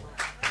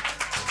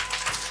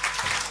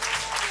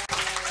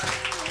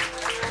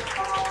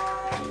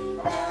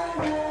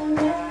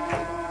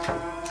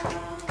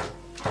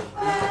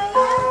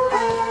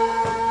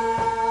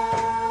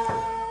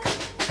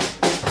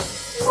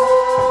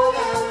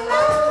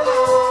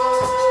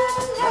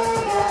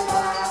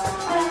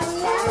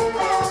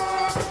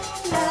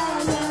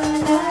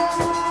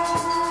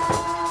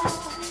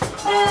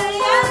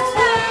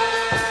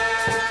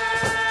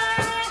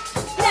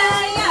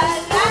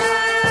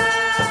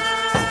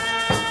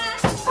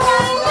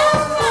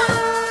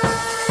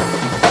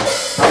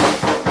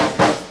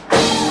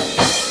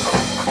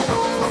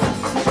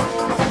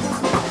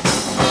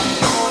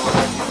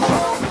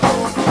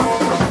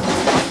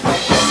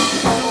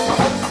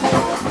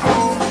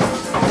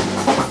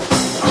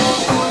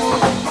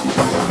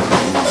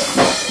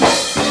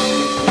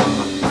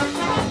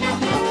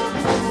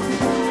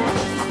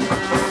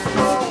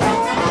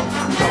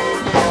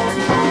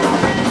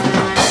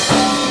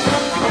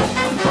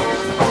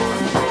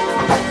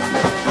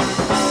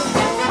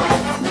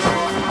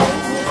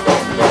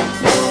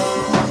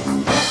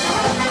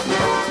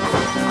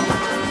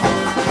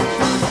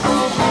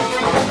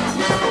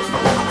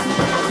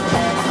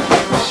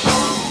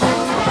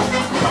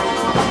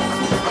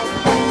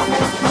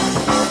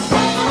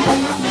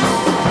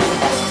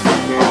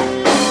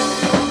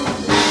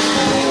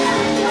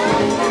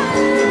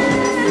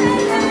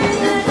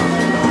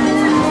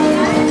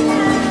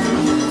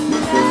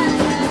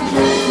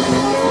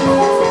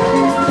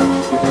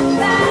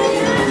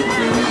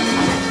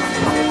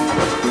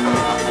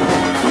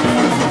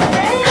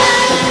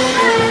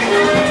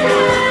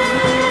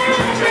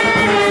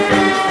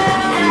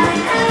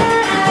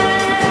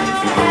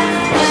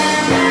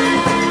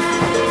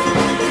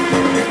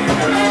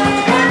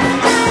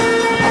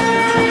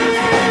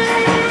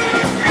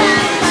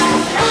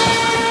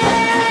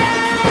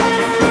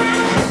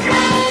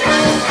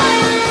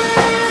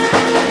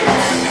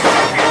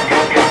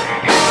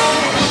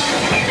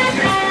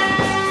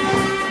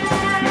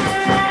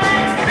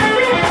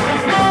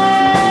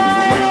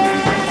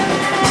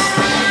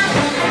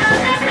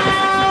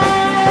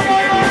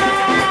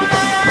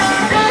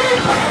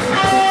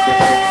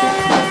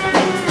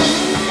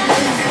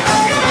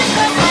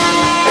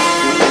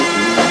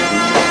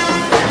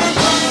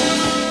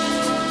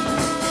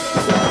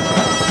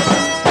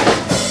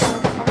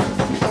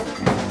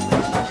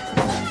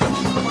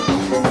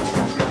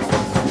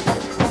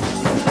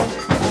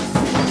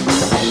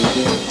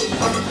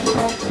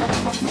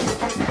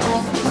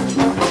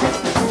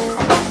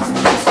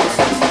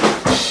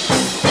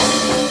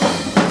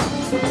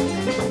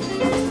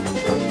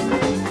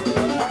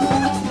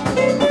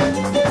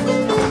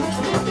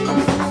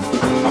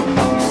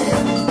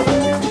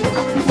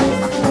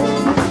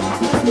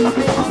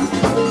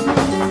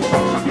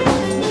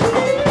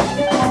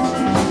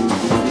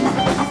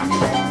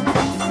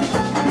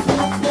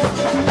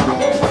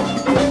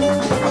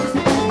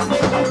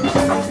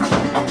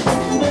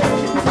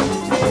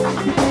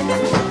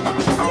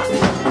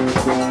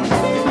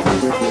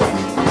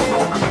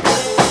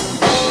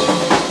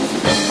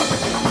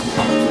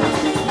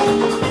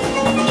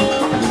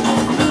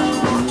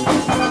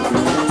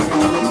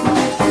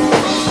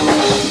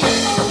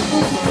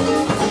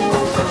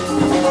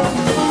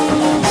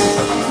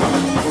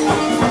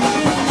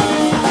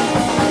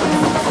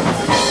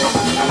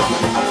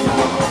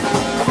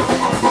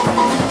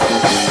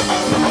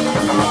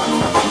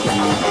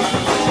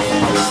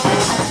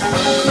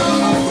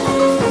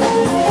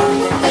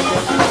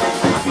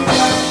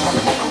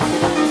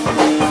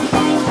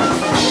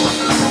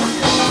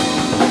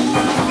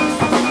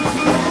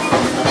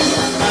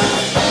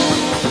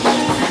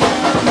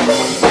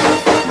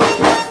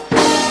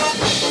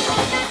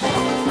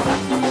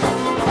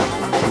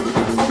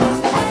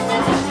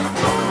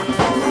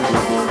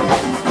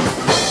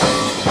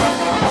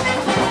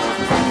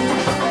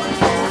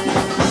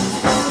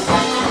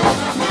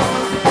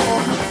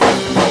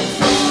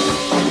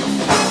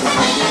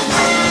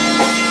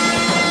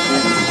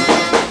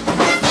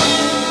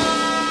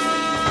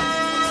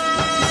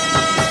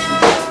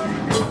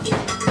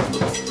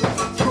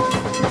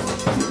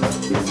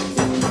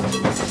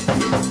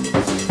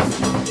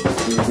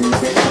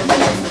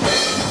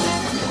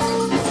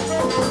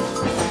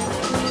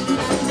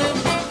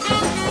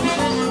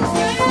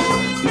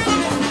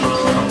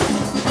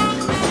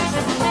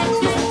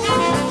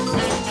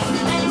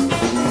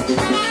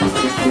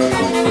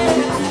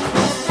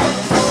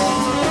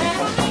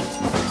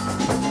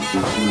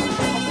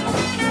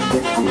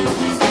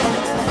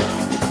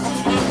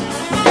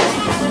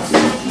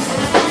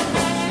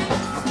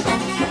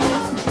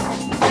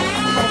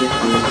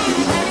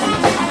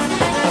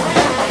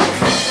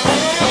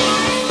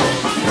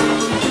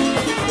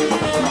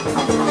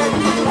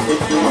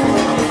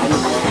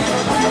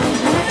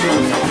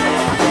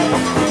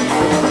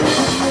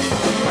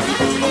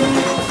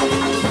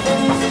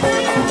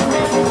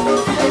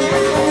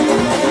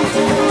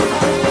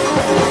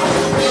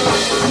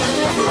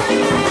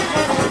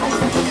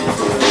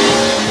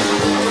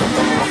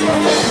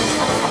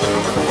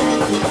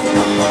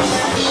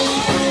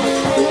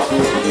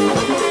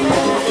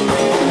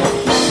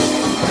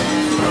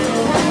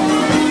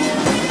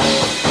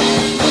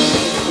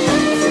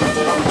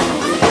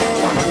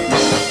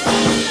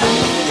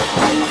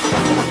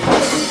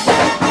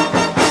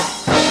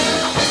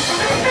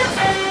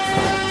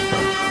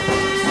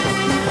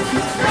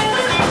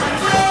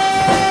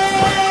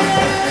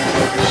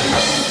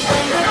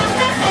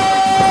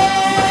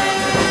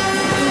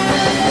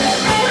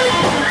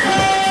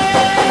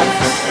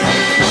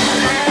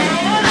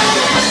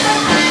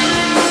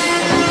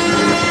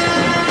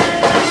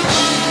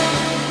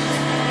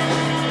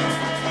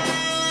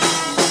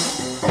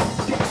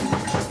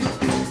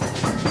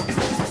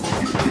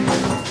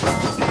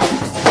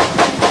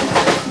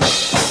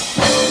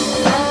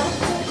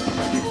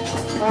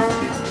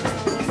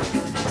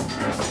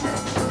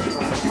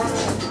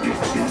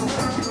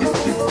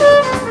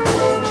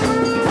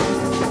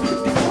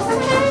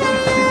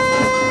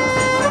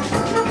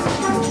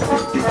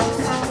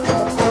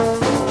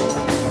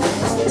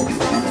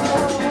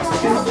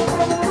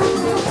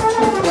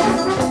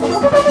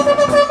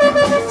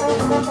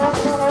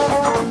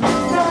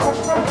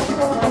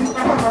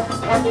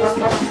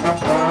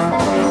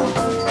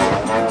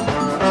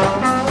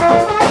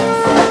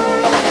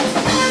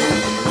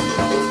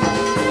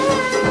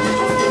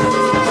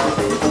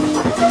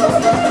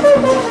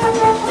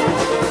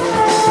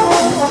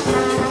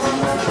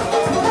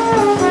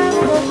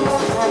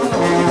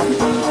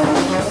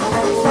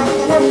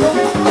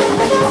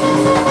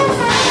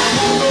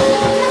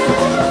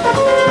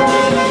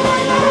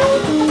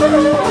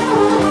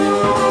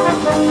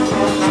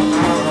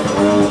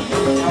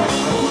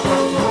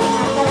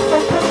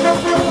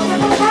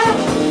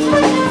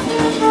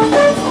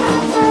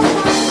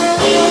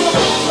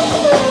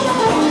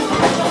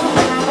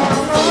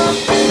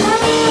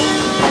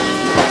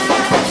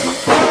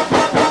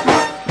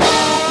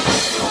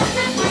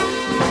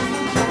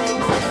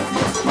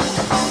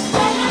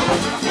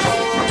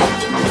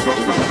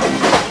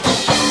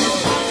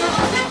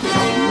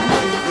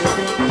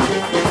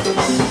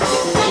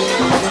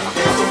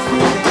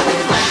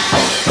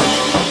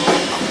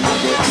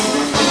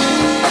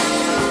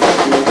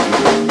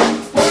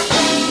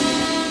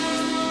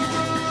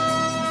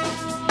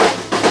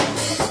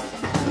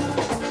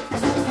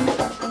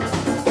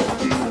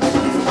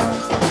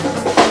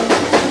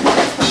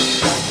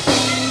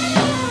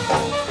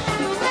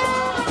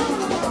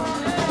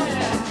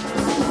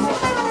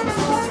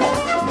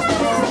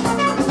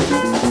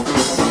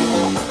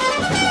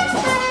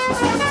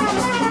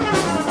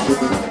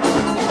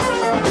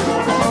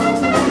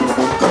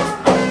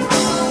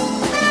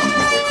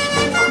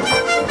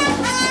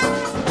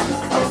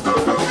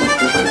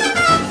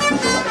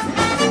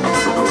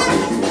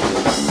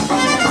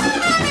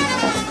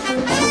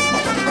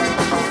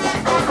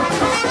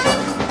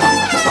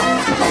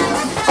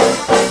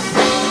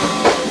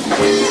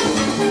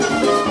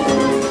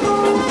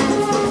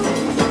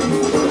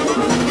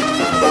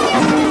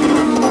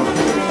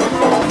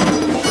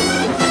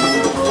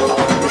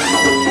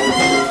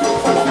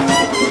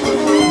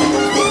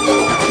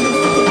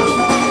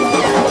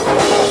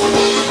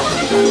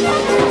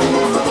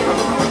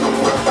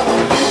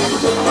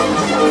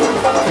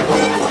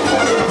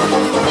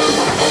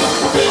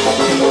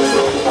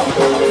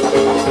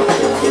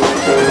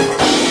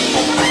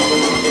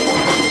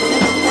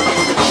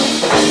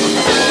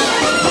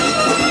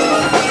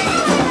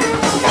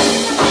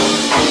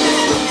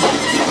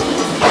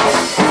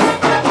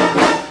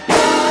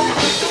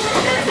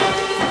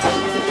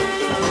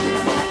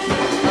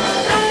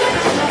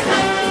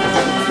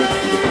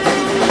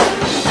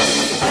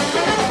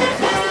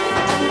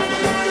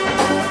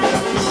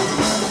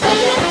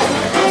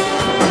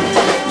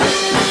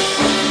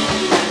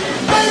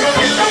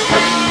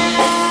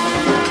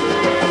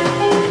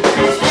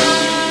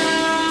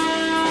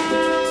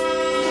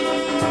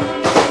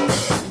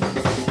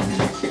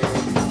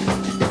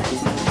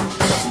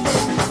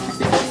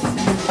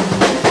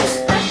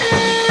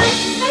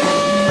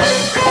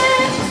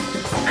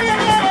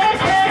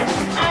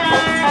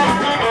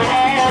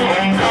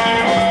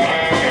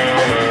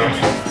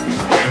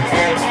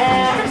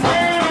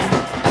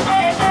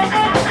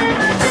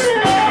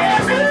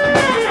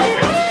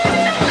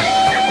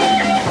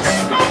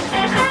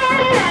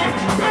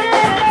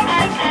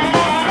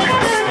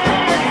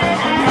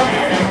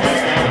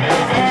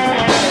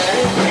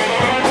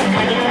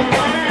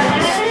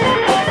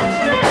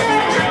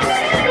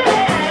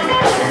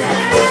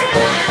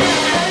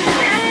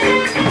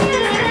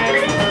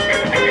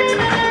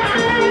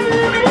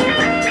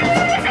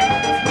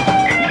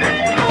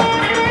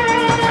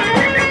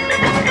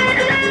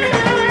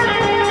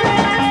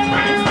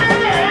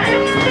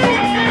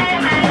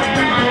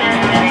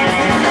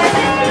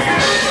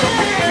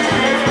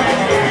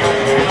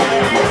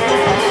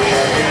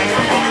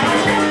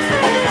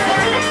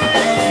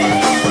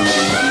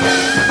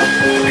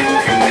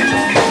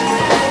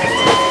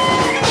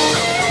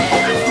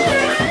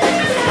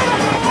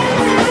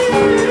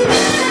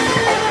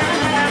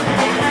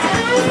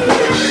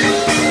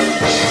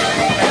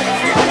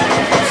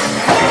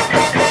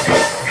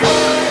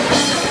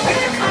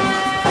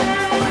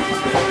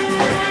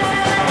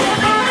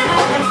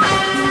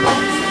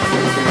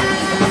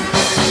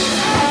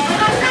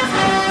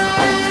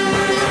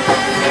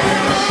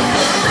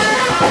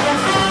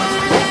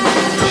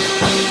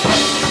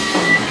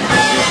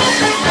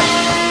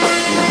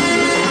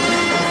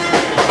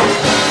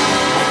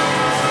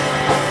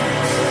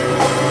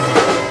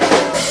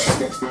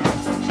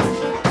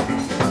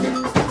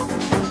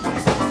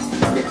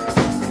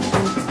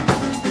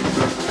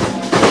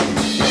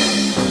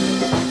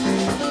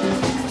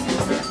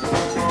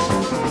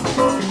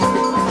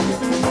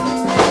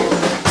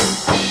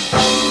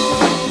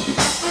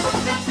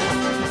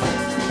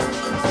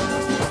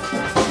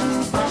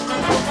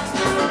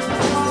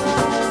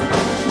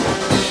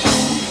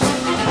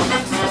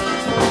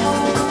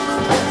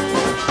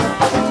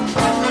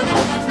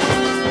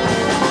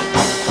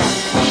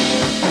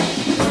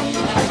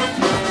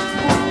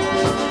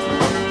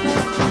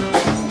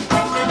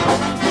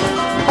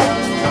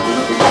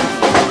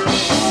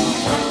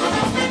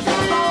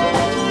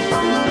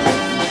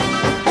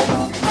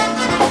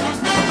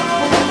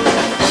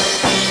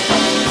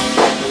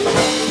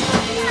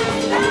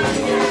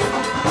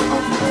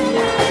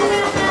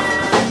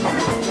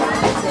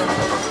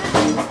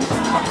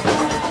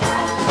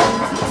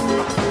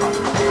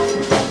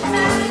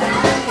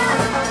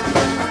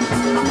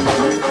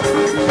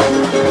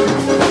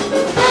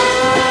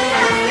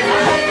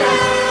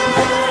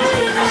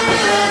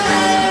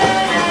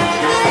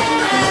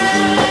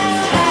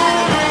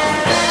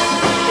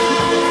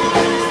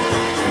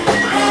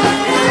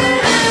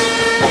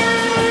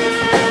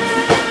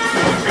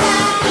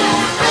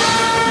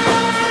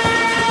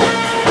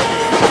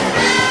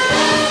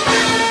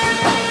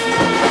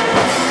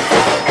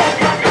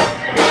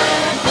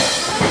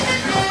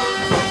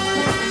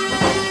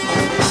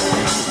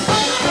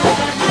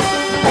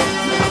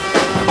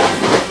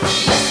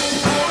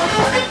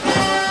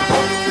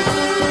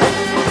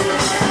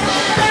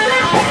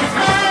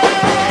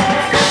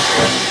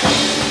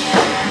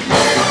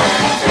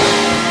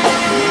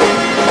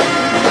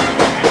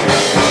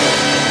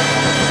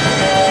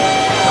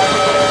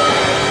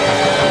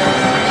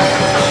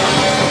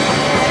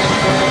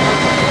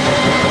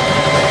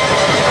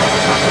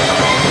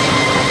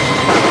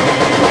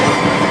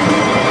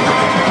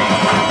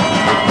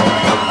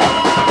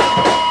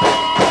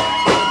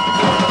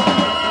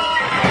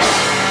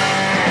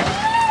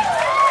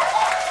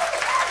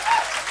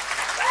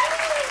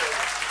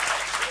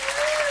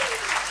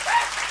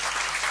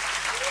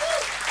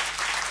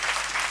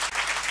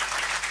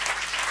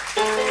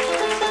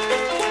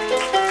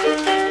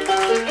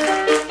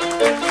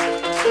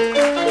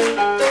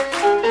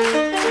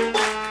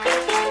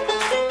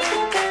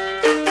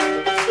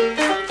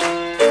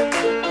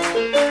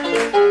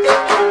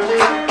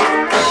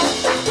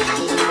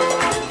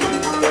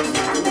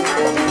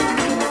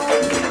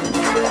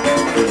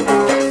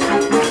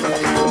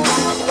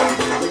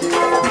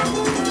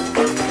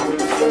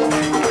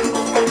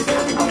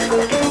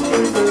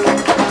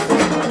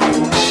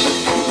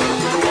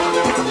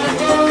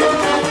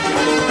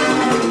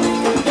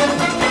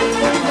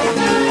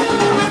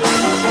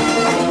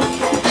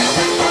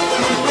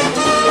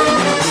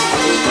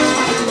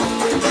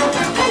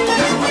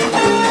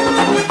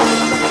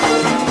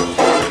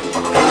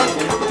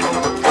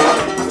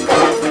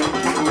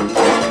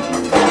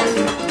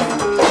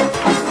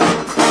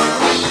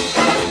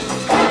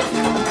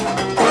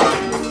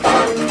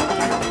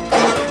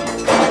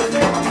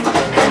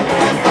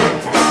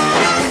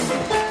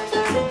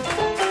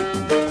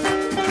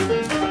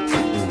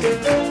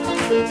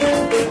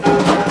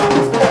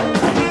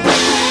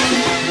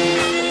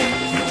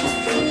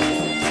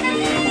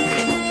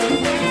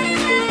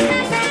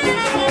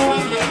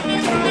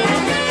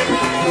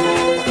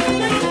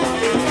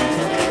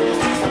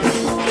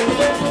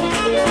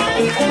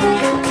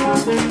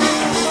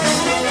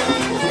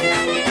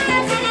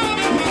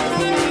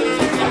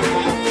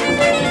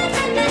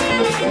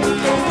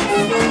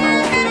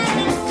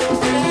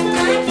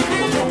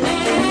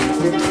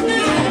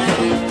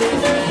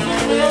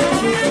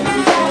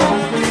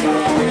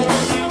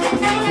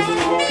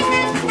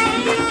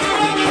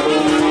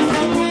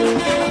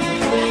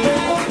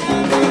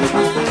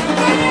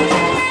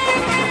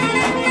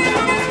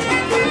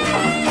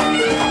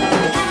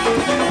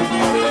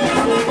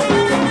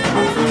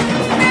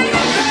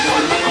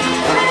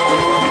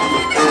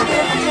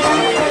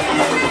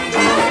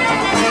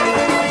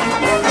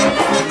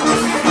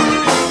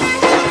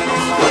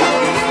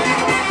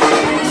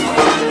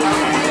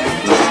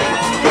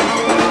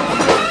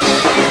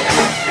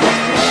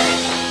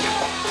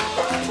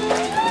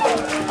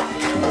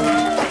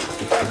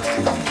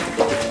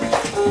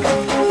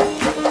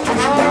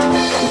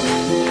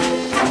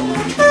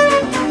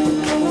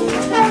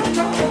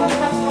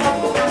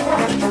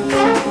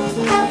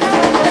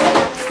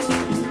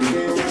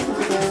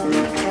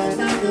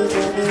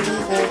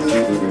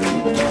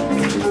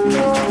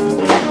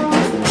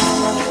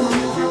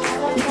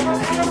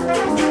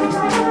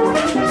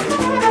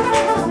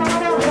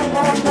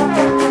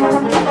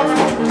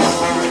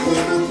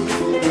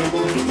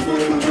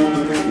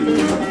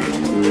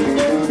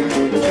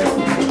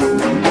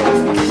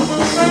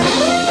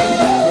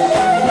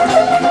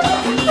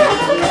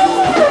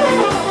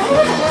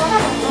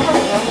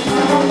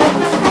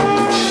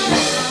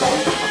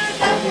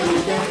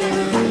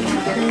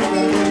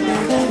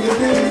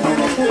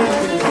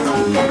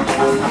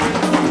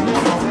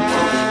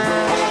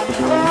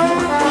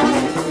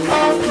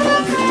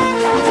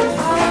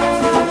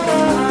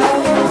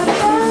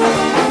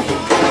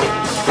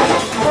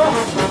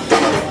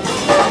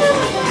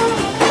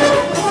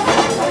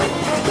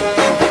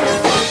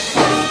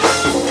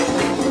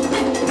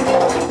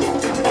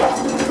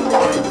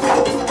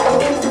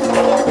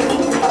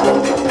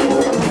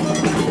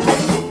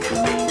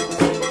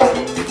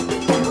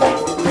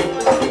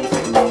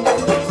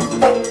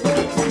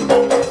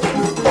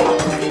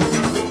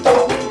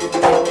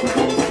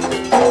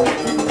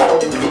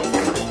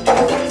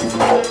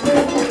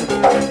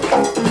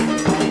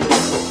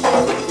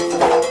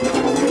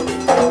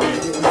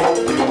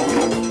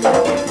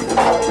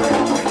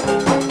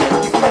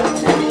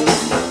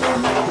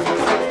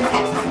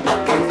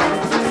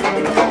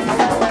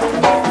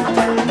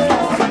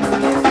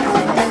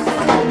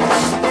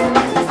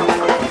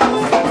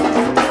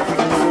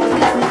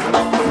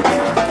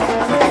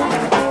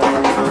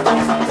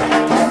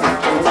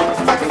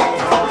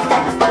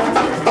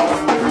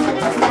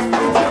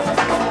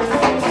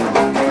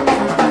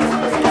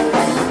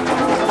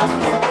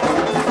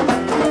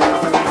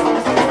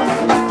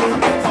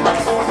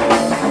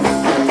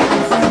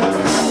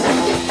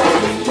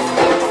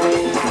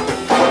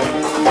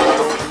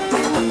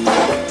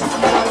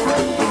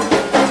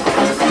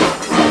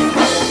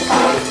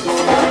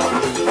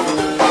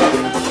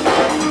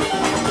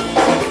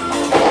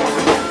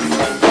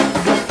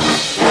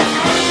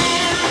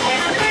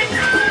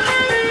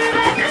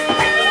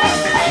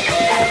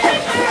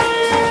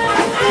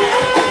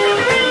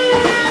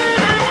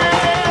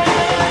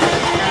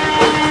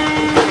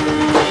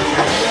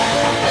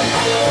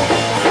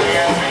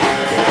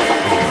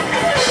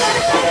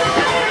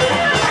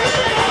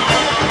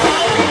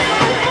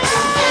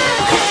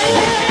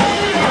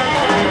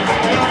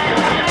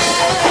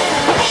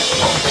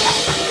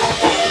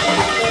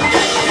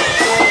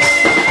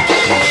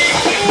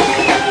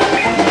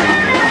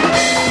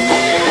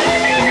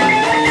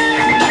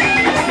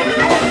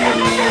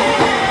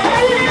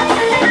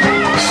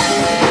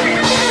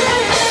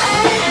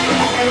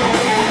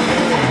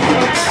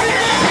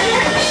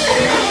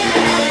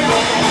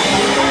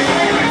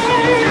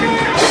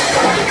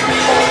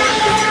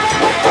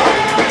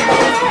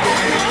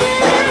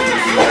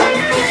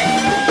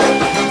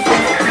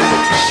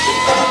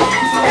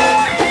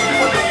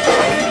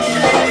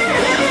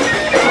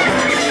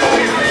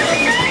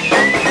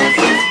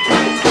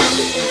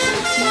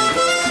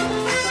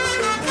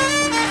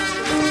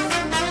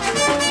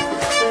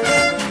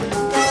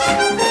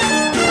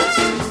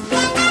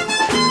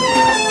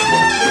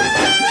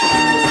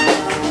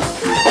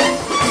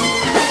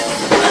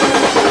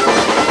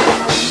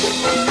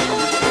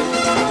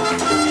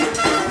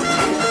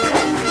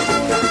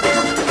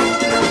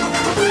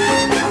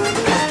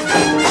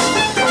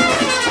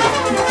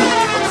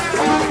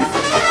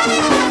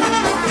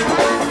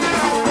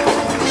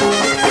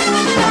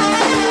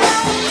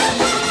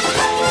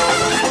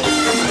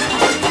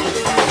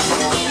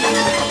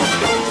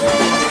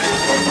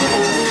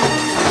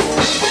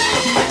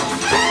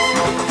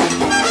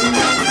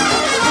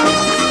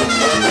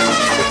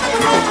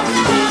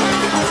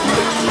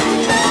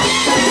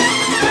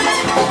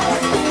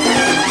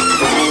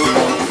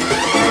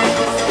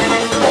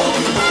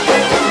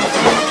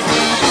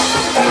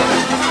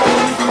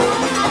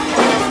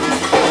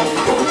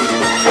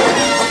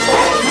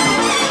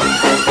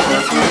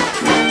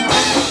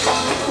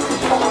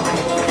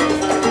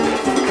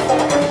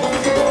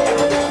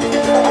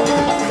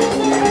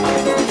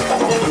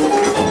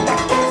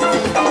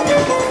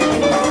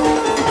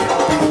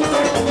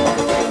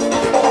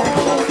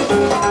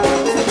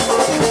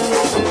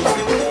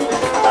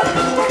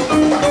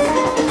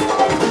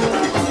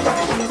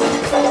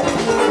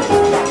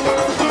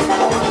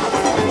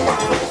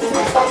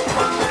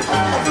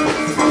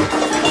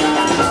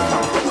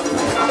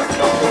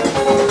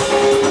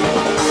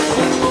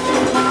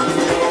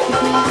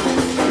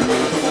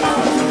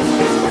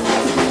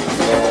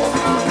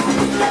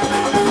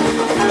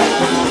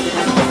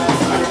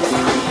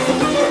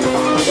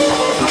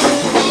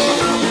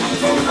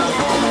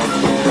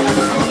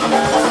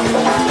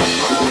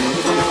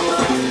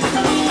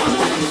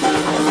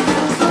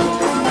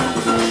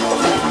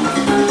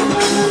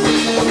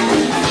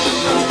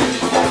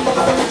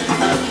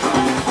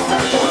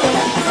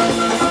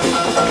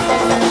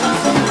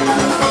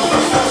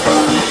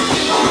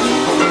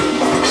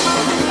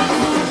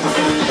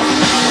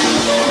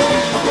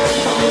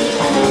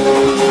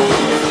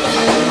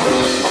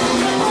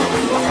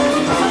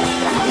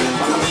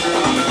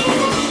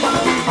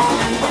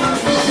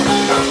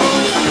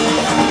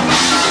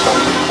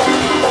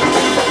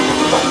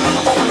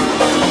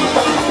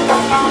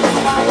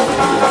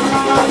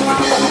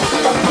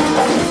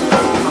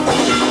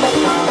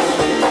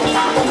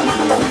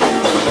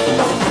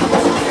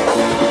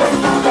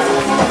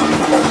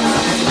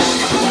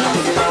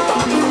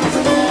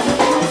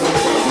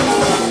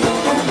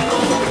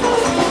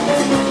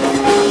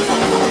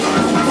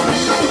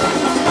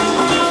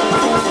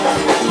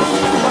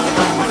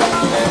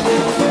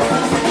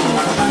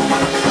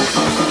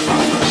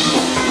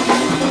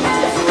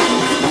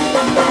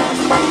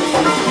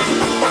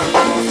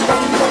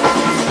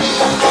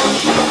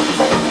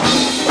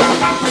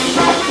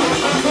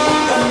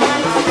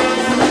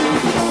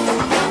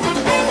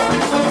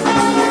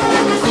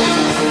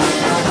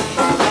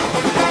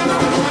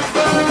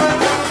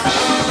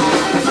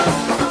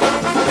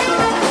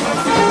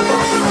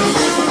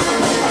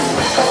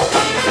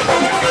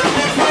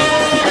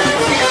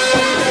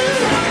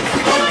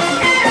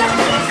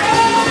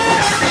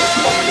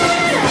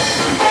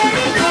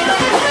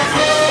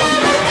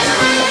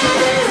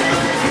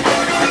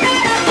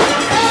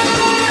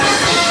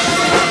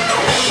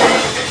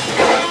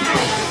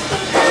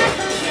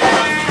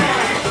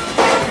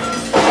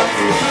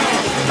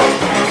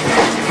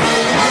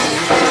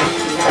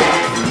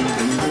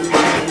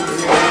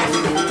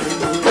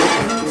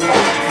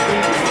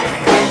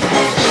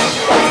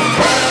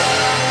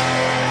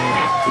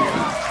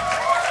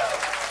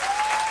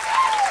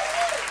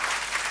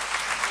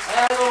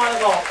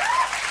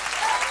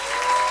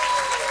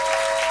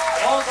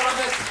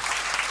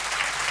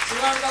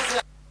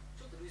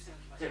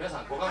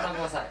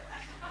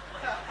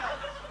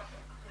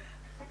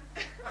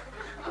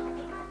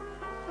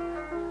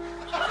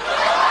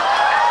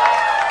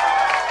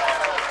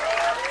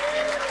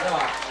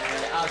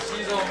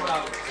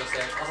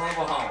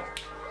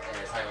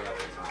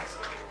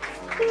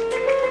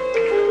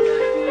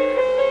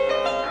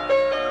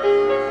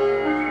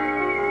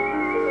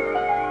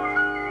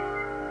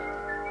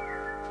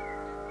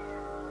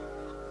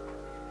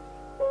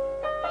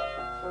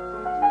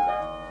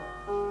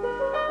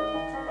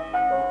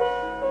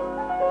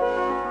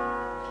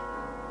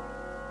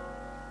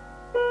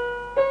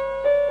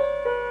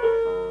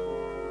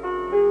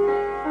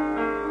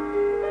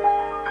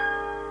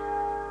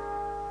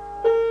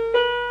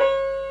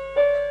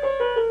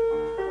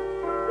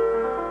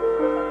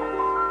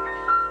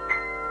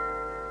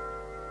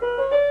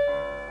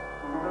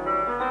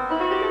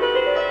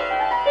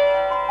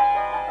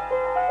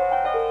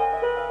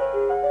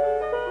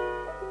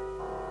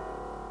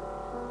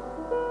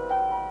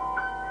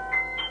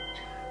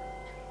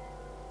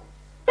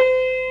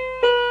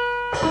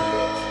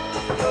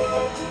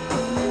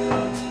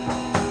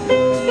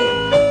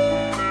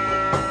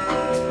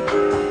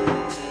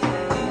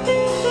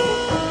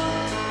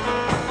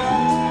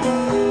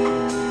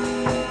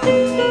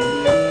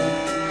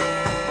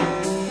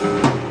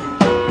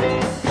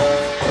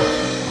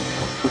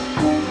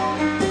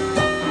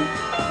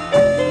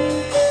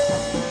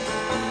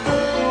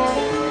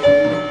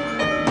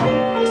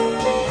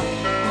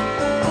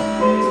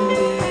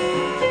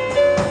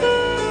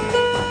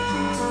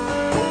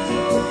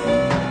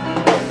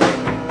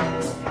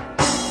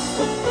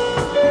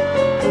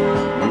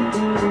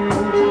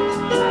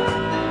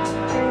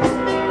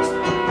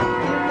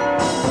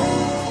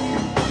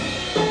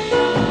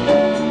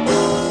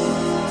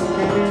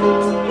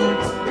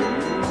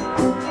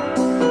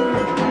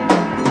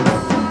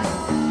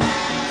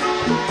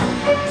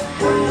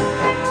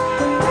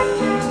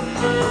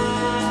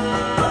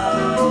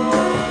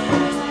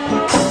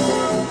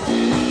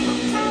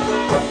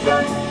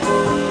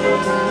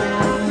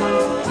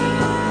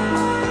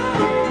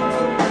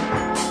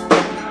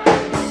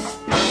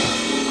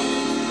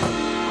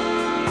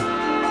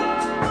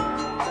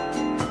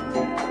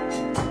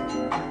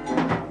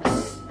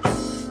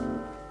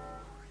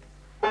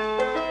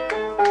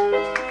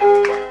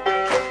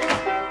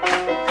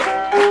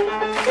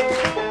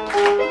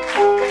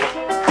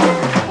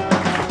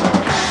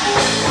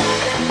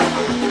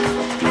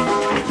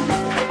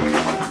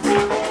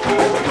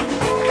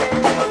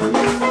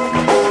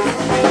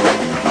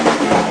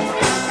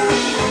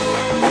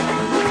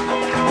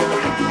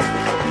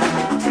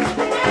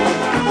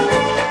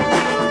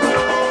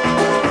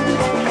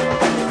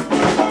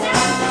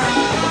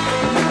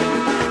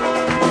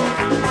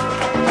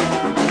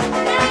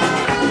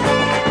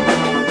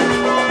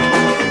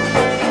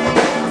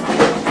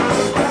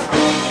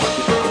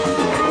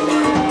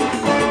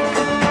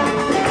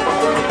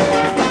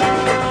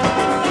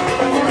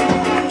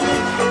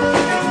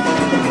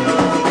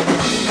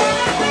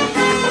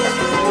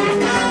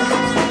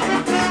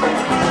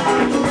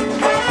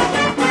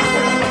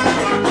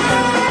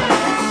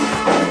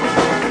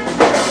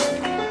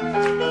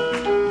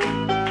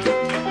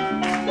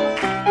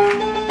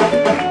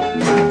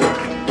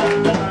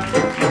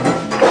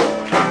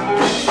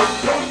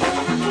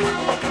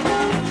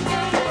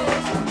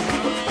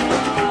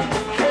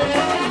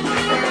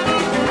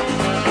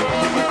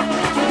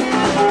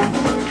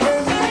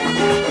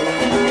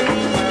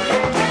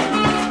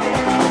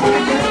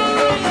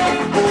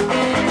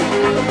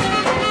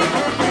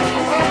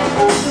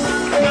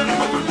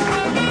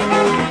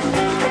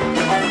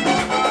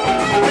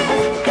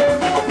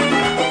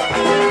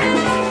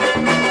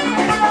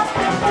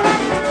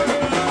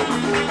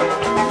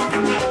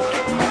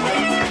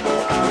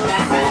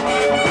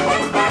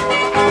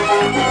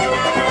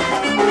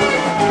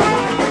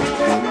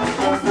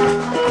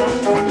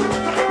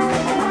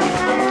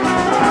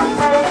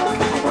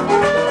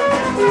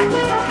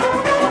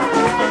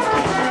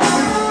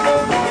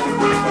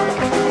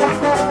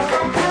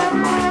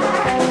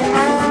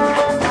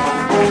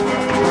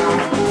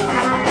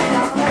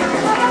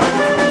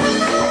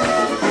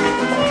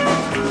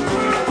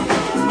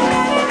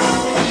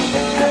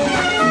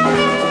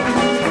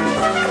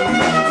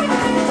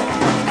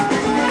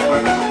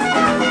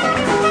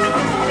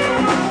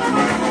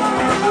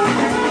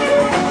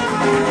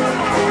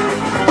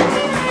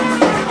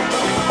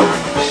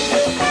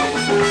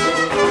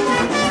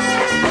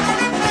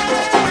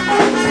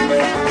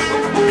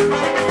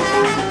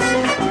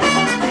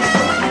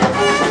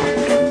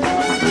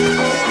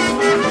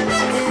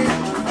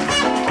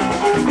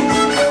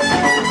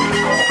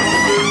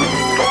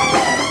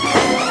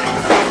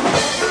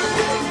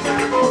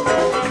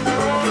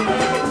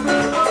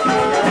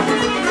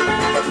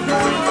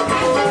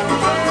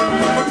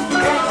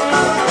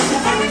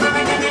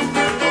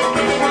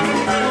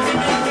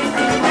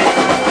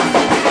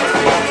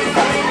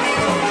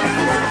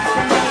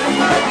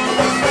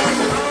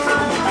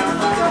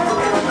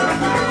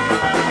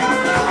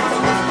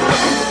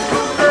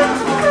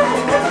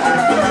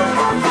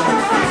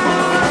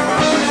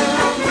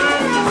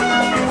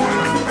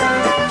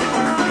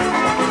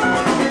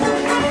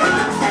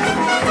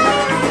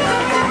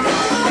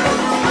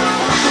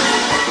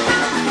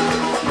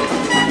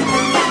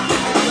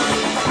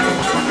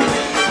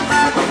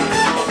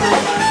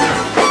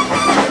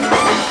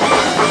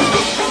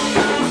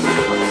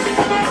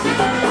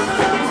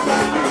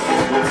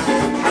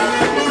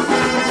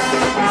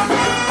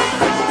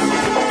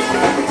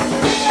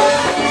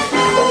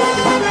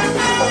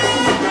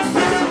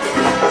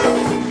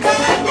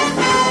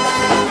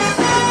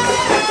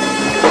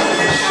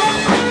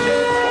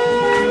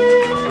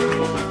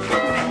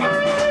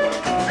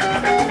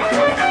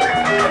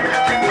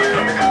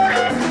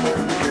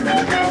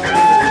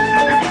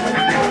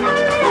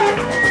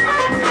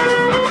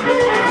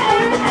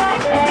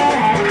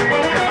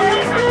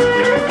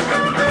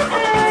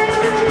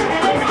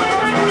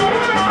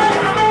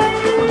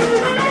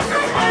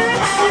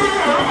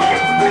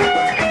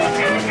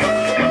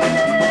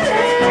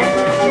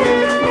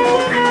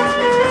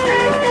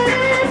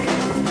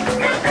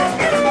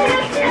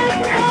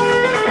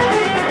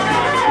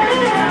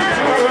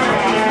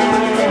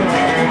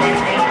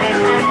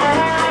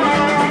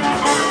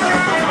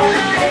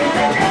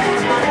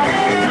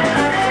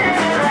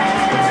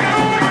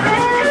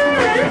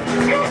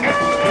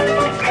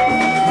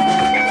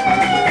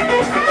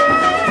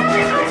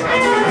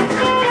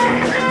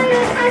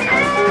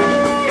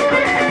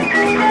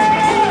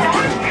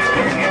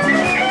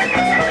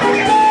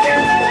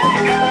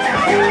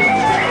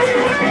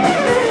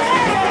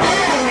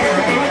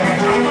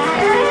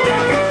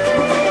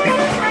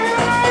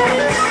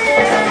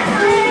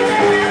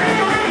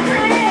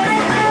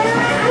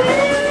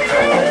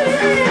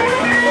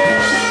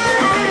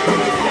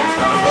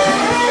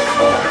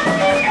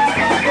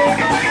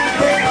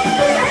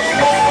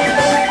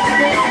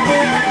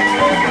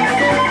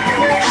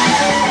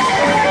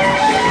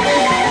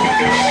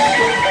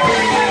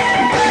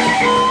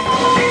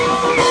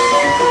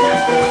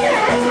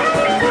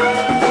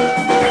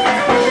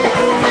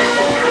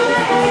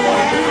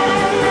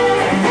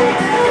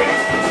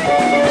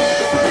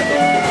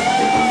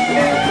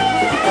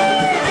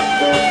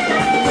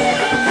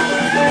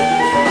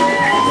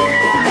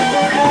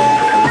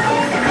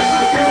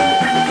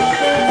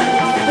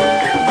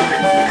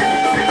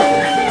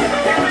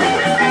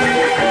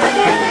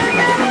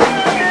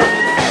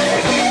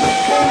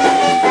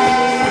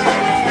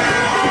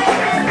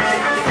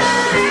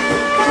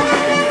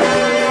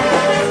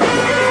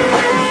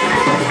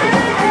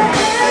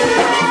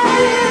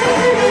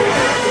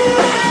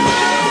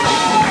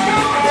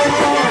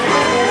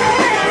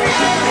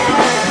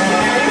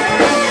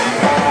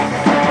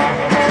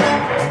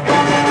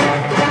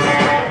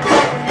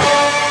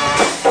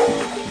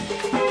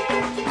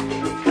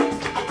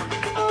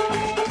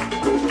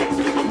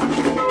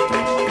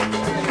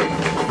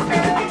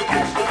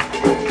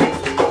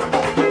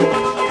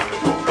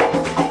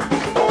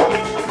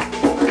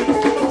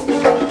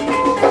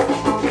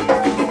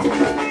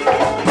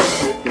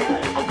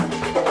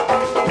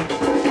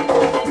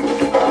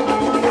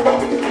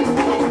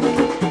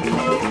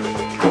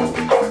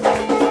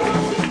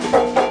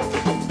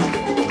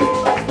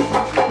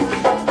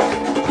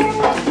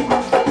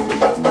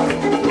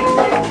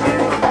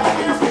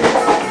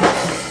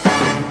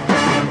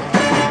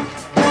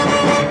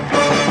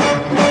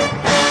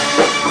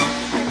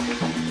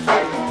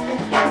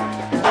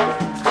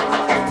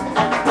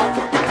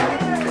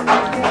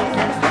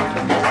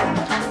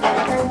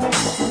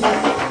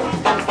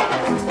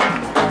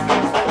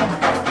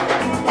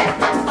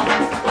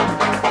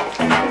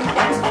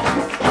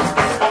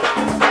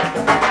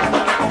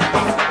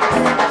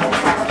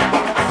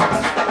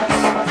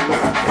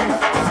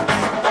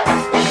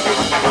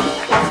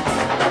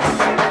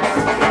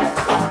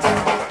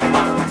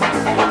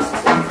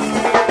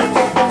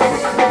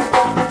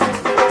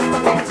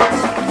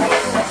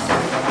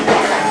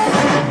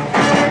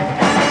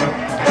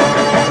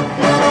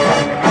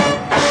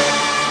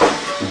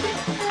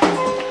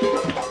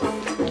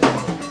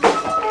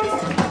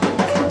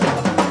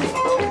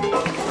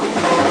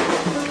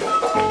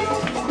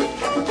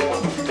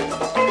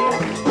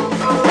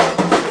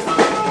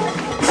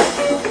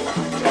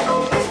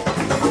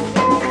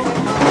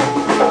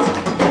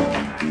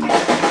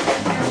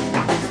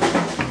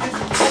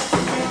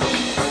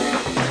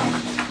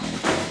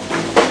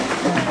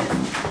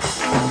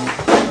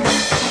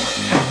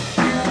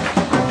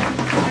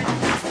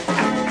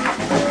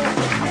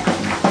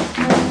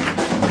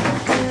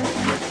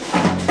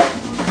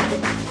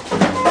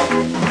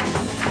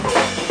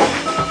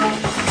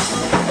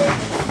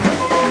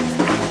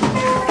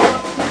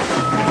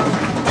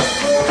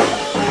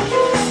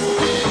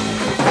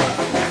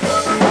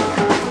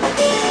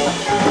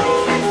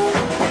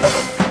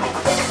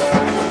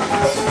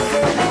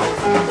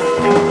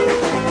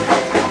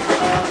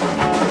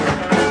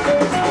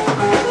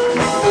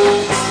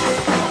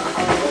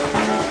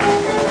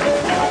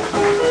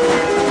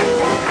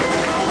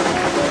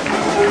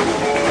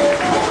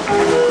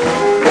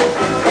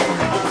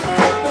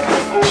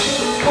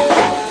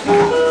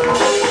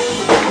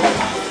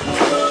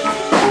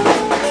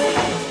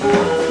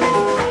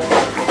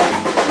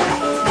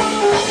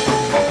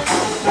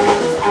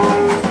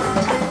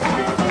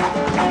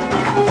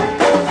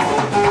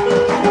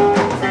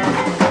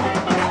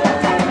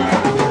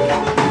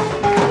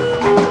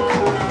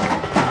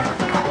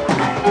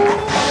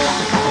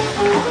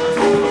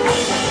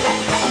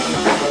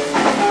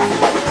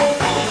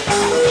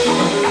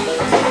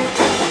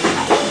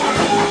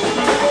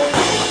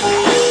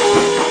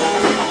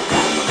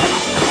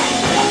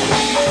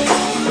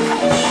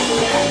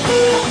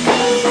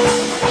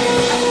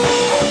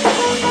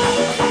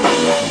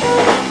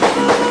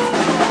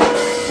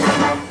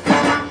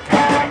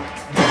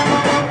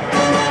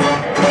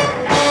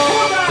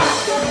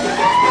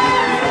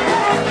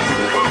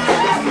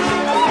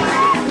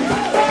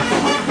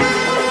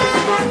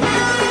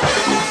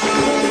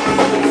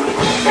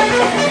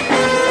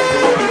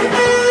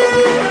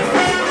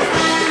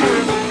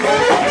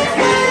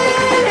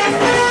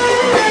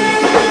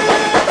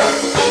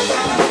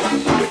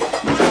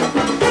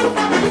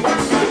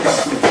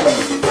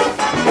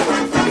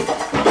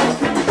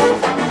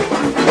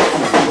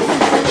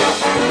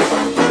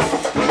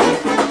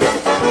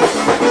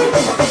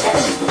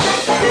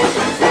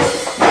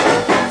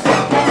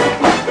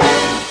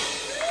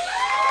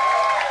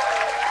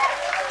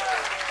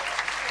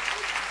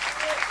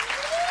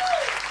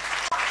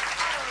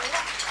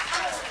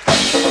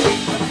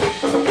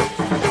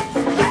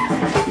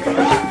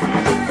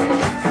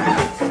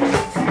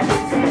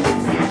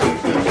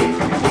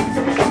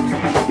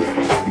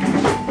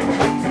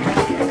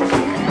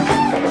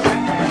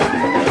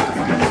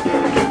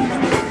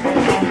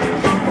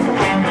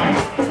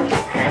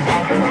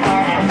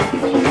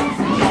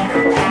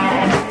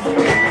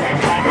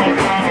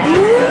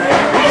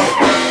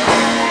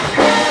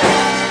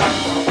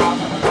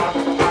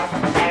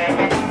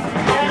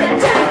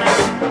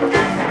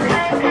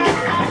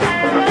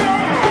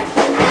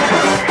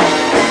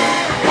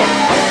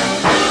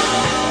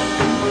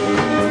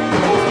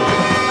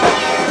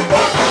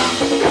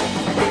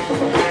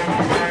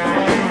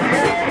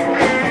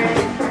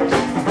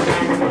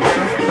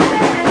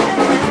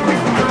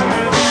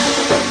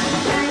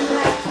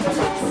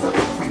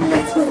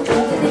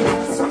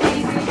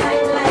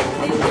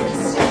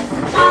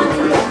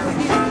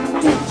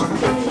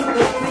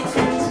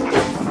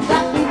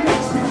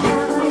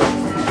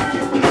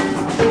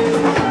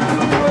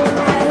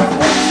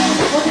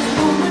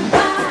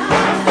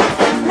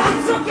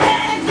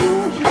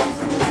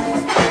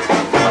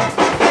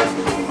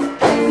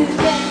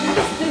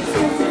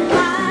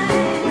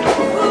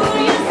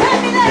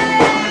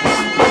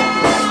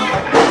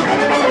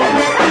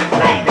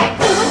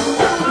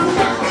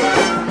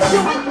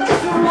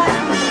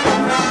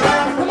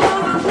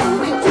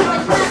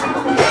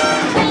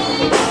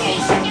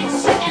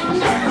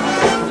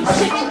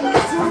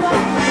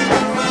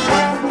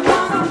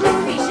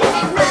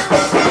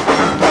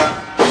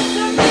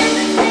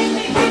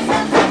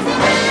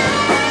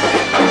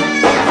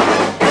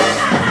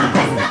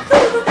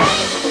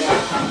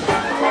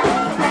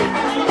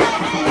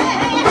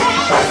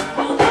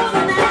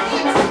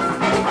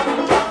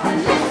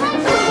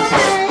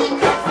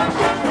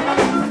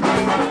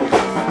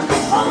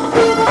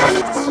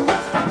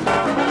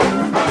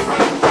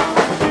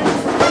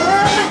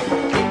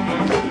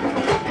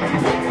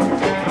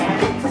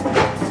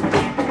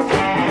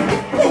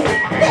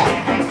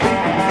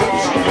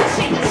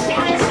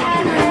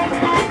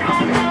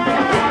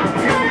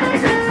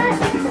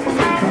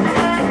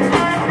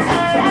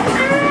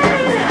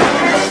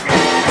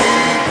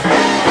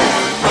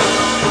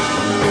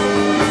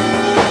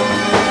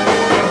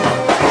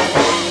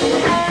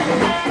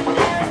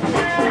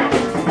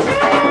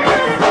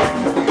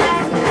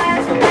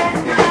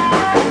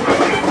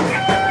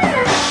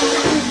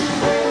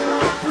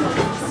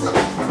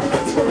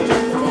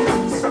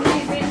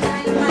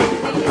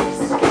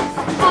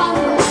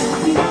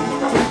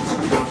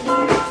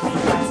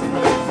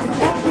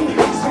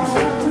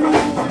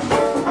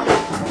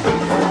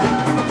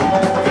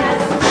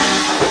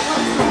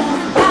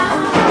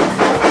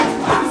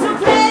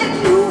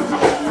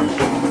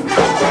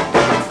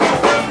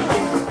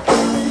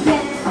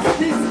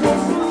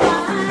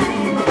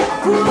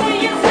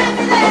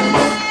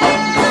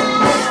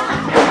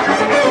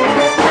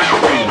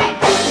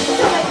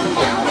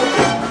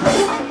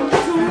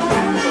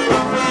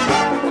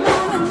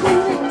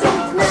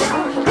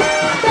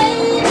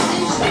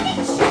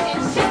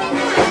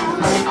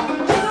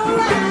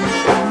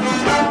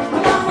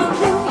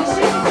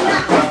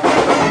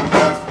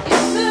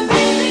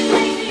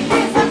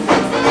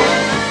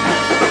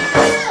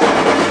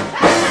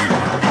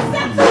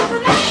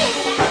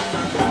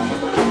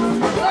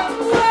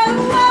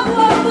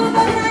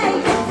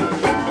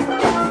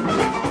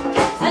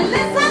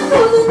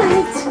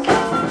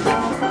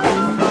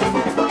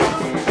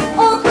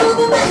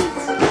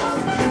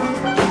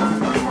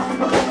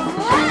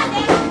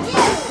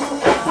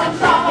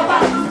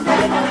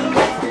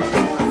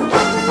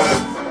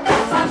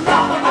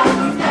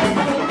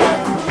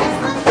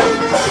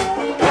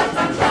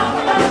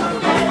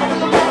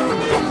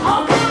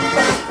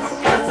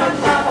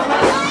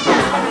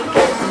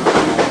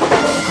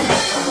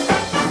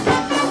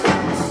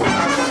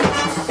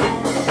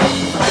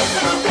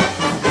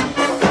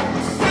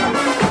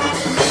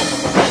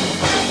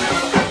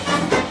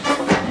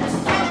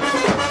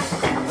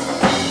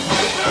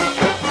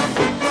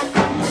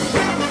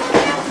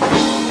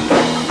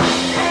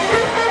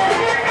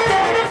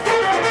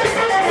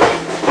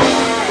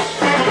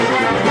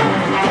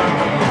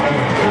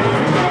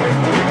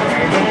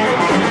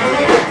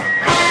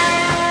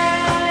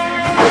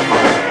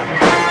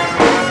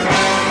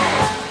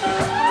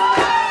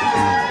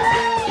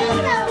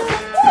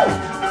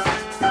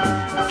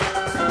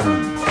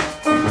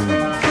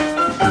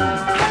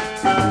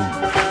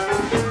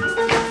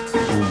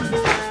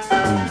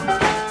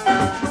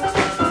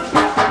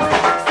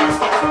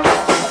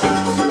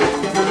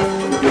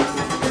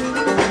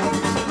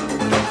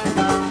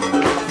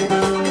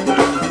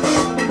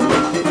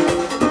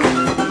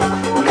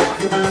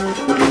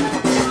「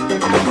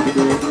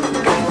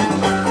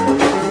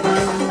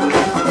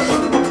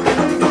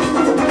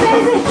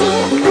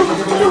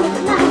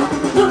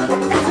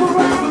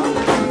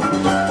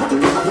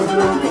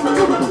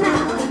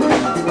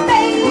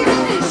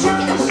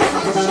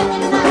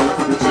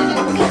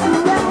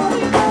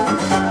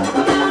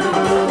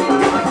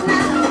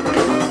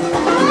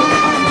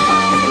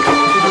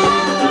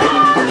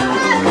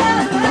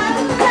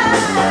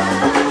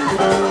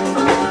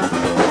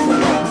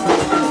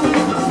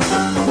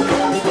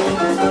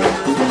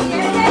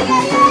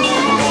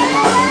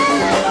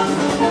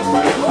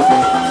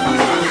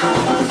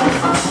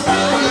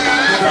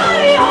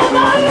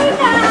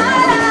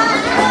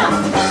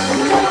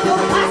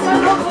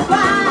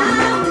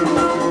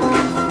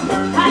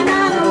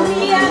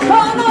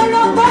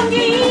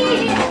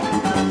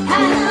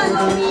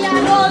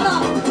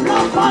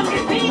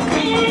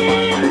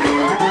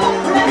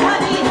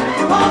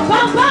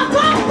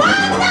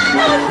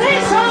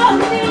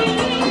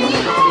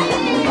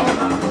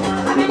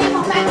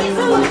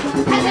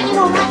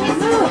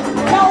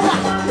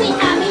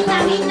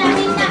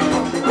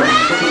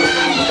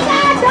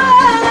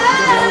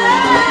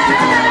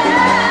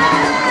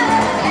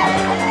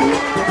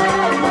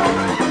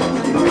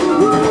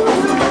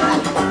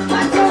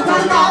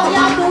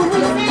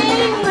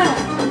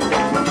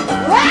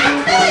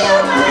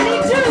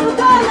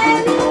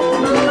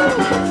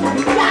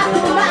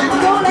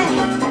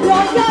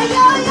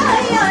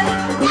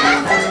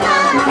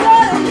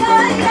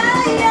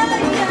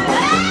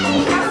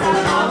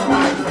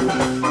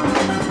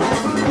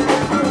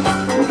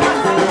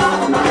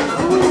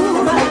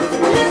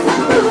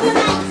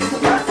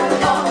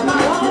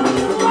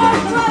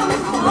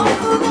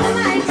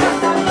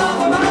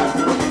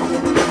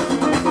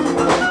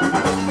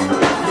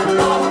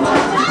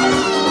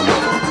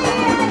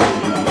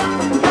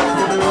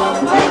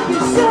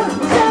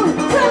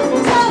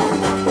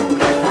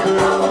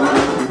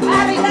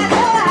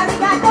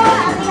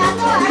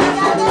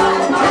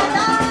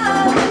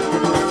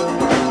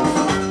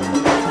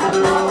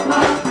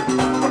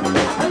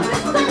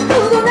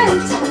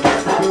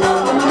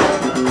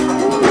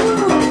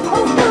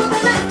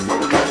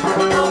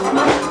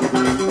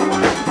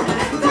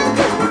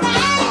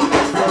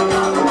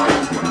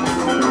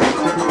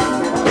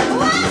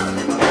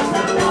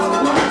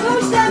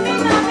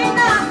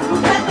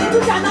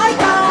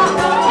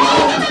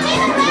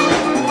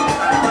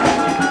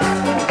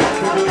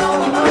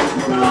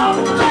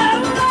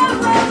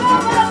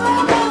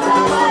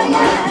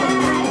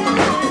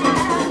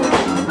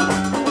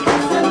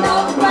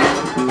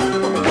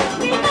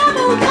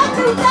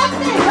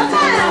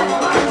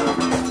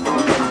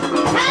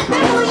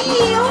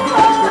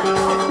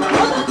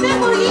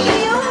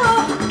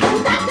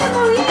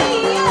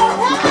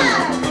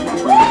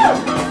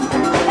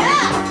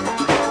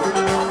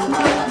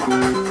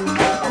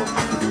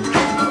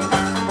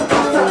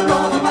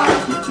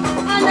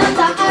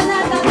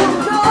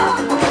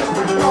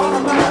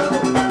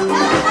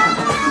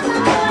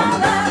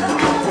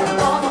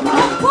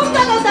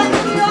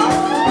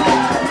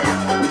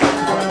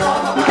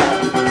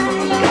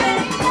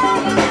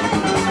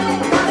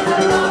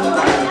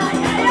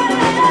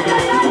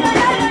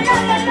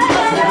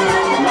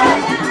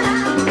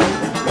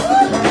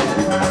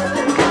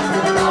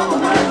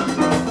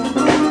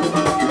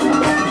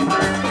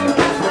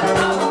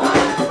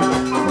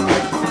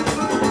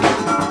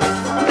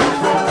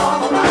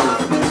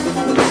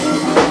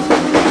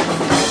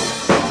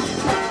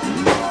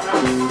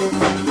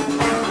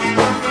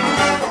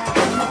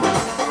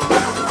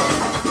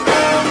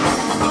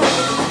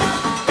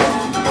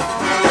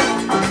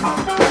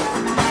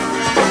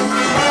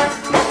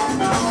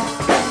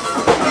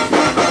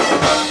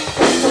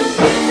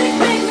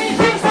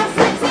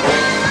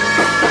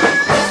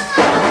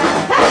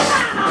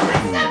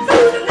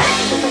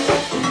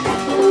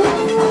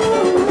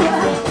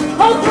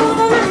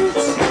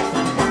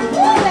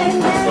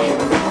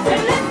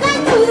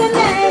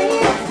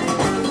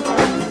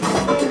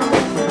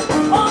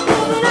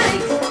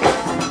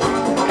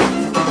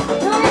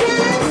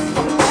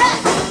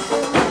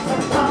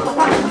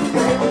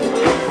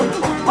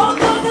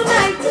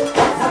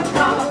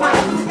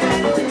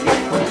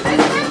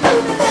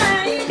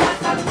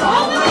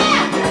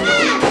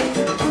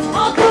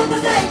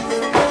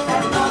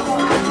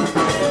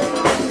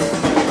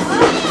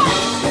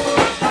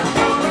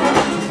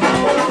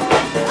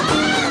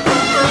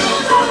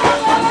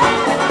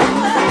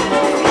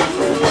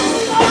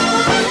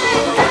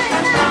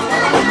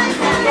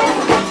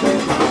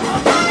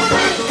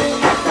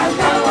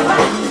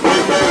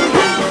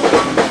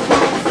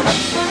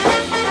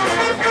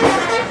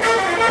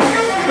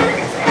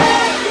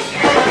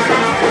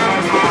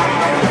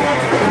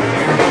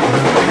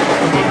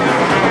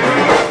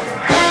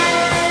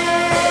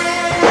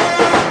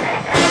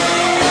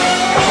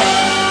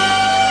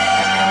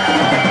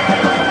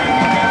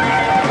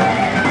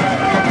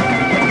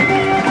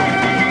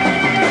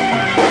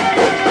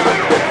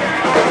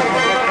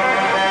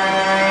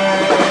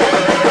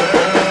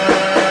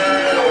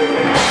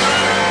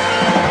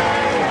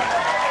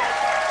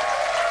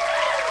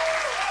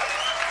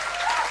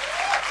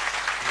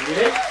あ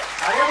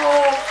りがとう。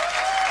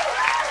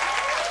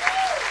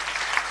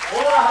大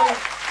空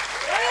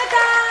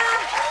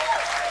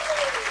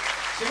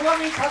は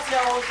るみ、下神竜哉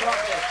を打ちます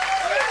ね。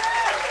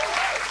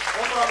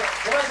大空はるみ、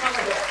小林正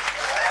弘、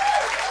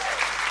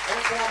大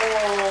空も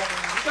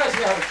向井滋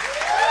春、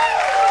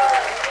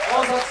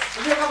大札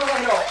藤陵雅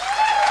裕、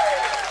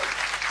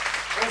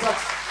大札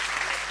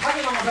竹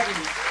野昌邦、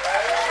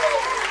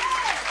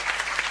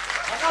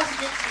高橋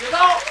ゲタ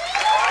夫、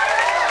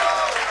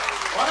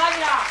和田アキ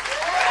ラ、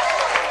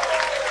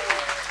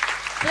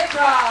ペッカ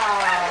ー、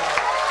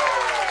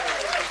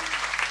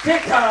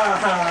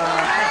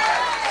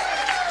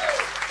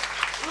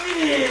ウィ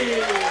リ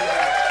ー、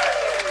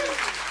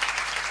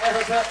そ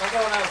して松岡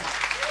直也さん、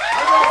あ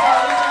りがとうござ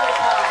いまし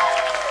た。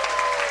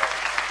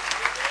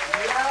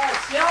いやー、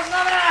幸せだ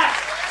ね。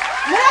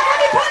村上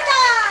パンダ。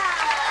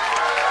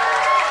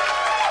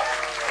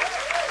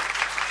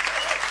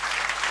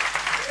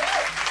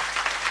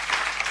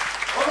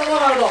おめでとうご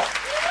ざいます。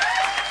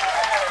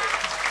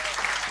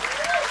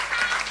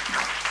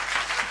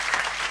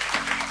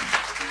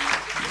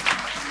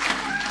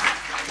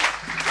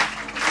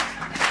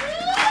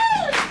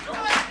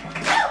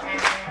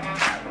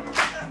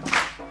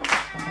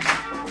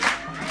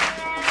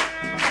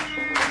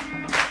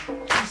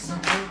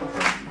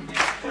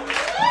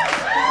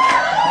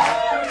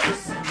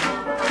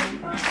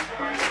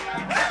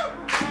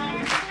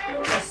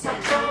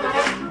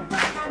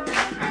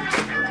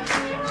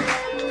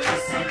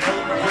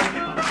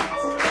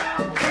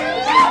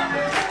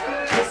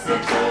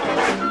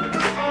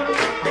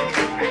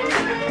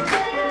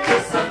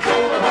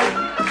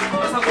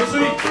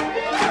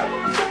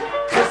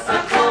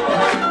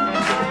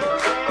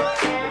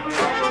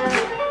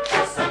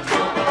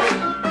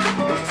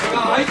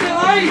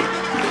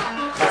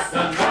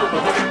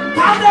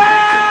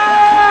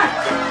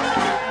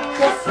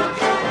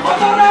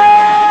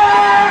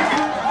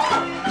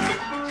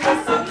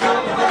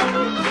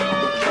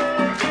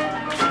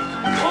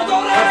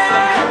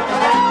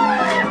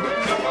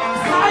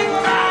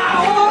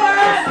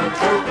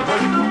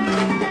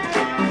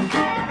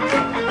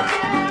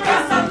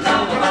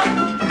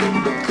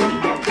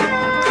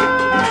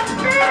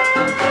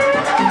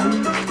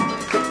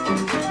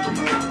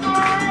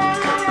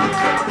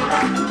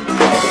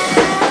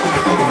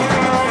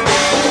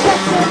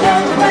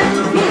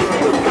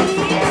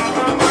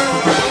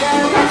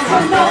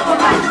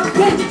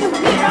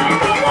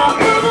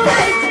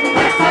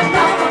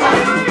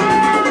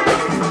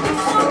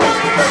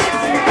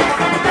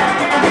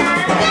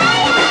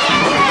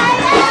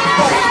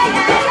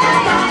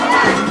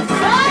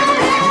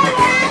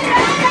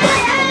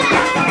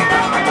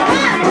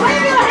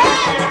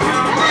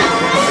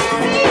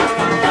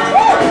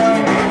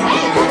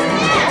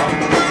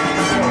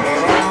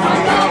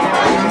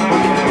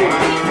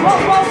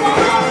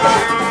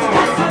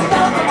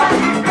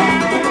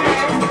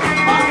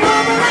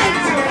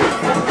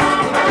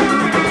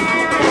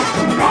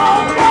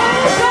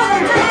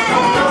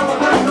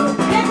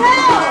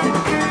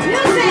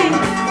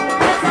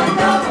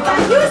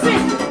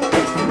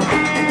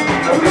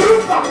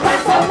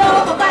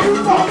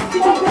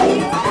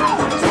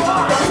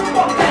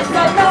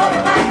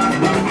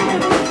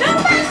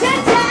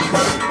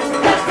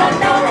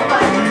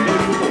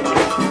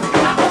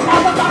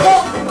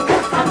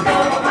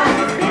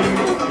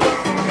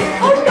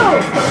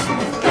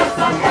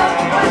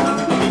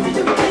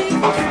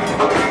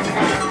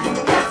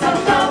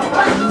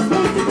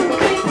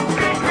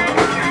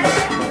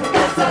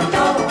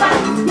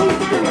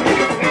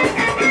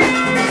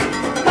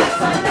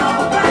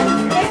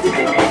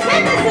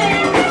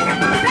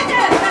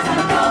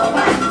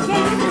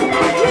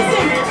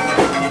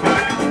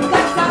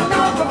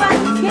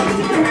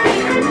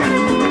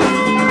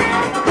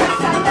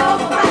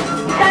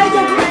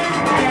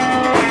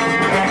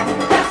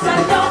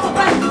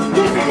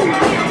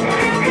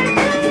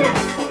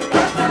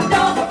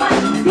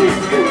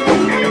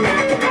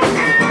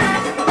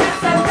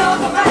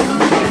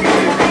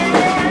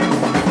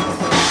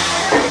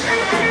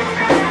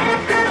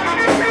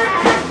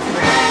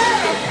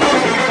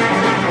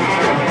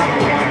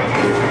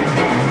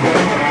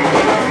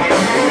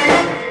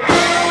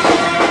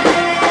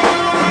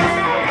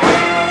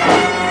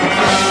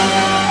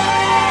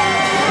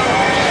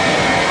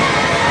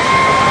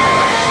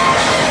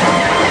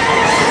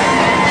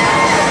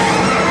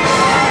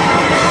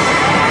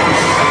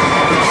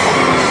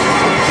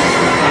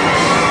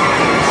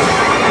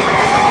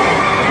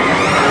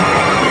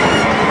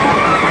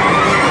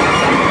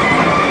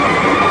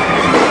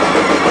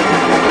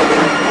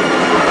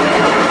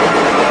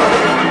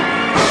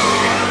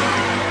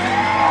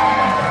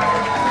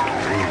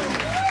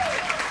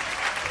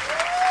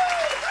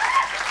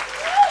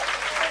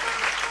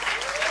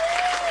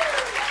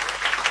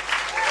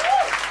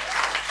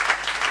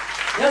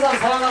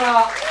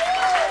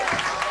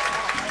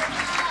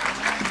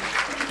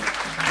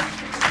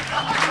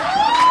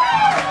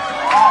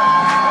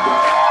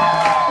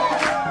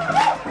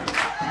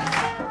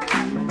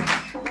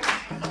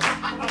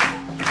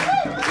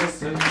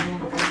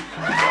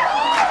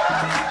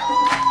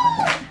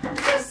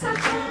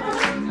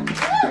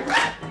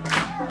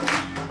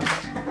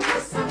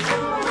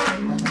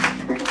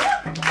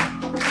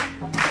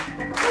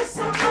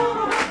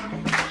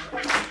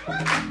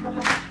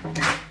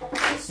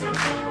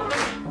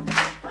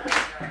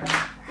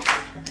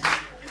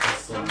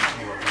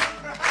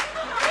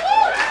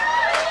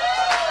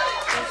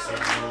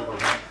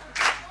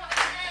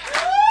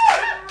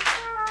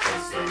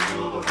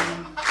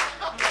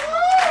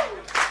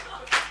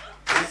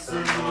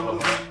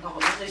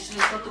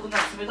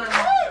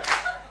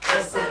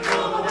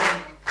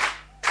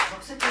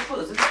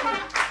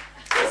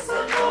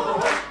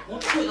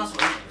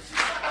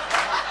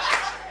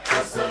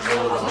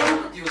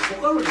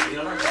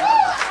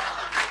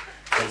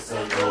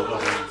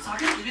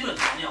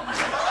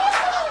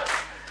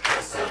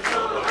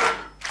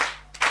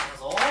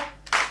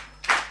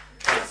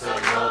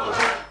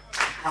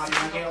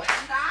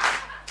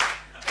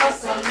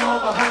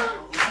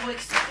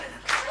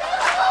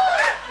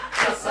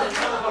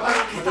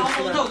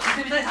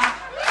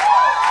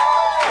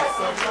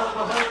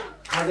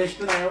風邪ひ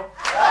くなよ。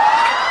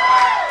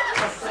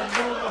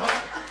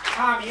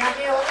歯磨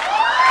けよ。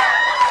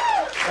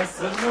8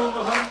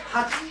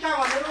時間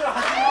は寝ろよ、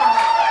8時間。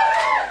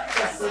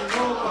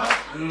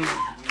うん、いい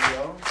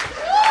よ。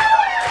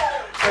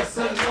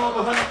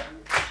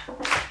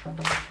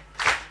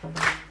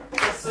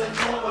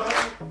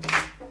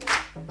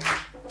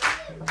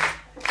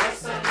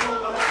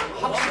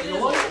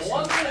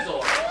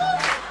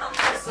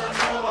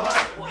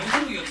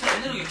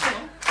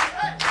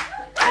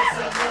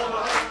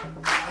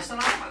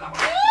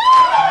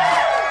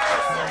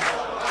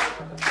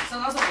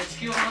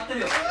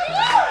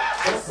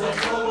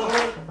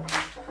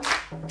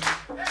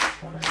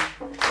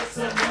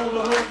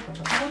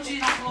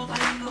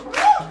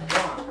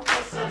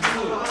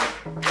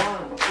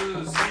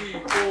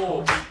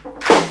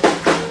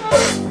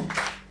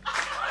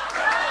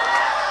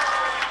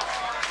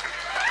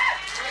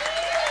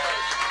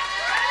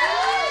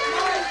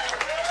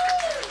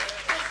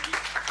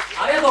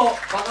ありがとう、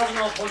バカズの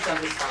ポンちゃ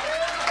んでした。あ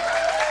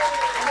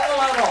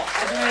りがとう、は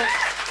じめ。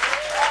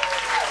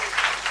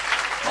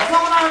松岡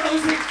直也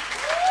&Wesing。